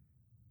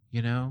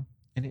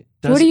 And it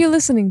does. What are you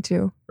listening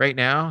to? right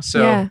now?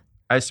 So Yeah.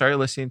 I started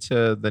listening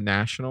to The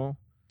National.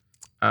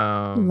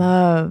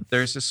 Love.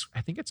 There's this,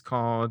 I think it's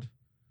called,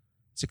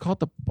 is it called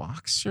The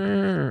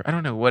Boxer? I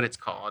don't know what it's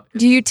called.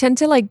 Do you tend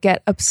to like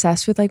get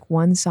obsessed with like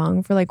one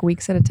song for like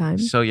weeks at a time?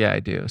 So yeah, I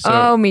do. So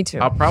oh, me too.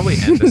 I'll probably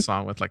end the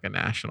song with like a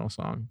national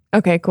song,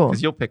 Okay, cool.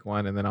 because you'll pick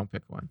one and then I'll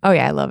pick one. Oh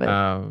yeah, I love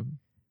it.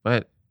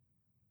 But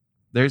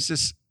there's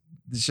this,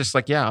 it's just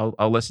like, yeah,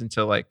 I'll listen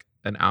to like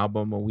an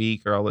album a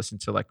week, or I'll listen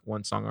to like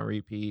one song on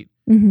repeat.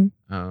 Mm-hmm.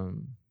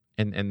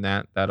 And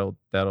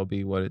that'll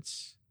be what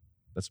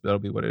that'll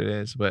be what it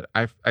is. But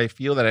I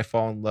feel that I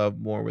fall in love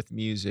more with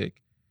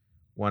music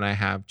when I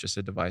have just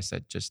a device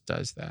that just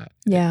does that.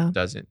 And Yeah. it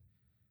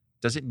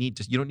doesn't need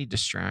to, you don't need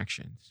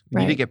distractions. You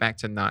need to Right. get back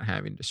to not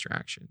having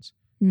distractions.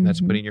 And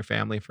that's Mhm. putting your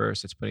family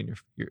first. It's putting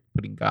you're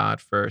putting God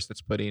first.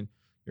 It's putting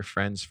your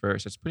friends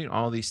first. It's putting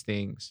all these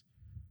things,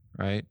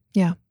 right?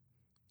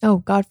 Oh,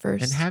 God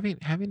first. And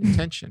having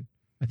attention,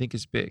 I think,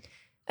 is big.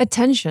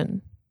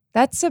 Attention.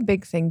 That's a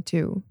big thing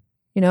too.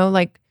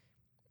 Like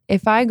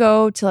if I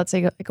go to, let's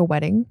say, like a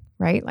wedding,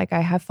 right? Like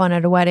I have fun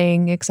at a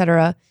wedding,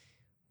 etc.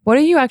 What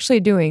are you actually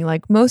doing?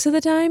 Like most of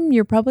the time,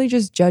 you're probably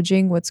just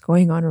judging what's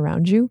going on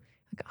around you.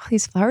 Like, oh,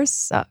 these flowers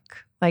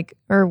suck. Like,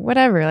 or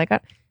whatever. Like,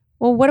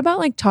 well, what about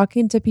like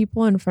talking to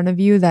people in front of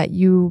you that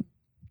you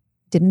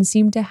didn't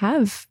seem to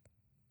have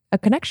a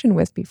connection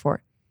with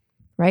before,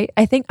 right?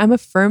 I think I'm a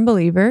firm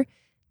believer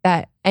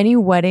that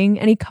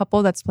any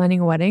couple that's planning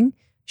a wedding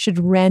should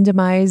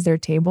randomize their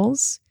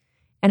tables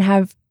and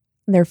have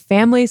their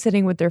family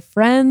sitting with their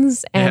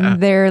friends and Yeah.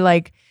 their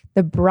like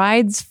the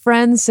bride's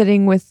friends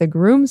sitting with the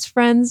groom's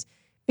friends,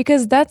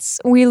 because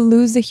we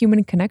lose the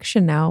human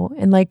connection now.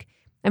 And like,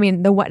 I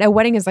mean, a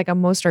wedding is like a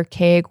most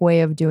archaic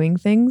way of doing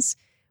things,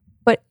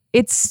 but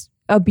it's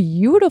a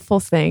beautiful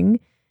thing.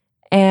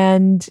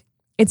 And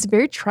it's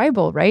very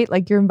tribal, right?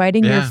 Like you're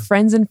inviting your Yeah.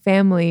 friends and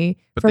family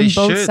But from they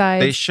both should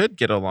sides. they should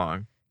get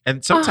along.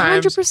 And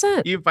sometimes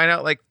 100%. you find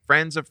out like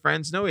friends of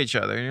friends know each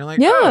other, and you're like,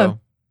 Yeah. oh,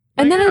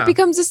 And then yeah. it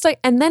becomes just like,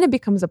 and then it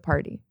becomes a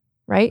party,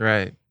 right?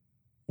 Right.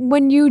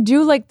 When you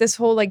do like this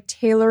whole like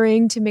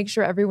tailoring to make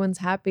sure everyone's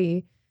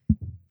happy,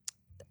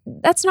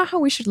 that's not how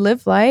we should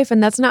live life.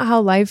 And that's not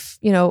how life,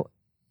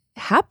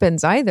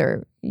 happens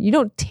either. You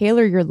don't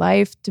tailor your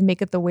life to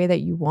make it the way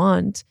that you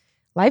want.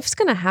 Life's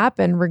going to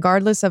happen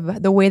regardless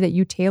of the way that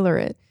you tailor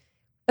it.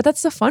 But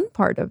that's the fun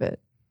part of it,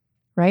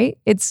 right?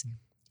 It's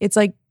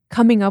like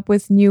coming up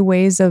with new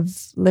ways of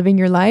living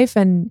your life.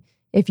 And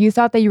if you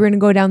thought that you were going to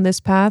go down this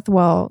path,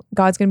 well,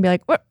 God's going to be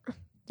like, what?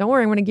 Don't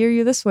worry, I'm going to gear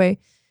you this way.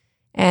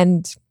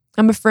 And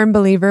I'm a firm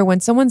believer when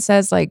someone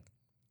says like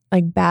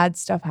bad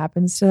stuff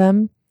happens to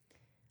them,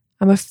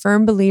 I'm a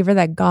firm believer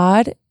that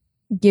God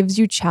gives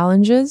you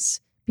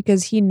challenges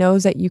because he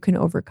knows that you can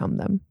overcome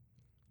them.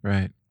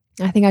 Right.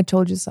 I think I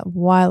told you this a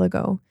while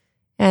ago,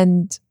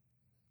 and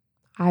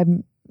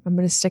I'm going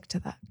to stick to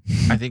that.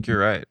 I think you're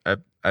right.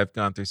 I've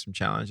gone through some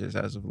challenges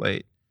as of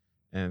late,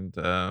 and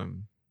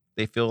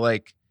they feel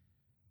like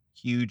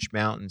huge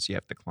mountains you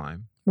have to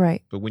climb.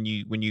 Right. But when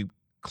you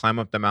climb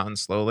up the mountain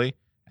slowly,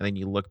 and then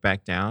you look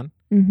back down,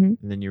 Mm-hmm.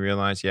 and then you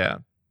realize, yeah,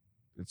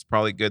 it's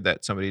probably good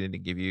that somebody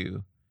didn't give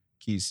you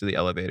keys to the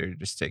elevator to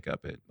just take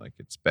up it. Like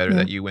it's better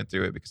that you went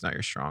through it because now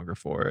you're stronger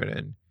for it,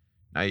 and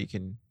now you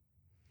can.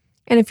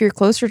 And if you're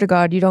closer to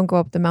God, you don't go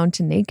up the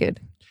mountain naked.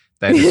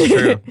 That is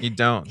true. You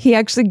don't. He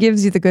actually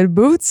gives you the good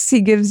boots. He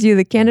gives you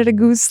the Canada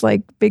Goose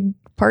like big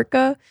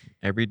parka.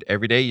 Every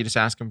day you just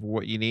ask him for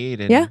what you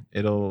need, and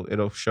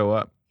it'll show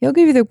up. He'll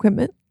give you the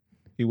equipment.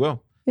 He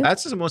will. Yeah.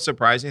 That's the most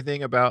surprising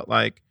thing about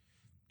like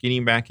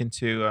getting back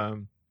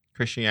into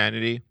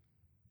Christianity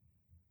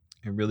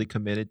and really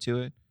committed to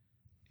it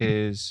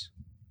is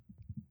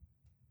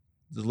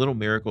the little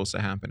miracles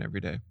that happen every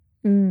day.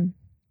 Mm.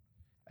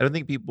 I don't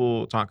think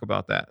people talk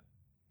about that.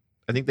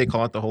 I think they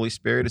call it the Holy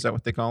Spirit. Is that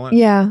what they call it?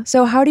 Yeah.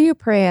 So how do you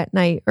pray at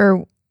night?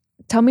 Or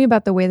tell me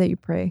about the way that you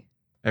pray.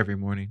 Every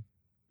morning.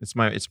 It's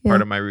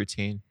part of my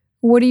routine.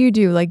 What do you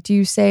do? Like, do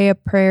you say a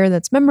prayer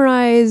that's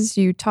memorized?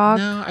 Do you talk?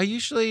 No, I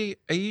usually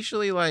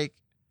like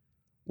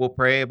will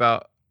pray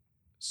about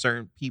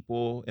certain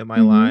people in my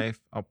life.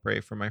 I'll pray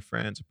for my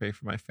friends. I'll pray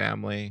for my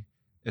family.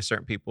 If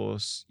certain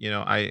people's,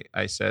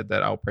 I said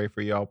that I'll pray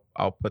for you.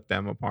 I'll put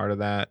them a part of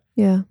that.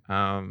 Yeah.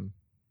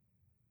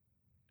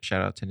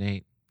 Shout out to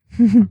Nate.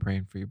 I'm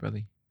praying for you,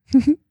 brother,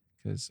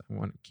 because I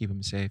want to keep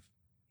him safe.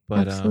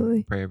 But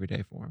pray every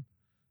day for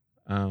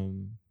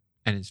him,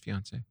 and his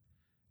fiance.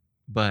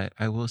 But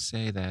I will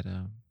say that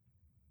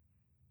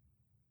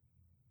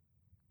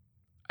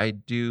I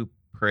do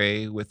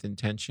pray with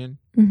intention,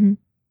 Mm-hmm.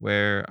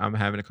 where I'm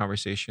having a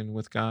conversation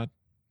with God,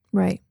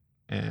 Right.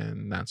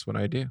 and that's what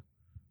I do.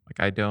 Like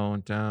I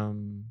don't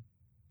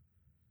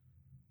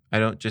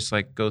just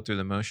like go through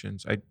the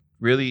motions. I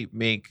really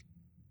make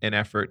an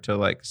effort to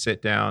like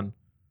sit down,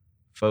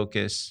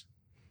 focus.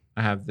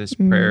 I have this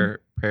prayer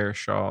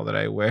shawl that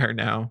I wear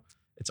now.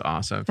 It's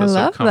awesome. It I feels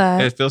love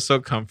that. It feels so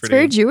It's comforting.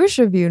 very Jewish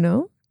of you,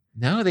 no?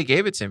 No, they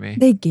gave it to me.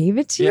 They gave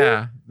it to you?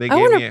 Yeah, they I gave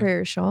want me a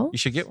prayer shawl. You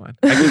should get one.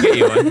 I can get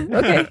you one.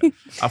 Okay.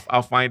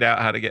 I'll find out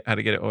how to get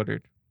it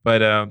ordered.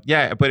 But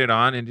yeah, I put it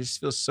on and it just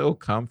feels so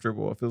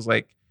comfortable. It feels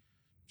like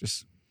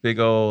just big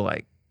old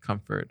like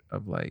comfort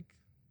of like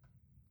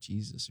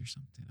Jesus or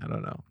something. I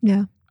don't know.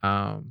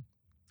 Yeah.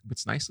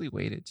 It's nicely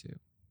weighted too.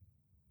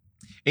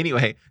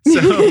 Anyway, so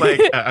like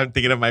I'm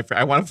thinking of my friend.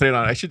 I want to put it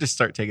on. I should just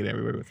start taking it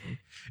everywhere with me.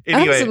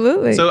 Anyway,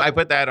 Absolutely. so I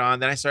put that on.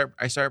 Then I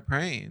start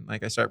praying.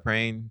 Like I start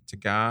praying to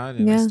God,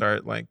 and I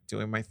start like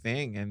doing my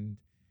thing, and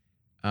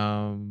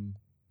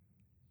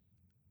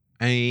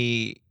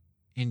I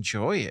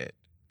enjoy it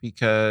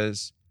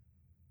because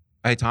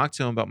I talk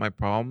to him about my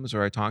problems,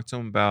 or I talk to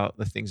him about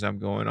the things I'm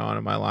going on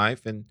in my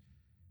life, and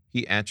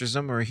he answers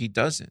them or he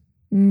doesn't.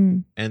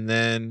 Mm. And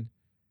then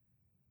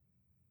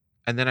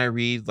I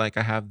read, like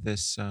I have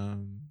this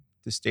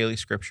this daily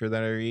scripture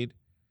that I read.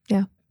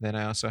 Yeah. Then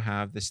I also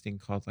have this thing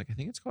called I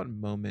think it's called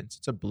Moments.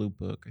 It's a blue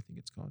book, I think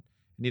it's called.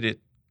 I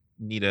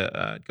need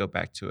to go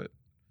back to it.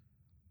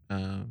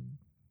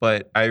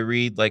 But I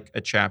read like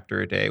a chapter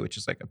a day, which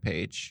is like a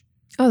page.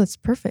 Oh, that's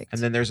perfect.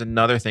 And then there's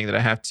another thing that I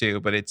have too,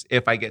 but it's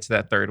if I get to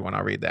that third one,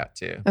 I'll read that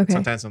too. Okay.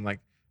 Sometimes I'm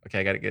like, okay,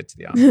 I got to get to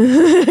the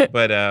office.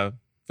 But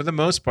for the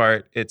most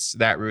part, it's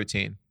that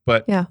routine.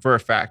 But for a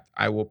fact,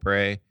 I will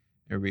pray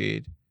and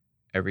read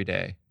every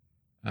day.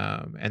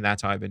 And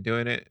that's how I've been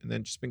doing it. And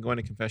then just been going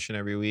to confession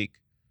every week.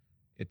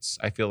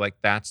 I feel like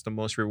that's the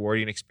most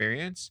rewarding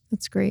experience.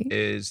 That's great.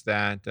 Is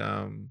that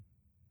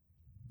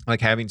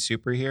like having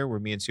Super here, where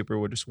me and Super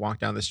would just walk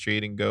down the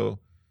street and go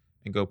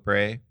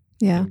pray.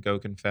 Yeah. And go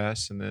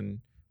confess, and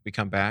then we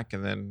come back,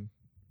 and then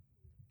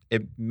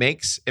it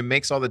makes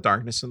all the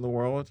darkness in the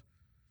world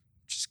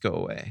just go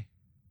away.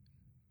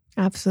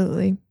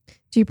 Absolutely.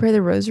 Do you pray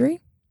the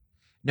rosary?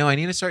 No, I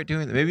need to start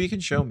doing that. Maybe you can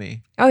show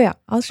me. Oh yeah,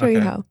 I'll show you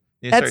how.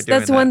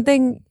 That's one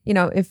thing,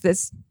 if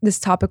this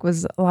topic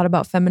was a lot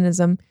about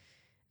feminism,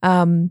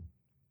 the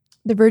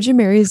Virgin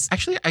Mary's.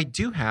 Actually, I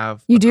do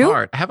have a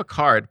card. I have a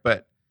card,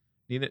 but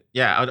Need it?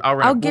 Yeah, I'll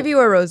write. I'll give you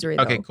a rosary.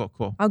 Okay, though.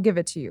 cool. I'll give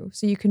it to you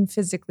so you can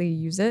physically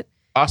use it.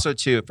 Also,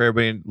 too, for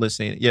everybody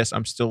listening, yes,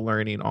 I'm still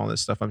learning all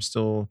this stuff. I'm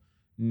still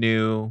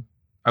new.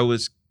 I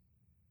was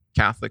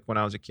Catholic when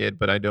I was a kid,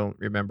 but I don't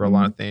remember a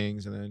lot of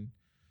things. And then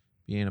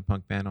being a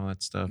punk band, all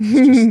that stuff.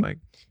 It's just like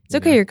It's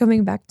okay. You're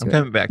coming back to I'm it.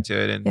 coming back to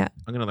it, and Yeah.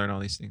 I'm gonna learn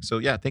all these things. So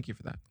yeah, thank you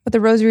for that. But the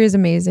rosary is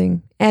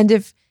amazing. And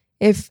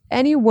if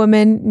any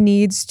woman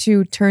needs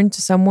to turn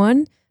to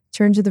someone,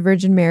 turn to the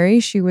Virgin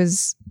Mary. She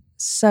was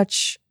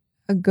such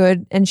a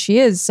good, and she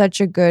is such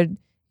a good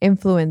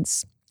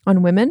influence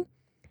on women.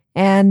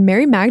 And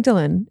Mary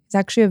Magdalene is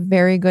actually a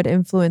very good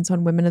influence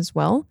on women as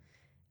well.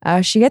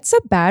 She gets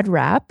a bad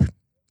rap,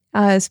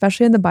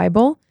 especially in the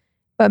Bible.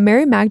 But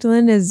Mary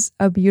Magdalene is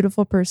a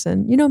beautiful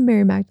person. You know who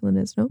Mary Magdalene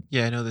is, no?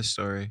 Yeah, I know this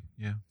story.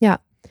 Yeah. Yeah.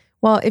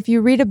 Well, if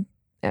you read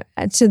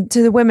to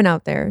the women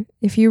out there,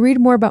 if you read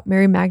more about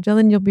Mary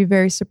Magdalene, you'll be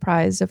very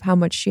surprised of how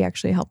much she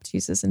actually helped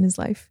Jesus in his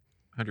life.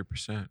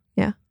 100%.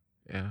 Yeah.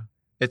 Yeah.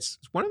 It's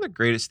one of the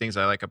greatest things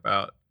I like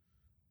about,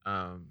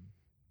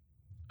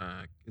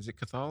 is it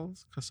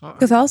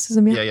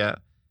Catholicism, yeah. Yeah.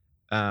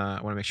 I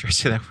want to make sure I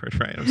say that word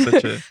right. I'm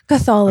such a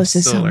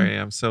Catholicism. I'm still learning.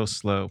 I'm so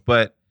slow.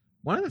 But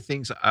one of the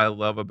things I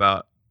love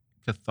about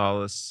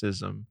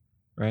Catholicism,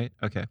 right?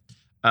 Okay.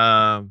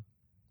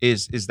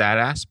 Is that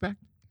aspect.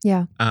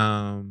 Yeah.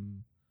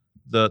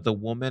 The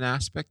woman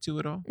aspect to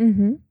it all.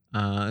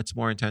 Mm-hmm. It's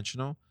more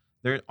intentional.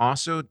 There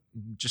also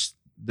just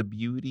the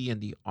beauty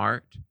and the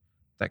art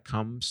that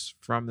comes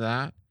from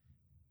that.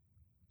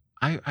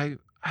 I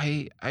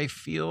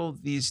feel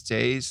these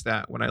days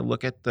that when I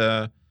look at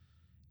the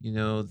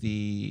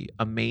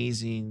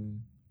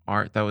amazing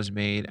art that was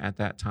made at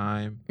that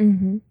time,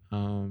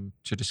 Mm-hmm.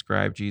 to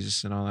describe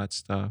Jesus and all that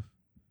stuff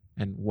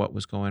and what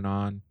was going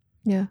on.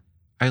 Yeah.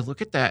 I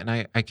look at that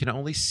and I can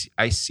only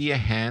see a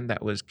hand that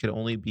could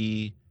only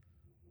be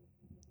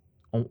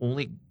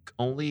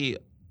only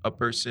a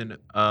person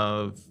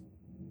of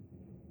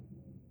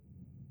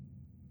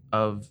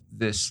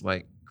this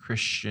like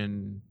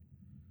Christian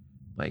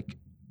like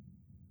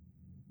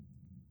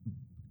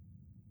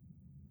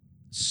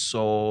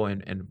soul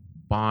and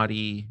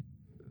body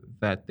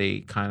that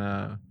they kind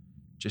of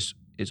just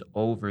is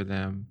over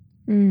them.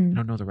 I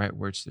don't know the right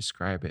words to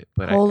describe it,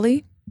 but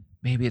Holy.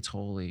 Maybe it's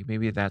holy.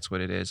 Maybe that's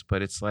what it is.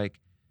 But it's like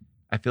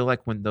I feel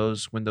like when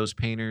those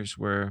painters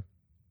were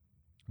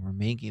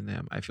making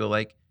them, I feel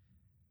like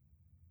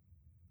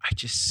I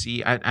just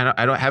see.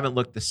 I haven't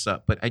looked this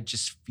up, but it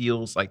just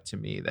feels like to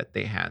me that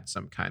they had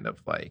some kind of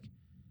like.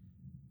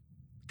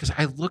 Because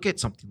I look at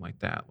something like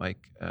that,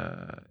 like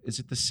is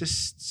it the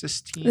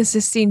Sistine? The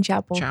Sistine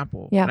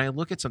Chapel. Yeah. And I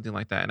look at something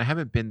like that, and I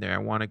haven't been there. I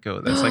want to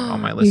go. That's like on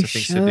my list of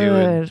things to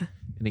do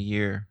in a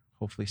year,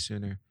 hopefully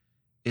sooner.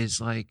 Is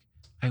like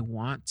I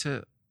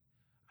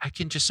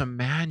can just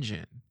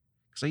imagine,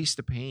 because I used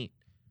to paint,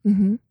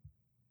 Mm-hmm.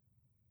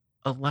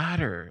 a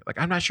ladder. Like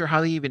I'm not sure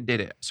how they even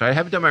did it, so I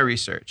haven't done my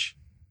research.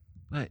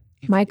 But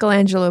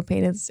Michelangelo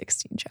painted the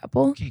Sistine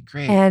Chapel. Okay,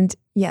 great. And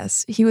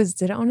yes, he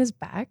did it on his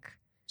back.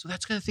 So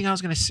that's the thing I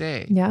was gonna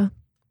say. Yeah.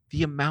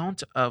 The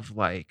amount of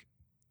like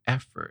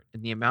effort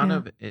and the amount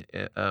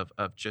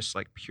of just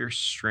like pure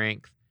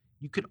strength,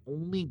 you could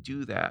only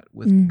do that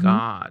with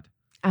God.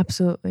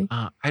 Absolutely.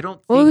 I don't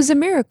think, Well, it was a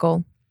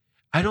miracle.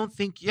 I don't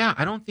think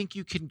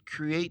you can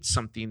create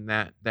something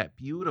that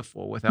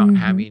beautiful without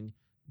having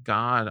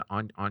God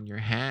on your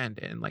hand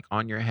and like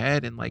on your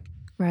head and like,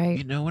 Right.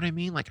 you know what I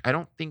mean? Like I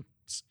don't think,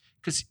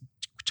 because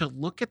to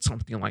look at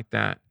something like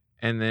that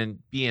and then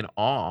be in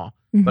awe,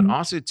 but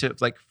also to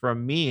like,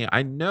 from me,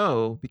 I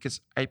know because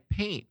I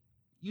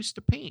used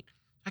to paint.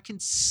 I can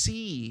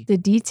see The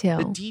detail.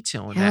 in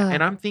that.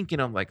 And I'm thinking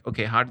of like,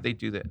 okay, how did they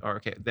do that? Or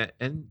okay, that,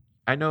 and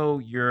I know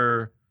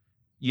you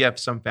have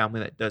some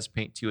family that does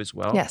paint too as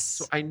well. Yes.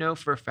 So I know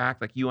for a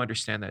fact, like you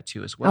understand that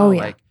too as well. Oh,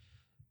 yeah. Like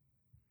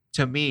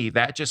to me,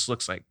 that just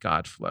looks like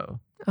God flow.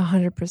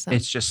 100%.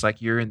 It's just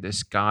like you're in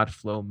this God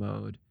flow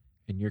mode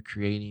and you're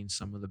creating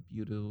some of the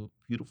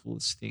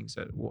beautifulest things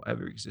that will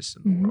ever exist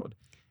in the world.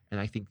 And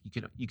I think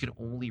you can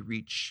only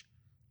reach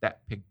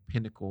that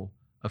pinnacle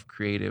of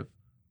creative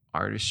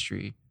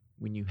artistry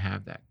when you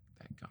have that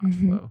God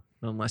flow.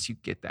 Unless you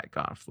get that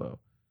God flow,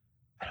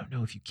 I don't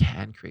know if you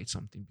can create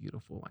something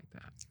beautiful like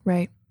that.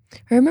 Right.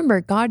 Remember,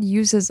 God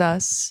uses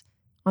us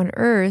on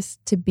earth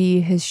to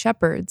be his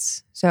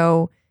shepherds.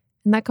 So,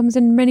 and that comes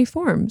in many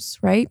forms,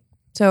 right?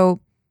 So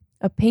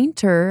a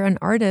painter, an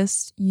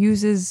artist,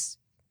 uses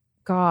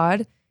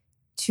God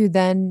to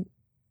then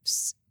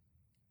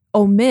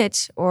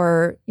omit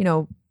or,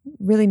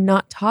 really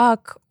not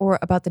talk or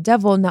about the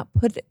devil, not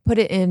put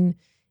it in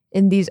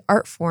these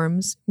art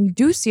forms. We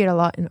do see it a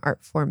lot in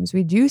art forms.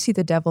 We do see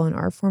the devil in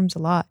art forms a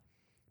lot.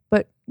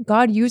 But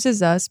God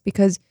uses us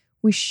because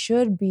we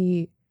should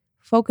be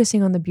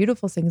focusing on the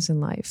beautiful things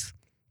in life.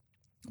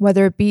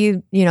 Whether it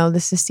be, the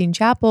Sistine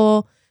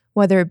Chapel,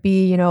 whether it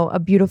be, a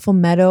beautiful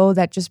meadow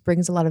that just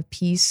brings a lot of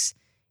peace.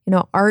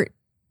 Art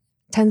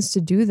tends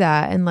to do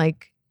that. And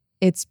like,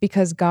 it's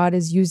because God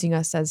is using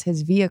us as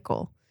his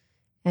vehicle.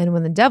 And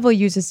when the devil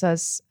uses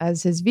us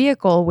as his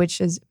vehicle,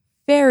 which is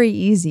very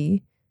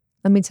easy.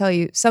 Let me tell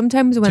you,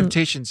 sometimes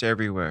Temptation's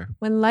everywhere.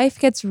 when life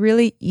gets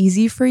really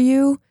easy for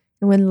you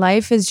and when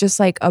life is just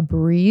like a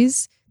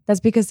breeze,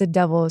 that's because the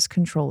devil is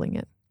controlling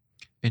it.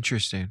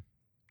 Interesting.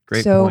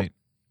 Great So, point.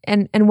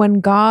 And when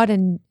God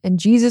and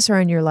Jesus are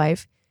in your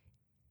life,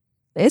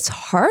 it's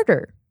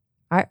harder.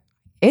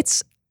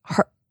 It's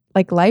hard.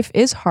 Like life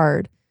is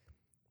hard.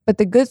 But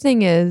the good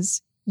thing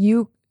is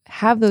you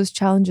have those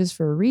challenges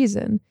for a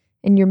reason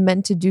and you're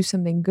meant to do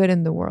something good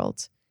in the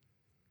world.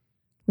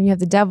 When you have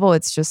the devil,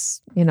 it's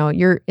just,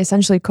 you're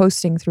essentially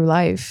coasting through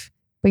life,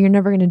 but you're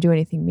never going to do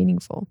anything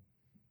meaningful.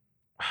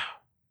 Wow.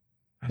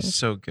 That's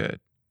so good.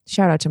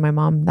 Shout out to my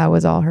mom. That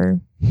was all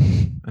her.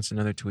 That's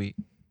another tweet.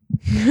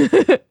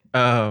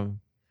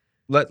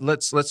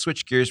 Let's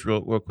switch gears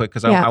real quick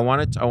because Yeah. I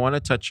want to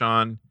touch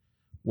on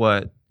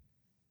what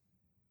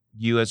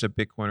you as a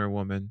Bitcoiner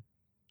woman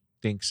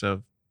thinks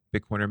of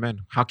Bitcoiner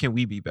men. How can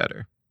we be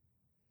better?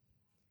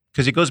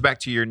 Because it goes back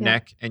to your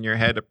neck and your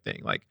head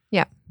thing. Like,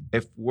 Yeah.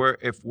 if we're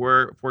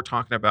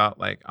talking about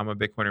like I'm a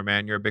Bitcoiner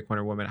man, you're a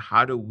Bitcoiner woman,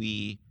 how do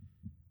we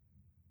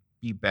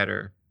be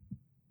better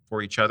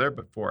for each other,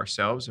 but for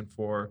ourselves and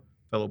for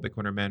fellow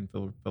Bitcoiner men,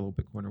 fellow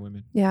Bitcoiner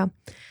women? Yeah.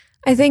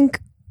 I think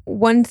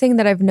one thing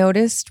that I've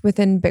noticed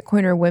within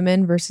Bitcoiner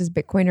women versus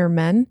Bitcoiner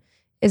men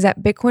is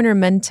that Bitcoiner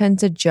men tend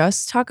to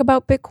just talk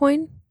about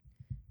Bitcoin,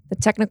 the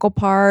technical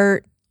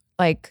part,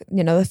 like,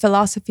 the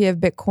philosophy of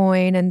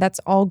Bitcoin, and that's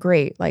all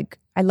great. Like,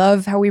 I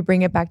love how we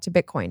bring it back to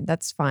Bitcoin.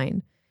 That's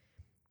fine.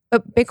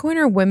 But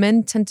Bitcoiner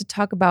women tend to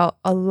talk about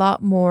a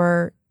lot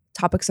more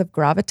topics of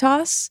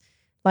gravitas.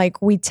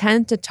 Like, we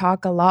tend to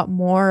talk a lot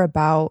more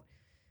about,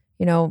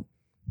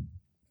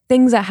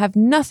 things that have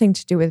nothing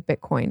to do with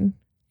Bitcoin.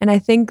 And I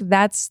think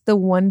that's the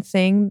one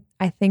thing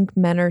I think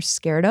men are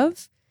scared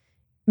of.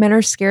 Men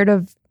are scared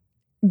of,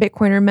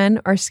 Bitcoiner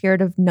men are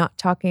scared of not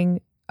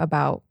talking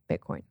about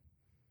Bitcoin.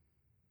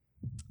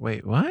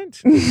 Wait, what?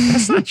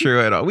 That's not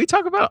true at all. We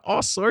talk about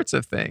all sorts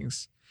of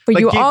things. But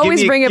Like, you give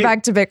always me- bring it give-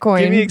 back to Bitcoin.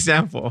 Give me an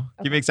example.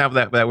 Give me an example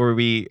that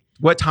where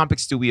what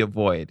topics do we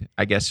avoid?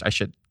 I guess I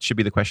should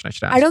be the question I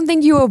should ask. I don't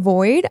think you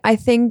avoid. I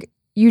think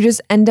you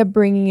just end up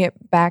bringing it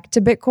back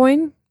to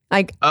Bitcoin.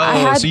 Like,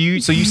 so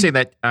you say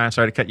that.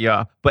 Sorry to cut you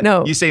off, but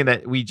No. you saying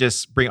that we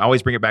just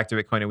always bring it back to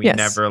Bitcoin, and we Yes.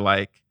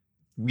 never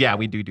yeah,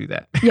 we do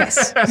that.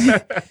 Yes.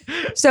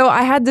 So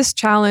I had this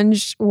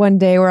challenge one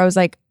day where I was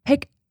like,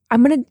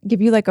 I'm going to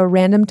give you like a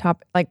random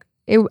topic. Like,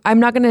 I'm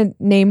not going to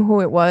name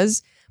who it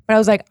was, but I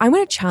was like, I'm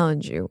going to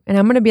challenge you. And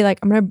I'm going to be like,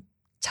 I'm going to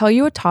tell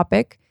you a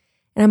topic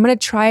and I'm going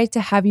to try to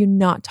have you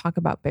not talk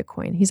about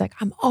Bitcoin. He's like,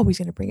 I'm always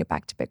going to bring it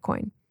back to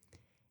Bitcoin.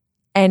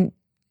 And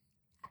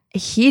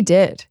he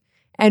did.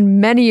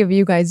 And many of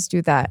you guys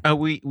do that.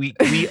 We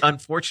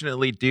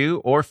unfortunately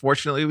do, or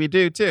fortunately we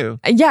do too.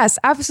 Yes,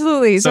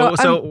 absolutely.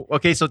 So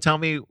okay. So tell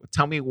me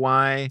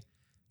why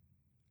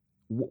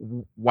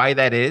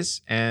that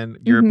is and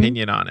your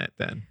opinion on it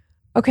then.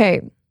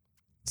 Okay.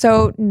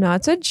 So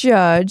not to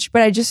judge,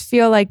 but I just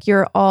feel like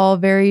you're all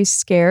very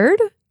scared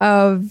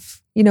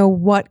of,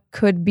 what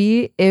could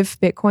be if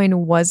Bitcoin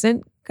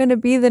wasn't going to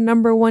be the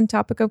number one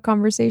topic of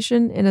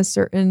conversation in a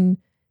certain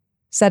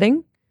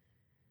setting.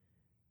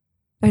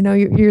 I know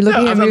you're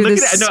looking at me with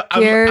this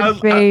scared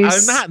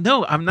face.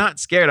 I'm not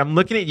scared. I'm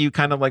looking at you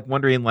kind of like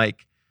wondering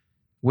like,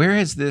 where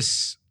has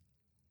this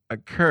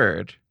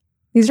occurred?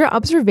 These are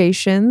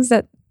observations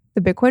that the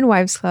Bitcoin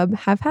Wives Club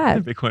have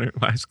had. The Bitcoin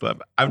Wives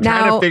Club. I'm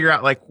trying to figure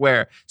out like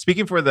where.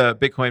 Speaking for the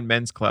Bitcoin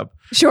Men's Club.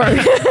 Sure.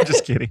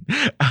 Just kidding.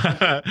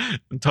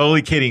 I'm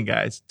totally kidding,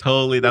 guys.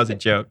 Totally. That was a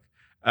joke.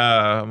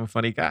 I'm a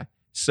funny guy.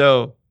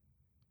 So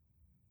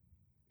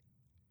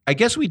I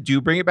guess we do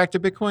bring it back to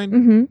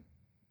Bitcoin,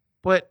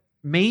 but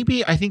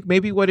I think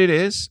maybe what it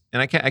is,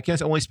 and I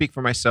can't only speak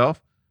for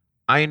myself.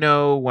 I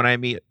know when I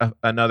meet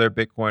another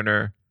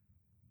Bitcoiner,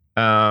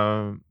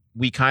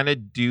 we kind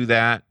of do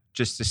that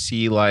just to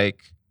see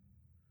like,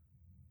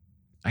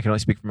 I can only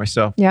speak for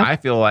myself. Yeah. I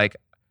feel like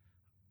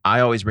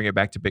I always bring it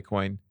back to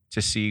Bitcoin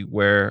to see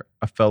where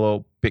a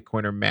fellow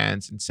Bitcoiner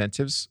man's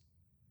incentives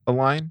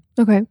align.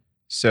 Okay.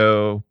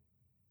 So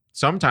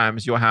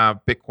sometimes you'll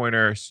have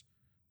Bitcoiners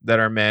that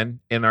are men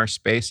in our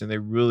space and they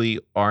really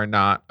are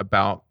not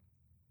about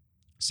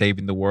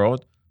saving the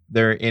world.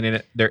 They're in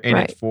it. They're in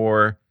it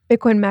for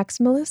Bitcoin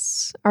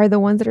maximalists are the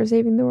ones that are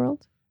saving the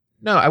world.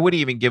 No, I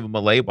wouldn't even give them a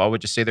label. I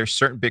would just say there's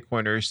certain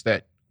Bitcoiners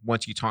that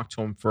once you talk to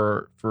them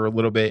for a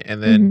little bit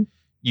and then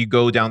you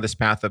go down this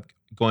path of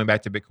going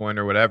back to Bitcoin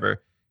or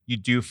whatever, you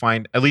do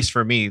find, at least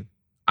for me,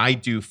 I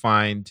do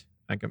find,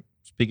 like I'm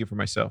speaking for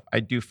myself,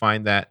 I do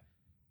find that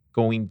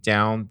going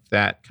down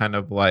that kind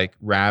of like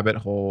rabbit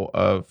hole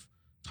of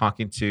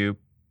talking to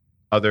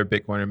other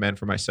Bitcoiner men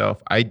for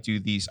myself, I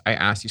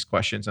ask these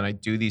questions and I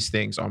do these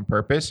things on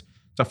purpose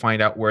to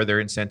find out where their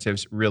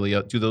incentives really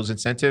do those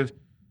incentives.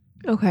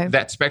 Okay.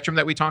 That spectrum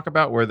that we talk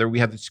about where we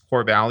have these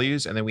core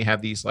values and then we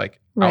have these like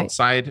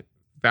outside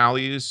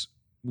values.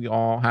 We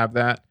all have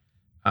that.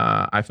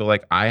 I feel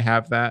like I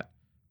have that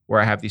where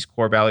I have these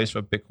core values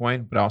of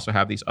Bitcoin, but I also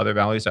have these other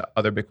values that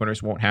other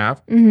Bitcoiners won't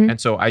have. Mhm. And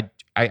so I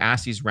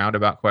ask these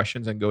roundabout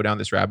questions and go down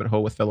this rabbit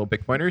hole with fellow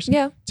Bitcoiners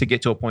Yeah. to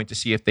get to a point to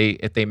see if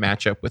they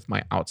match up with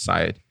my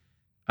outside,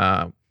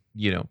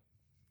 you know,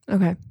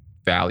 Okay.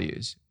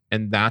 values.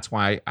 And that's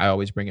why I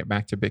always bring it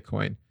back to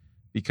Bitcoin,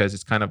 because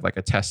it's kind of like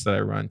a test that I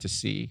run to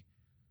see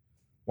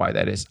why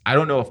that is. I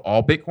don't know if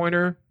all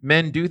Bitcoiner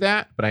men do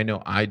that, but I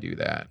know I do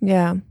that.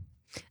 Yeah.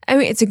 I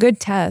mean, it's a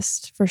good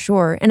test for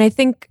sure. And I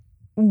think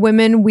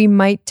women, we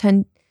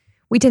tend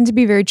to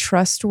be very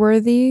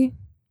trustworthy,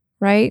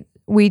 right?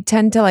 We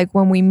tend to, like,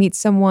 when we meet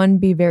someone,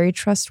 be very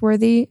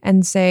trustworthy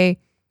and say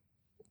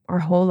our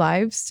whole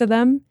lives to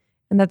them.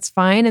 And that's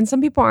fine. And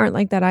some people aren't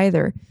like that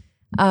either.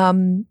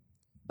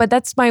 But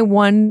that's my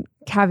one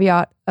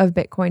caveat of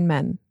Bitcoin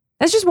men.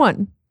 That's just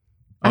one.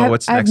 Oh,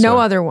 what's the I have next no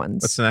one? other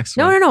ones. What's the next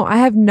one? No. I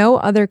have no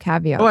other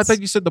caveats. Oh, I thought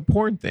you said the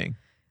porn thing.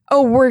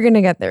 Oh, we're going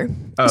to get there.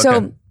 Oh, okay.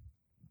 So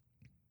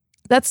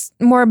that's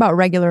more about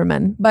regular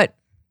men, but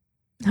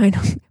I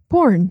know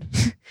porn.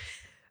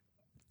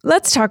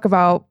 Let's talk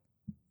about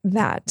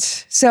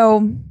that.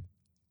 So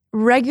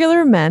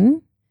regular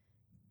men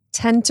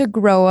tend to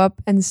grow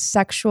up and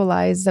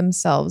sexualize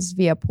themselves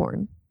via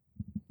porn.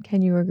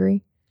 Can you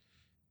agree?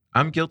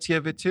 I'm guilty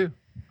of it too.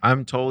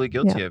 I'm totally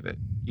guilty of it.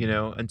 You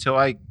know, until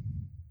I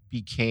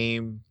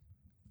became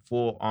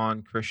full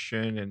on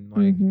Christian and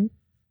like Mhm.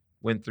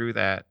 went through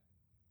that,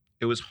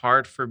 it was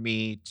hard for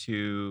me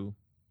to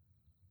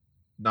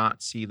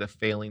not see the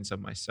failings of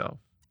myself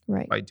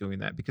Right. by doing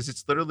that, because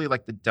it's literally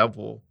like the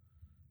devil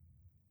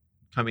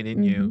coming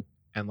in you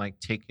and like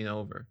taking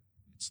over.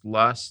 It's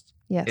lust.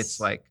 Yes. It's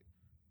like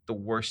the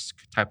worst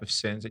type of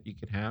sins that you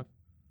can have.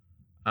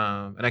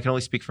 And I can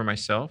only speak for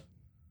myself,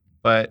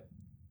 but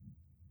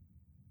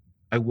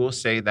I will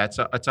say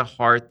it's a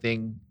hard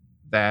thing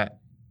that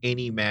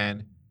any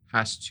man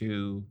has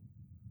to,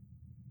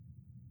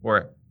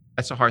 or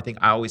that's a hard thing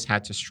I always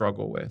had to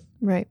struggle with,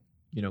 Right.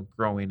 you know,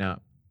 growing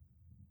up,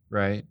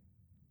 right?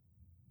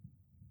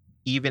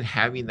 Even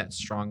having that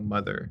strong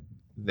mother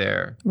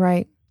there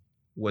Right.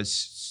 was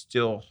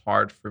still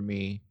hard for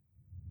me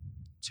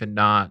to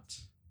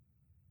not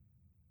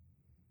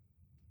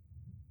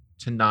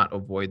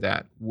avoid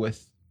that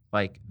with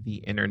like the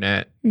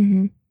internet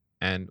Mm-hmm.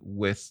 and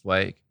with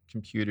like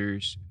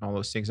computers and all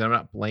those things. And I'm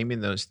not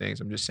blaming those things.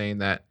 I'm just saying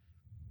that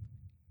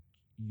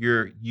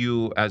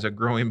you as a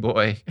growing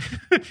boy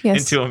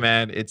Yes. into a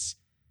man, it's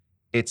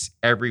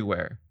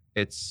everywhere.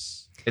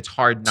 It's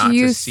hard not Do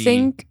you to see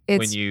think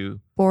when it's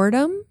you.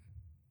 boredom?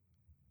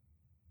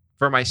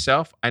 For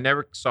myself, I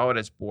never saw it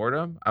as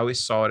boredom. I always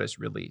saw it as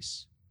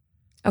release.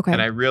 Okay.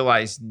 And I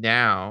realize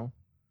now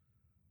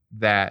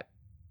that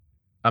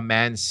a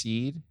man's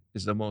seed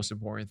is the most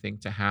important thing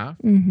to have.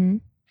 Mm-hmm.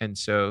 And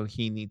so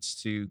he needs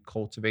to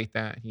cultivate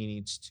that. He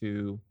needs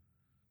to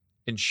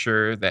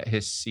ensure that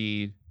his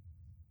seed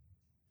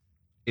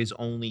is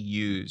only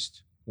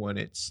used when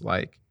it's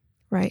like,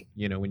 Right.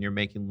 you know, when you're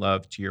making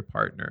love to your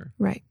partner.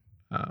 Right.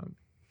 And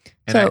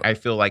So- I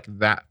feel like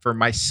that for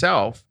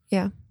myself.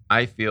 Yeah.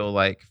 I feel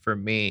like for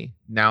me,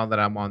 now that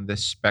I'm on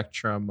this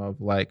spectrum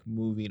of like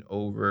moving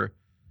over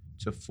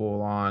to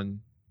full on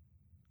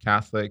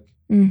Catholic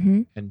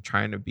Mm-hmm. and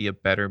trying to be a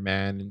better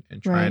man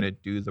and trying Right. to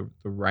do the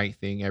right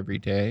thing every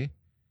day,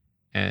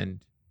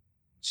 and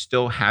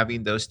still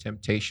having those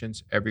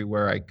temptations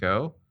everywhere I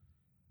go,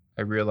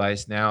 I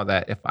realize now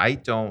that if I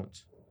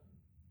don't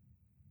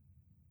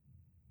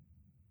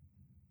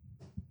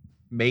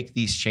make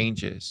these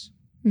changes,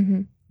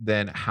 Mm-hmm.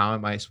 then how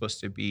am I supposed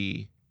to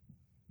be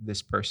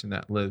this person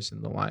that lives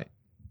in the light?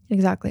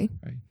 Exactly.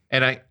 Right.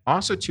 And I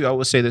also too, I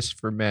will say this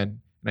for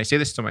men, and I say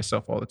this to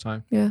myself all the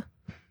time. Yeah.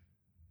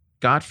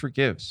 God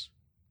forgives.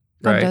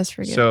 God Right. does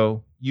forgive.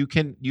 So you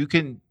can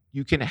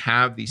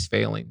have these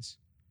failings,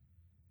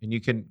 and you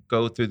can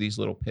go through these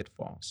little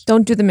pitfalls.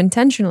 Don't do them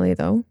intentionally,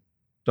 though.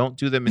 Don't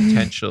do them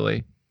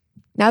intentionally.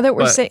 Now that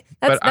we're But- saying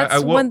that's I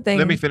will, one thing.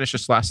 Let me finish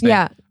this last thing.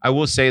 Yeah. I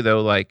will say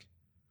though, like,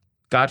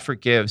 God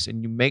forgives,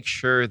 and you make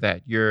sure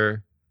that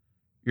you're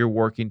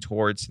working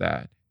towards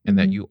that, and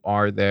that Mhm. you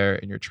are there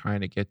and you're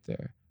trying to get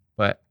there.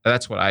 But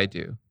that's what I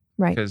do,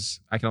 Right.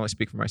 because I can only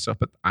speak for myself,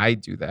 but I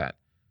do that.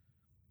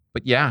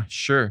 But yeah,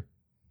 sure.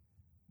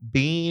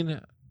 Being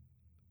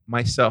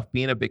myself,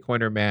 being a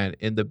Bitcoiner man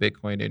in the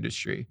Bitcoin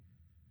industry,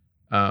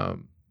 I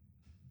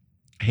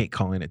hate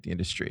calling it the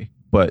industry,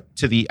 but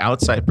to the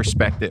outside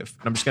perspective,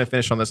 and I'm just going to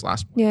finish on this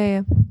last one,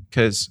 Yeah.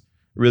 because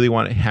I really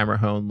want to hammer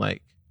home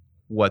like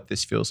what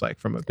this feels like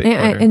from a And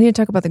Bitcoiner. I need to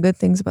talk about the good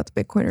things about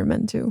the Bitcoiner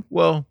men too.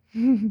 Well,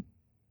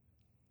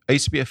 I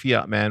used to be a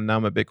fiat man. Now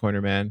I'm a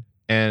Bitcoiner man.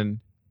 And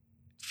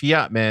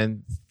fiat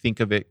men think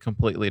of it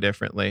completely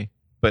differently.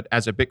 But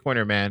as a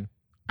Bitcoiner man,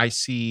 I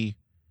see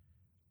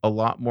a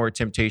lot more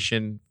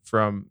temptation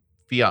from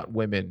fiat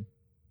women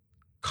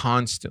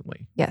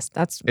constantly. Yes,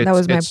 that It's-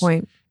 was my it's-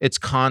 point. It's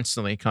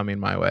constantly coming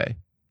my way.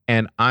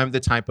 And I'm the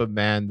type of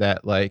man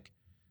that, like,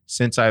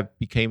 since I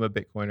became a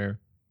Bitcoiner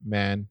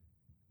man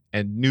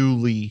and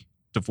newly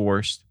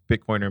divorced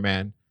Bitcoiner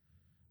man,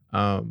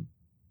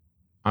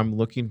 I'm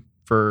looking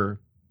for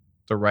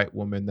the right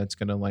woman that's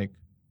going to like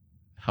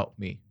help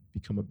me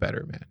become a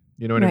better man.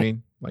 You know what I Right.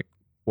 mean? Like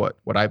what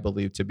I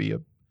believe to be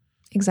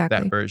Exactly.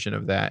 that version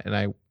of that. And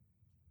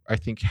I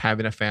think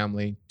having a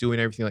family, doing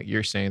everything like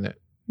you're saying that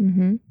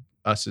Mm-hmm.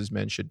 us as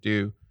men should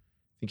do,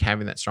 I think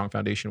having that strong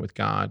foundation with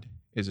God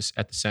is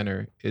at the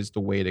center is the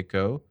way to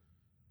go.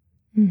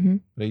 Mm-hmm.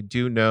 But I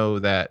do know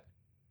that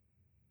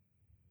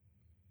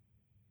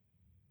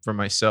for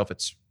myself,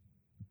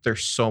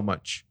 there's so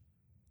much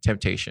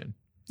temptation.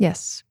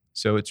 Yes.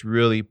 So it's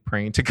really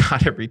praying to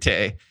God every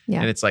day.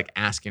 Yeah. And it's like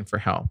asking for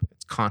help.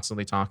 It's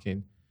constantly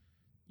talking,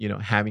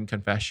 having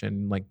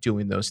confession, like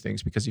doing those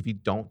things. Because if you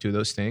don't do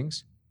those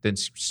things, then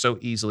it's so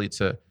easily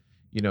to,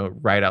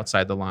 write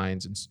outside the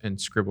lines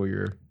and scribble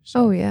your.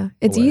 Oh yeah.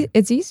 It's away.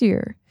 it's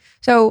easier.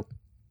 So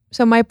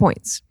my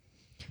points.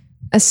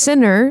 A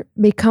sinner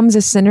becomes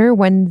a sinner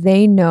when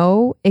they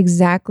know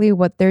exactly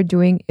what they're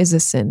doing is a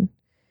sin.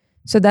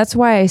 So that's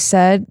why I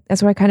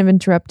kind of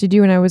interrupted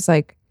you and I was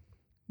like,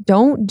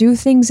 don't do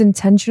things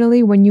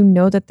intentionally when you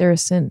know that they're a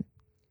sin.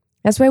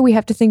 That's why we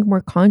have to think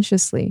more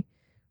consciously,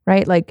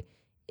 right? Like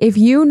if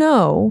you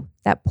know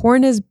that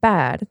porn is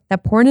bad,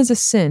 that porn is a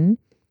sin,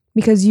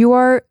 because you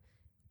are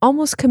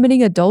almost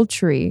committing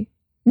adultery.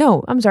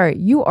 No, I'm sorry.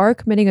 You are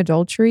committing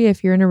adultery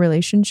if you're in a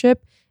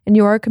relationship, and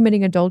you are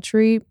committing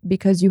adultery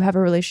because you have a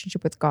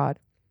relationship with God.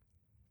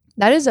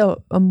 That is a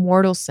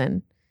mortal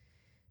sin.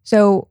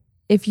 So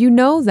if you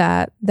know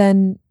that,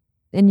 then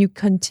and you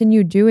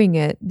continue doing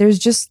it,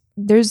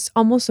 there's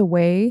almost a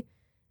way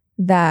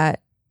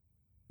that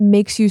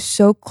makes you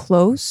so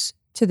close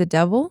to the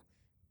devil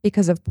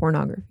because of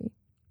pornography.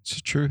 It's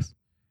the truth.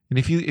 And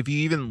if you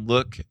even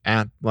look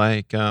at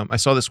like I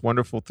saw this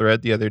wonderful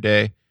thread the other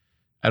day.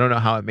 I don't know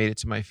how it made it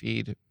to my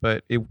feed,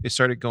 but it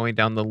started going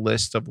down the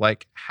list of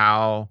like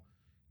how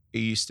it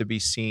used to be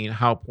seen,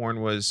 how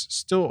porn was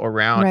still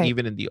around, Right.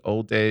 even in the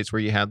old days where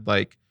you had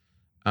like,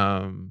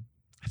 I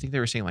think they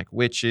were saying like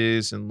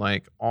witches and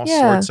like all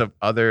Yeah. sorts of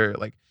other,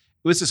 like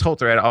it was this whole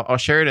thread. I'll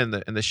share it in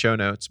the show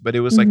notes, but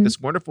it was like Mhm. this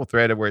wonderful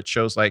thread where it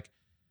shows like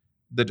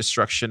the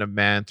destruction of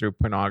man through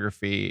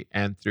pornography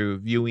and through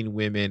viewing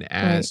women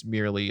as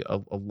merely a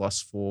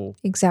lustful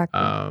Exactly.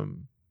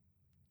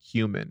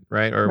 human,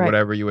 right? Or Right.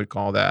 whatever you would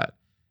call that.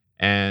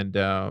 And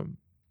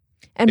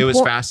and it was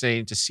por-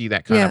 fascinating to see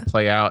that kind Yeah. of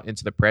play out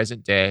into the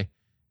present day.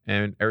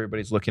 And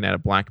everybody's looking at a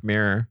Black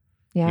Mirror,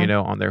 Yeah.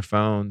 on their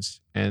phones.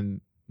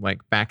 And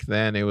like back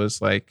then it was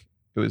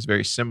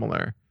very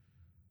similar.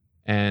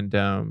 And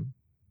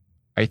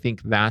I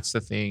think that's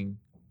the thing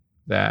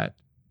that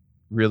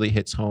really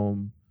hits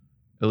home,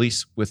 at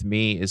least with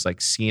me, is like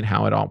seeing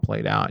how it all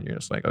played out. And you're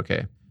just like,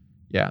 okay,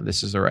 yeah,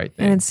 this is the right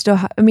thing. And it's still,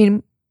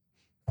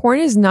 porn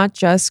is not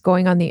just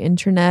going on the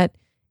internet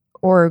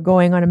or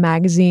going on a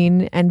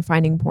magazine and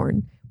finding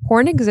porn.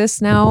 Porn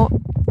exists now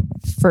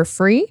for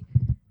free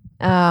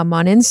on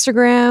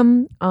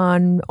Instagram,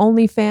 on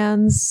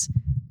OnlyFans,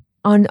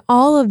 on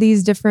all of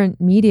these different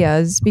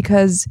medias,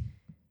 because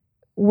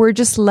we're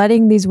just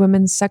letting these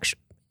women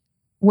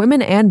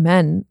and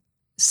men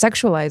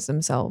sexualize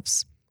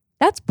themselves.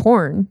 That's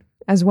porn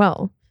as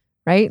well,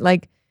 right?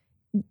 Like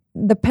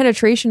the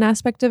penetration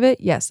aspect of it,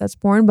 yes, that's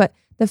porn, but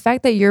the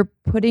fact that you're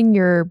putting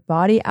your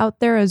body out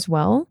there as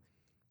well,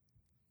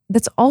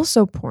 that's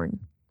also porn.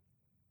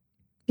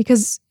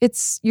 Because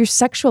you're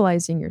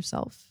sexualizing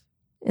yourself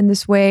in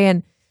this way.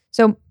 And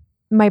so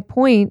my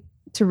point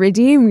to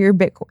redeem the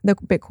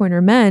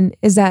Bitcoiner men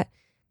is that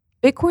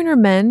Bitcoiner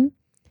men,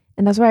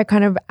 and that's why I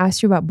kind of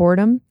asked you about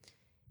boredom,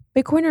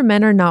 Bitcoiner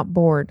men are not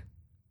bored.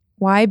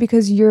 Why?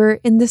 Because you're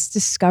in this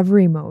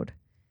discovery mode.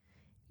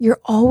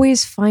 You're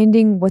always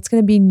finding what's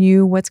going to be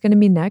new, what's going to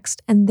be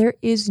next. And there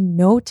is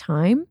no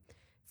time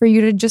for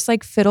you to just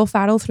like fiddle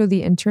faddle through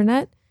the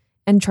internet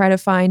and try to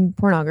find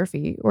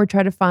pornography or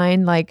try to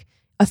find like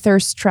a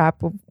thirst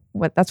trap.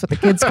 That's what the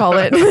kids call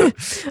it.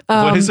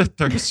 What is a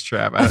thirst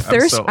trap?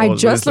 I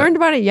just learned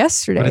about it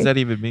yesterday. What does that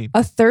even mean?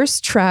 A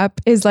thirst trap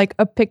is like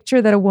a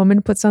picture that a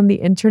woman puts on the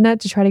internet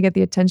to try to get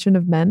the attention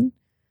of men.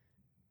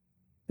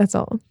 That's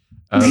all.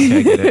 Okay,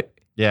 I get it.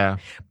 Yeah.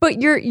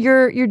 But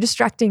you're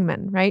distracting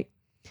men, right?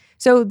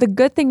 So the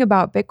good thing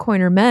about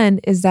Bitcoiner men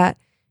is that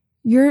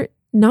you're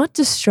not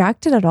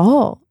distracted at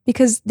all,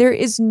 because there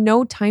is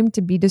no time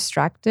to be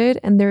distracted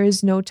and there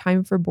is no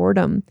time for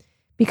boredom,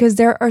 because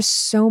there are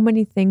so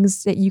many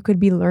things that you could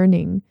be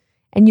learning,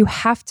 and you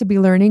have to be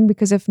learning,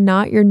 because if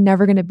not, you're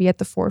never going to be at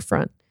the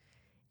forefront.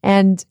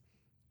 And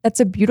that's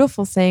a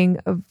beautiful thing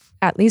of,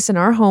 at least in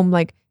our home,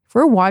 like if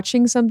we're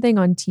watching something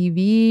on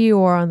TV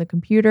or on the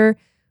computer,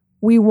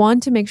 we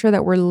want to make sure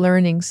that we're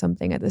learning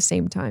something at the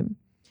same time.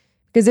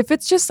 Because if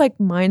it's just like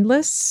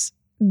mindless,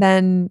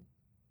 then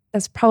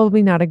that's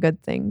probably not a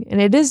good thing. And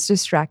it is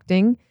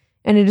distracting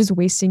and it is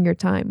wasting your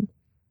time,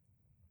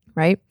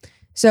 right?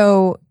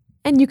 So,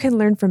 and you can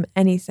learn from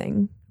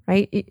anything,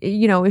 right?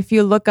 If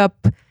you look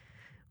up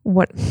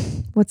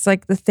what's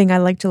like the thing I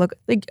like to look,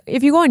 like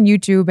if you go on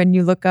YouTube and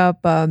you look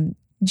up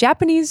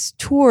Japanese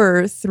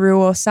tour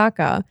through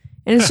Osaka,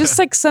 and it's just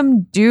like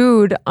some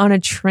dude on a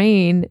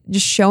train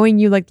just showing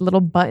you like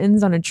little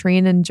buttons on a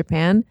train in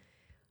Japan.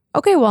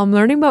 okay, well, I'm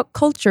learning about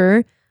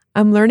culture.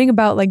 I'm learning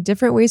about like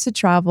different ways to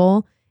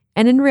travel.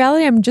 And in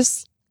reality, I'm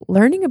just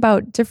learning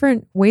about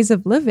different ways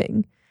of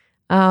living.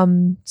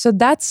 So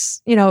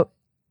that's,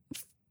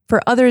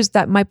 for others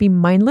that might be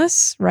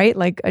mindless, right?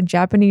 Like a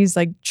Japanese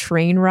like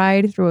train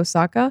ride through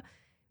Osaka.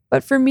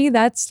 But for me,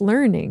 that's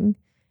learning.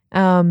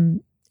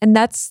 And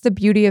that's the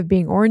beauty of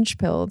being orange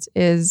pilled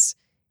is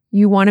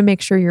you want to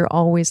make sure you're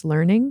always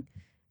learning.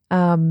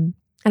 And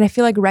I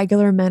feel like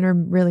regular men are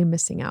really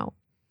missing out.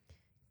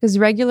 Because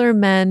regular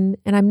men,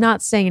 and I'm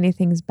not saying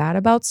anything's bad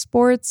about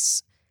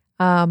sports,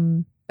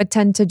 but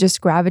tend to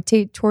just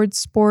gravitate towards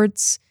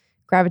sports,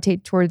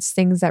 gravitate towards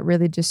things that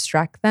really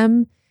distract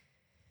them.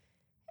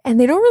 And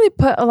they don't really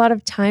put a lot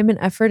of time and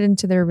effort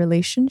into their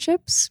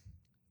relationships.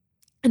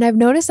 And I've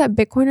noticed that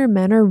Bitcoiner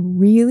men are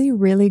really,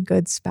 really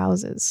good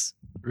spouses.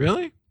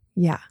 Really?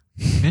 Yeah.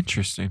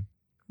 Interesting.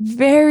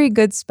 Very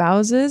good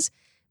spouses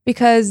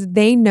because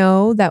they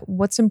know that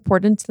what's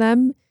important to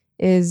them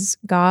is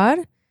God,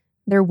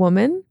 their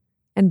woman,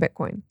 and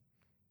Bitcoin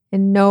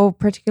in no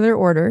particular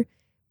order.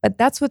 But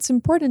that's what's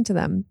important to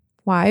them.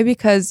 Why?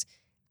 Because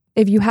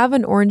if you have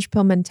an orange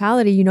pill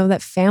mentality, you know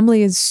that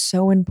family is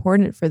so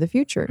important for the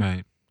future.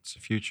 Right. It's the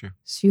future.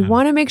 So you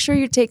want to make sure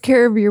you take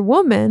care of your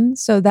woman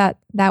so that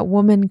that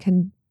woman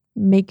can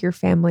make your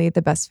family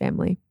the best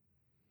family.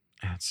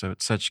 Yeah, so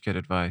it's such good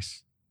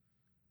advice.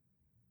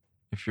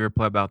 If you're a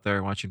pleb out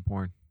there watching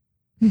porn,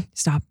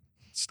 Stop.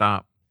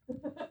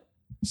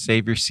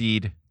 Save your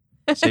seed.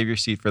 Save your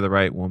seed for the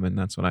right woman.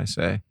 That's what I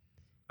say.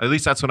 At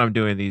least that's what I'm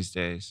doing these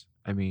days.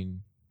 I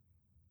mean,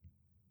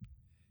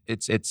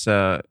 it's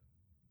a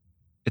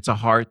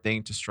hard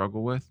thing to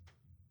struggle with,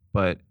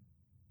 but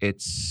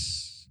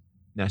it's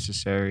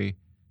necessary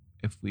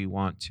if we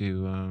want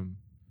to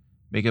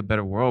make a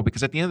better world.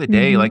 Because at the end of the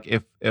day, like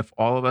if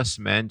all of us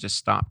men just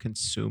stop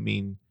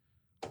consuming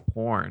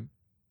porn,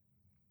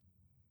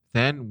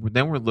 then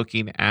we're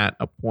looking at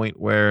a point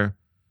where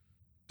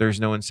there's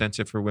no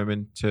incentive for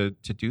women to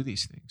do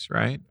these things,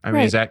 right? I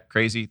mean, is that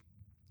crazy?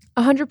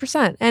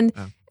 100%.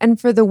 And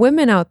for the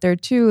women out there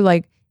too,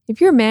 like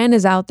if your man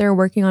is out there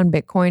working on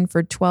Bitcoin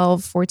for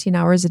 12, 14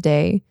 hours a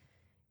day,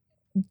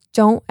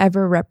 don't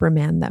ever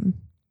reprimand them.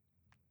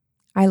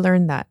 I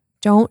learned that.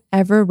 Don't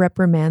ever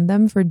reprimand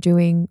them for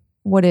doing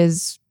what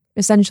is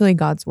essentially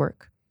God's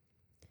work.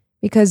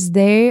 Because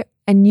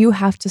you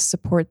have to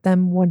support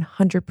them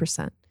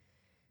 100%.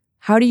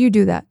 How do you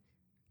do that?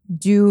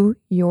 Do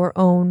your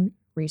own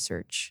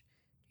research.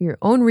 Do your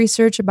own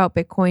research about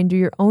Bitcoin. Do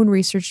your own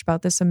research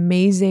about this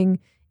amazing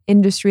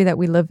industry that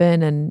we live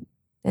in,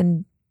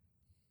 and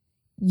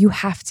you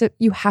have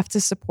to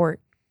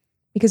support.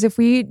 Because if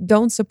we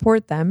don't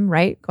support them,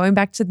 right? Going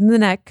back to the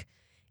neck,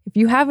 if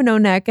you have no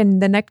neck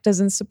and the neck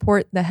doesn't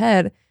support the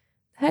head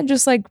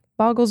just like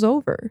boggles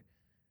over.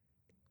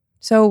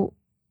 So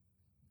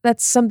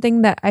that's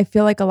something that I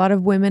feel like a lot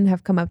of women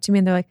have come up to me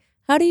and they're like,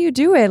 how do you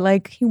do it?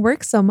 Like, he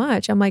works so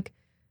much. I'm like,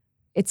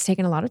 it's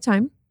taken a lot of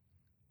time.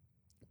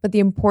 But the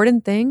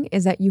important thing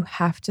is that you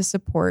have to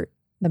support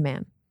the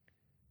man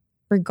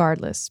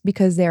regardless,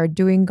 because they are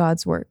doing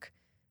God's work.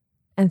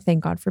 And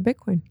thank God for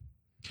Bitcoin.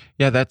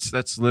 Yeah,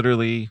 that's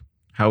literally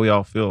how we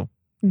all feel.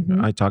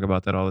 Mm-hmm. I talk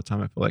about that all the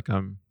time. I feel like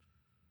I'm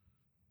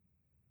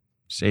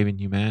saving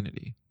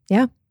humanity.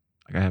 Yeah.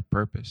 Like I have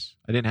purpose.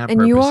 I didn't have And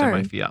purpose in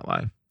my fiat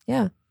life.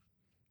 Yeah.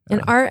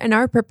 And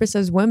our purpose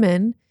as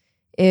women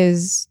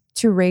is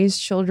to raise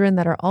children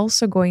that are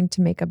also going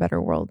to make a better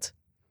world.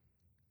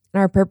 And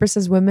our purpose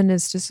as women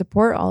is to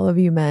support all of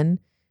you men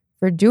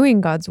for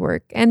doing God's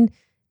work. And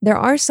there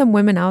are some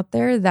women out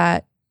there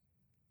that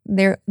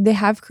they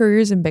have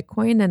careers in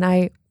Bitcoin, and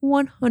I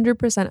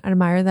 100%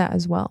 admire that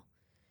as well.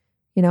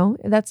 You know,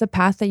 if that's a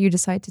path that you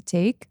decide to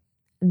take,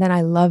 then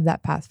I love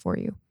that path for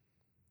you.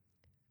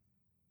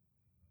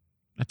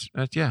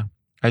 That's yeah.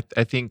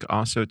 I think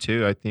also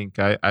too, I think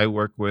I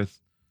work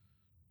with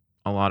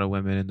a lot of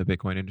women in the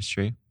Bitcoin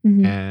industry,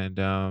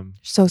 and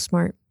so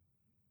smart.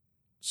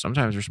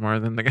 Sometimes they're smarter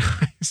than the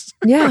guys.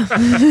 Yeah.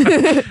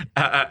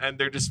 And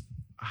they're just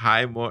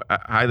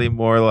highly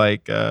more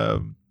like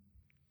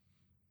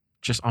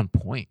just on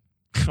point.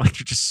 Like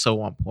you're just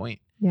so on point.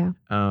 Yeah.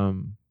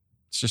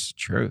 It's just the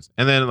truth.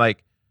 And then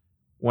like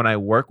when I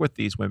work with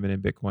these women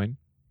in Bitcoin,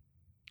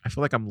 I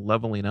feel like I'm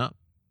leveling up.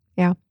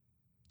 Yeah.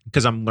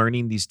 Because I'm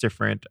learning these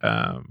different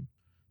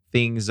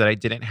things that I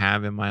didn't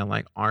have in my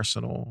like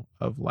arsenal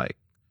of like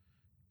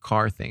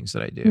car things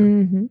that I do.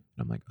 And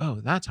I'm like,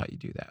 oh, that's how you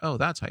do that. Oh,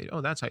 that's how you do that.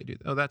 Oh, that's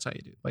how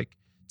you do it. Like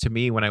to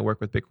me, when I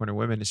work with Bitcoiner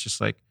women, it's just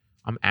like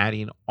I'm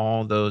adding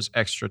all those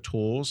extra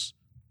tools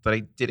that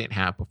I didn't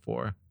have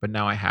before, but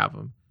now I have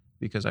them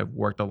because I've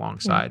worked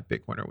alongside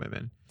Bitcoiner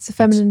women. It's a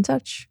feminine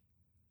touch.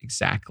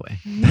 Exactly.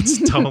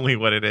 That's totally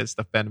what it is.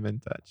 The feminine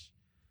touch.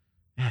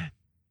 Man,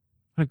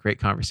 what a great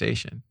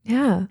conversation.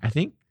 Yeah. I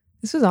think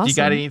this was awesome. Do you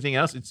got anything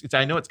else? It's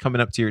I know it's coming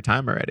up to your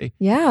time already.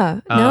 Yeah.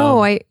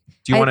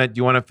 Do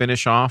you want to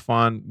finish off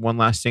on one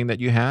last thing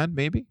that you had,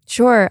 maybe?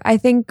 Sure. I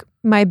think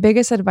my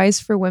biggest advice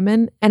for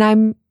women, and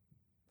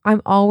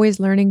I'm always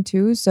learning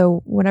too.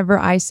 So whatever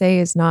I say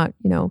is not,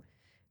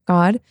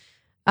 God.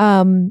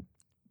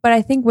 But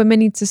I think women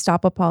need to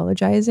stop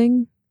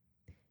apologizing.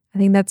 I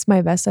think that's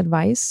my best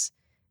advice.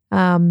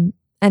 And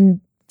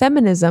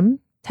feminism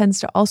tends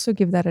to also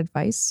give that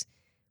advice,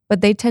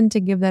 but they tend to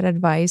give that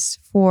advice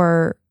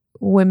for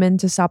women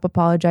to stop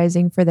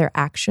apologizing for their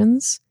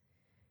actions.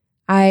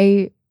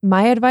 My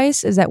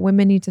advice is that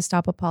women need to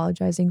stop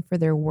apologizing for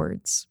their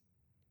words.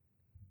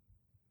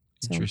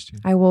 Interesting.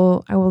 So I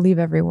will leave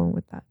everyone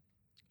with that.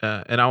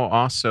 And I will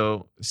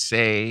also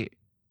say,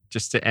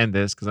 just to end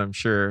this, because I'm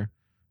sure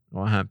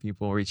I'll have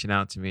people reaching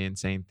out to me and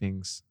saying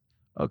things.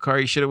 Oh,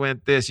 Kari, you should have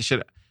went this. You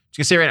should. Just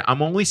gonna say right now,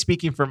 I'm only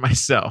speaking for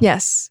myself.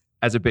 Yes.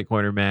 As a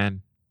Bitcoiner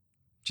man,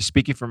 just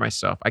speaking for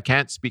myself. I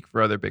can't speak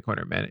for other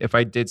Bitcoiner men. If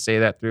I did say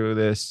that through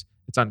this,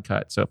 it's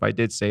uncut. So if I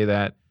did say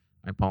that,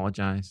 I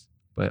apologize.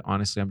 But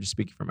honestly, I'm just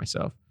speaking for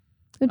myself.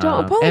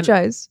 Don't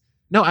apologize.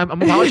 No, I'm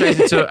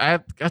apologizing. So I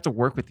have to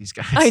work with these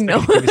guys. I know.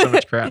 They give me so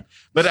much crap.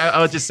 But I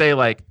would just say,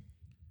 like,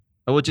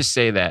 I will just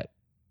say that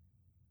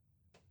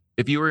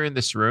if you were in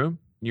this room,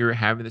 you were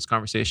having this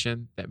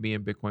conversation that me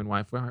and Bitcoin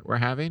Wife were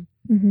having,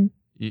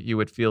 you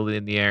would feel it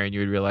in the air and you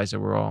would realize that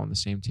we're all on the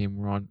same team.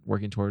 We're all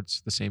working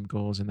towards the same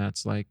goals. And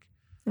that's like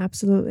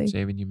absolutely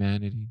saving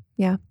humanity.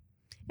 Yeah.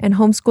 And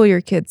homeschool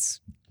your kids.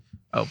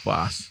 Oh,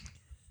 boss.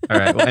 All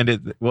right.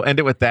 We'll end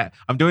it with that.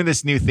 I'm doing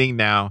this new thing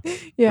now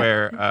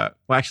where,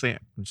 well, actually, I'm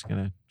just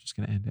gonna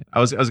end it. I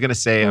was going to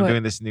say, I'm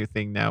doing this new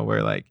thing now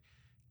where like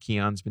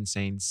Keon's been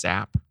saying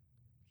zap.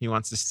 He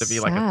wants this to be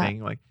like a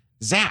thing, like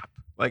zap.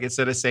 Like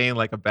instead of saying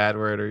like a bad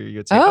word, or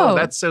you'd say, oh,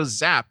 that's so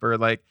zap. Or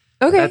like,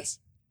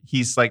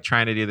 he's like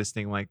trying to do this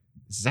thing like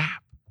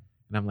zap.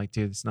 And I'm like,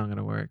 dude, it's not going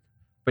to work.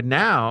 But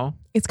now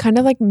it's kind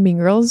of like Mean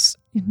Girls.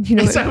 You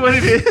know, is that what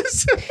it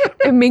is?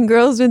 And Mean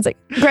Girls, when it's like,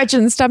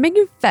 Gretchen, stop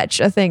making fetch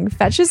a thing.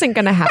 Fetch isn't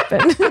going to happen.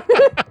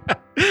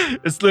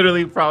 It's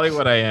literally probably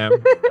what I am.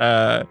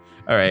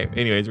 All right.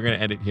 Anyways, we're going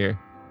to end it here.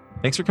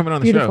 Thanks for coming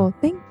on the show. Beautiful.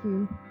 Thank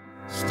you.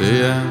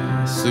 Stay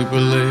out super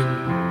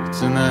late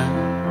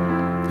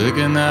tonight,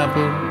 picking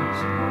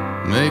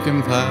apples,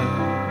 making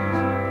pies.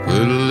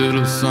 Put a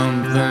little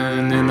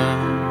something in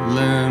our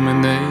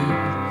lemonade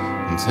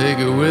and take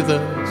it with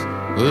us.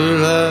 We're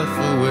half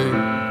awake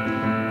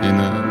in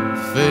a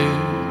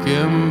fake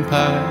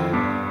empire.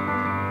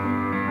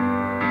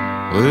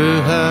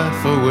 We're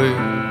half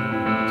awake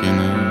in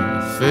a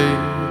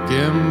fake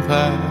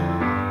empire.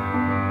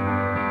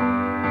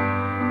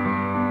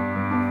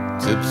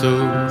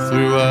 Tiptoe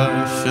through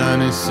our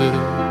shiny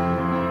city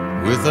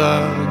with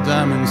our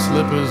diamond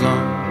slippers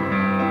on.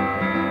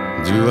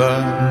 Do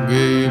our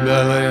gay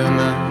ballet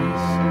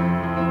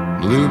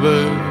nights,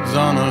 bluebirds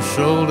on our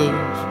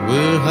shoulders.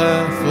 We're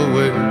half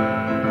awake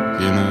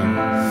in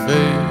a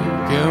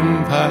fake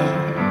empire.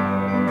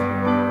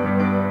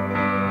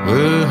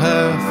 We're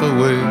half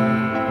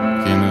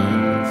awake in a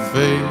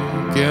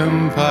fake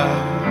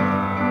empire.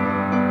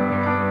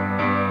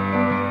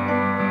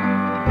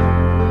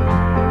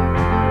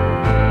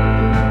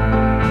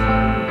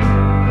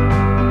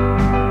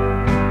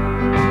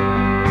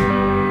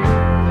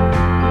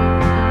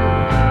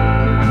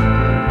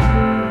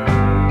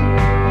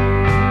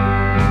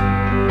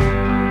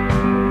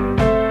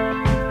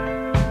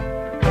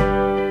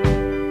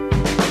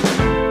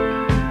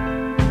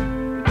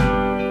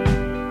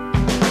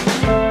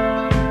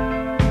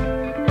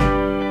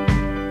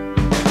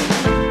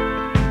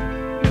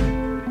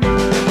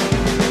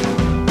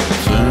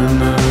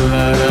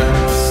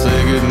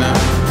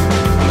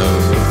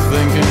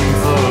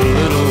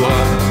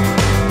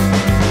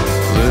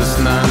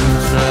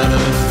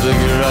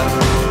 Figure out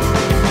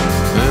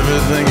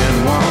everything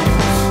at once.